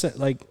either set,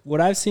 like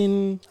what I've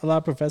seen a lot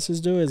of professors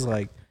do is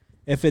like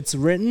if it's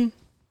written,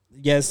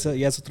 yes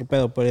otro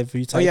pedo, but if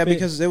you type it,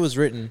 because it was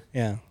written.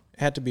 Yeah. It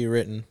had to be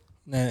written.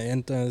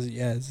 Entonces,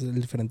 yeah, it's el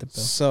diferente pedo.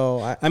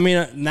 So I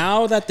mean,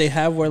 now that they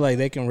have where like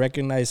they can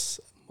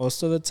recognize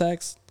most of the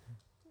text,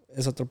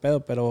 es otro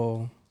pedo,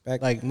 pero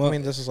back, like I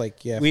mean, this is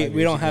like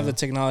we don't have the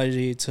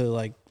technology to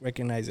like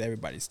recognize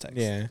everybody's text.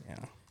 Yeah.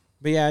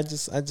 But yeah, I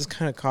just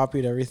kind of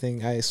copied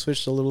everything. I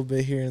switched a little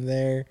bit here and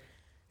there,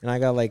 and I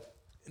got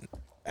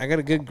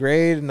a good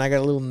grade, and I got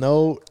a little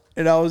note,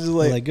 and I was just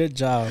like good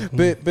job.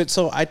 But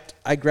so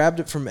I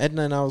grabbed it from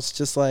Edna, and I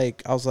was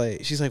like,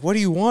 she's like, what do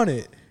you want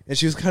it? And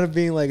she was kind of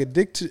being like a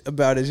dick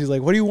about it. She's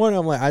like, what do you want?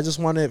 I'm like, I just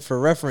want it for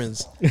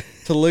reference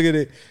to look at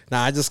it.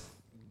 Nah, I just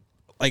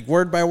like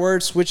word by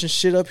word switching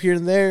shit up here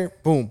and there.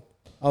 Boom.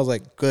 I was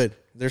like, good.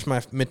 There's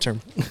my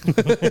midterm.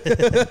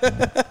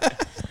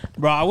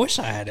 Bro, I wish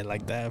I had it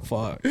like that.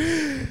 Fuck.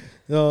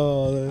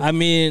 Oh, I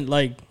mean,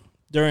 like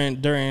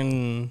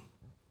during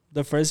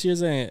the first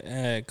years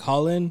at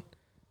Colin,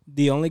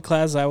 the only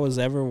class I was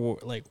ever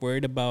like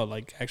worried about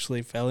like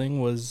actually failing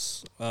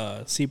was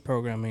C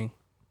programming.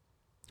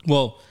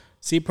 Well,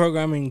 C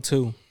programming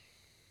too,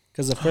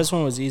 because the first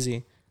one was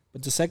easy,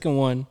 but the second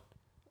one,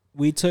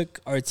 we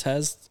took our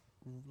test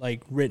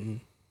like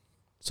written,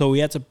 so we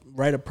had to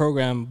write a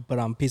program, but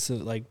on piece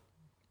of like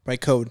by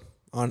code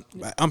on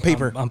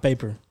paper. On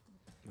paper.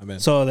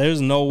 So there's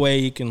no way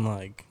you can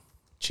like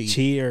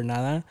cheat or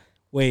nada.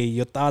 Wait,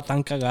 yo estaba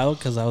tan cagado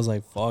because I was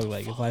like, fuck,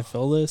 like if I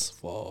fail this,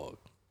 fuck.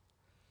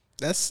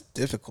 That's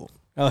difficult.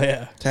 Oh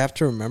yeah, to have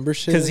to remember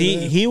shit. Because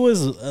he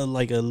was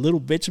like a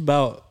little bitch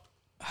about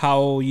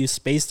how you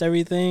spaced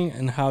everything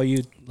and how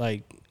you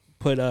like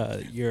put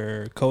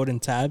your code in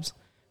tabs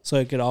so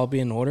it could all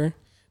be in order.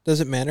 Does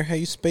it matter how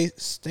you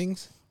space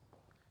things?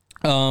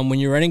 When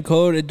you're writing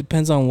code, it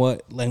depends on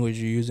what language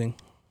you're using.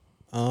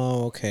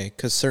 Oh, okay.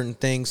 Because certain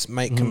things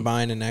might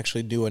combine and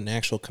actually do an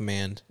actual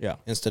command. Yeah.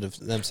 Instead of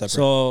them separate.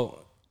 So,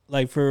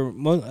 like for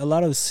a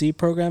lot of C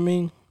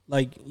programming,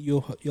 like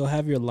you'll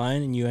have your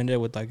line and you end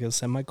it with like a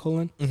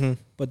semicolon. Mm-hmm.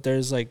 But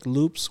there's like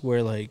loops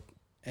where like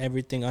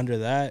everything under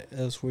that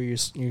is where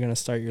you're gonna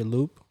start your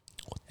loop.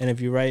 And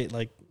if you write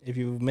like if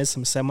you miss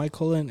some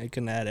semicolon, it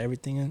can add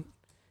everything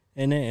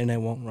in it and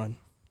it won't run.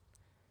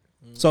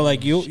 So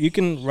like you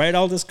can write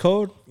all this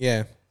code.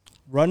 Yeah.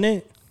 Run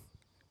it.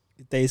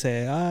 They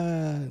say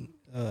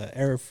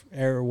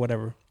error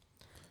whatever.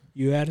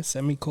 You add a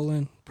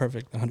semicolon,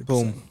 perfect, 100%.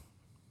 Boom.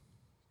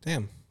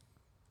 Damn.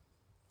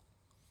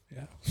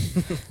 Yeah.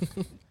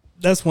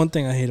 That's one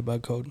thing I hate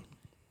about code.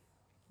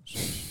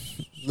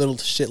 Little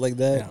shit like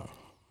that. Yeah.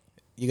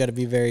 You got to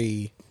be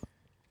very,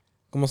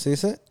 ¿cómo se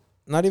dice?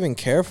 Not even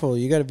careful.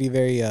 You got to be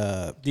very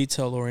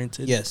detail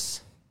oriented.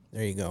 Yes.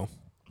 There you go.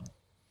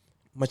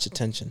 much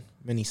attention,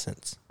 many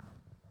cents.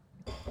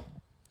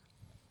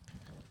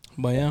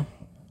 But yeah.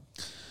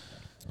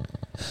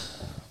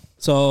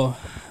 So,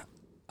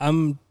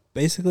 I'm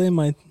basically in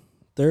my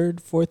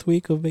fourth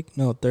week of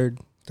third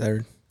week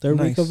of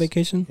Nice.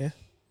 vacation. Yeah.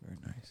 Very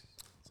nice.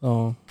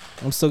 So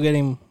I'm still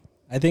getting.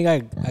 I think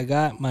I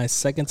got my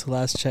second to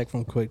last check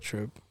from Quick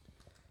Trip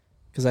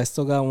because I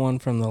still got one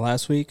from the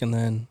last week, and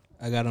then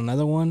I got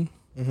another one,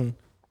 Mm-hmm.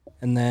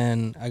 and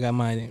then I got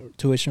my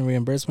tuition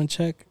reimbursement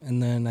check,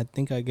 and then I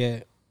think I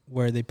get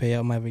where they pay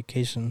out my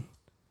vacation.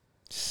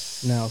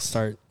 Now I'll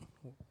start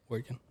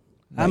working.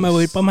 Ah, me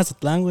voy para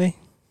Mazatlán, güey.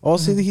 Oh,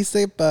 sí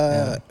dijiste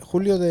para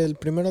julio del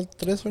 1 al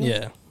 3, ¿verdad?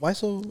 Yeah. Why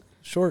so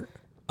short?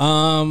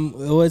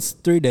 It was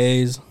 3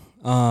 days.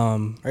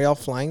 Are y'all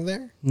flying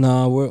there?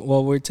 No,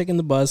 we're taking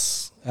the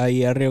bus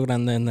ahí a Rio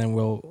Grande, and then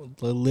we'll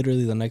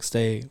literally the next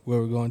day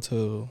we're going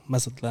to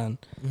Mazatlan.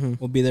 Mm-hmm.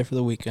 We'll be there for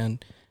the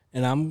weekend,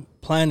 and I'm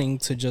planning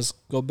to just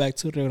go back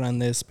to Rio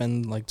Grande,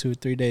 spend like 2 or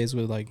 3 days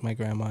with like my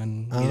grandma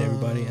and meet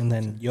everybody, and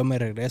then yo me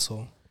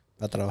regreso.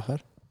 ¿A trabajar?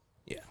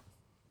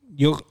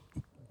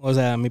 O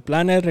sea, mi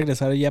plan es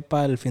regresar ya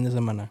para el fin de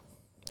semana,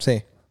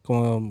 Sí.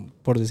 como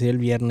por decir el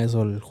viernes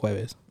o el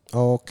jueves.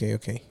 Oh,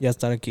 okay. Ya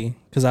estar aquí,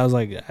 because I was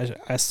like,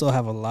 I still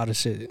have a lot of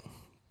shit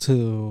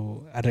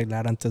to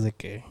arreglar antes de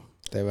que.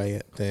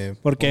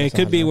 Porque it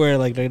could be where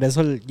like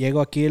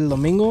llego aquí el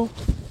domingo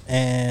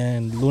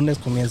and lunes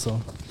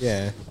comienzo.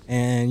 Yeah.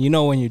 And you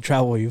know when you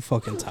travel, you're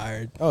fucking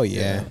tired. Oh,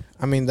 yeah.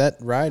 I mean, that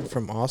ride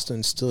from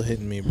Austin's still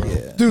hitting me, bro.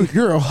 Yeah. Dude,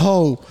 you're a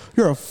hoe.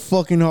 You're a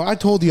fucking hoe. I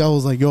told you I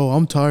was like, yo,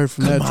 I'm tired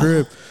from that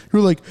trip.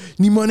 You're like,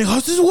 ni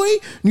manejaste, güey?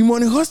 Ni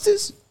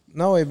manejaste?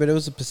 No way, but it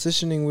was the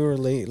positioning we were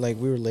late. Like,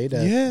 we were late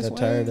at. Yes, that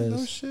tired no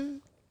us.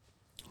 shit.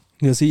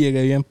 Yo sí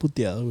llegué bien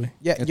puteado, güey.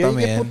 Yeah, Yo yo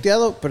llegué también.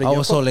 puteado, pero I yo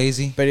was so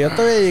lazy. Pero yo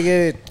todavía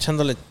llegué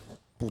echándole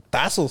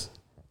putazos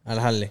al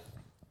jale.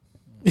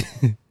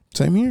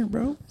 Same here,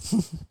 bro.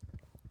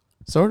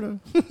 Sort of.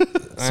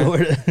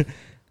 Sobre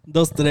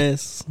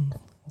 2-3,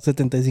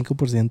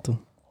 75%.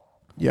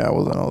 Yeah, I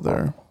wasn't all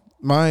there.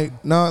 Like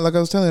I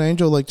was telling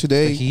Angel, like The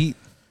today, heat.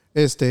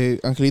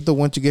 Angelito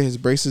went to get his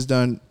braces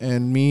done,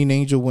 and me and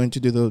Angel went to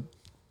do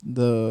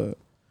the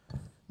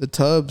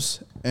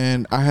tubs,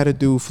 and I had to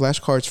do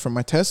flashcards for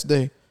my test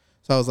day.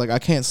 So I was like, I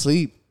can't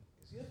sleep.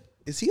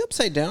 Is he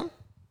upside down?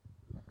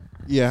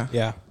 Yeah.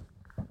 Yeah.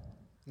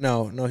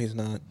 No, he's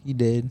not. He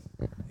did.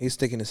 He's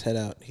sticking his head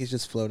out. He's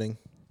just floating.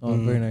 Oh,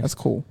 very nice. That's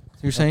cool.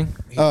 You're saying?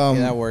 Yeah,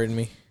 that worried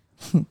me.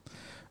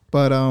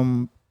 But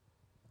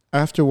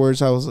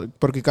afterwards, I was like,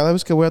 porque cada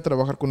vez que voy a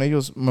trabajar con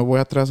ellos, me voy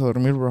atrás a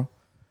dormir, bro.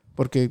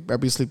 Porque I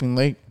be sleeping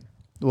late.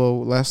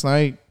 Well, last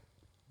night,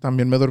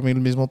 también me dormí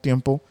al mismo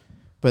tiempo.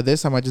 But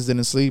this time I just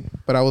didn't sleep.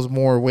 But I was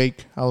more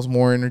awake. I was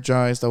more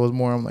energized.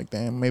 I'm like,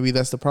 damn, maybe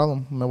that's the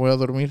problem. Me voy a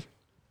dormir.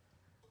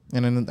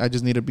 And then I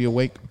just need to be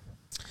awake.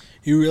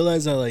 You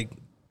realize that like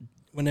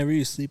whenever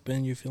you sleep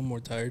in, you feel more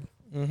tired.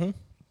 Mm-hmm.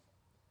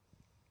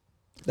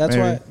 That's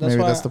Maybe. why.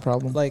 Maybe that's the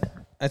problem. Like,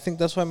 I think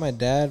that's why my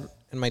dad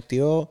and my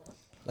tío,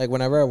 like,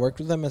 whenever I worked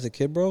with them as a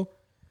kid, bro,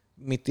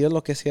 mi tío lo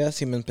que hacía,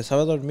 si me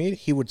empezaba a dormir,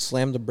 he would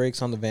slam the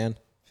brakes on the van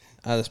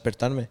a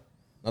despertarme.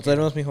 No te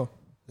duermas, mijo.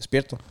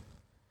 Despierto.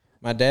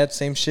 My dad,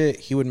 same shit.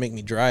 He would make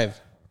me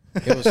drive.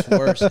 It was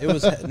worse.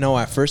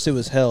 At first it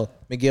was hell.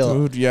 Miguel.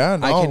 Dude, yeah,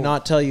 no. I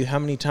cannot tell you how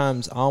many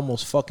times I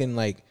almost fucking,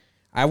 like,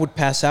 I would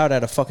pass out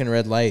at a fucking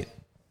red light.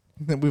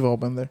 We've all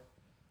been there.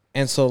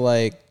 And so,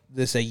 like,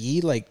 desde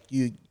allí, like,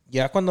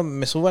 ya cuando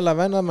me subo a la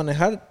van a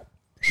manejar,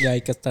 Ya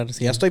hay que estar.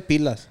 ya estoy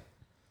pilas.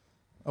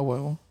 A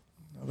huevo.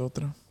 A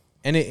otra.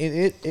 And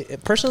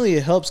it personally,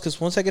 it helps because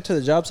once I get to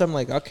the jobs, I'm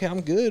like, okay,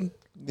 I'm good. I'm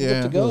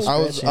Yeah. good to go.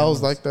 I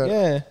was like that.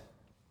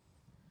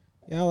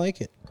 Yeah, I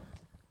like it.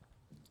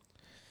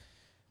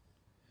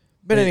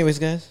 But anyways,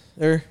 guys,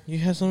 you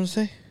have something to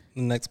say?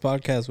 The next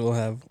podcast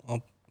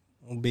will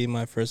be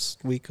my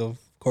first week of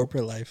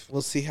corporate life.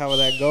 We'll see how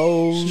that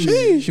goes.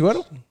 Sheesh,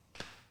 güero.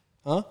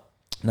 Huh?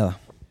 Nada.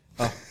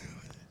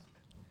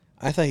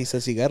 I thought he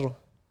said cigarro.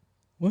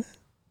 What?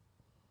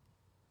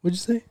 What'd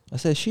you say? I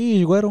said,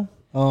 sheesh, güero.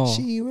 Oh,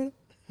 Cigarro.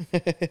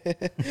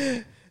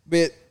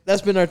 But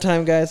that's been our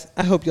time, guys.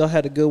 I hope y'all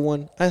had a good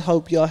one. I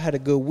hope y'all had a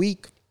good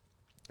week.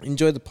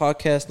 Enjoy the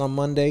podcast on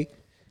Monday.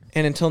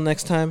 And until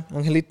next time,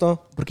 Angelito.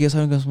 Porque ya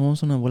saben que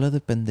somos una bola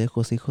de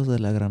pendejos, hijos de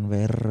la gran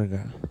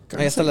verga.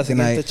 Ahí hasta la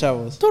siguiente,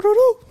 chavos.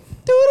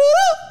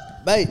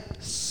 Bye.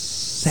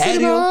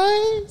 ¿Serio?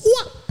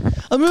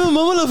 A mí me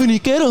mama la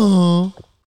finiquero.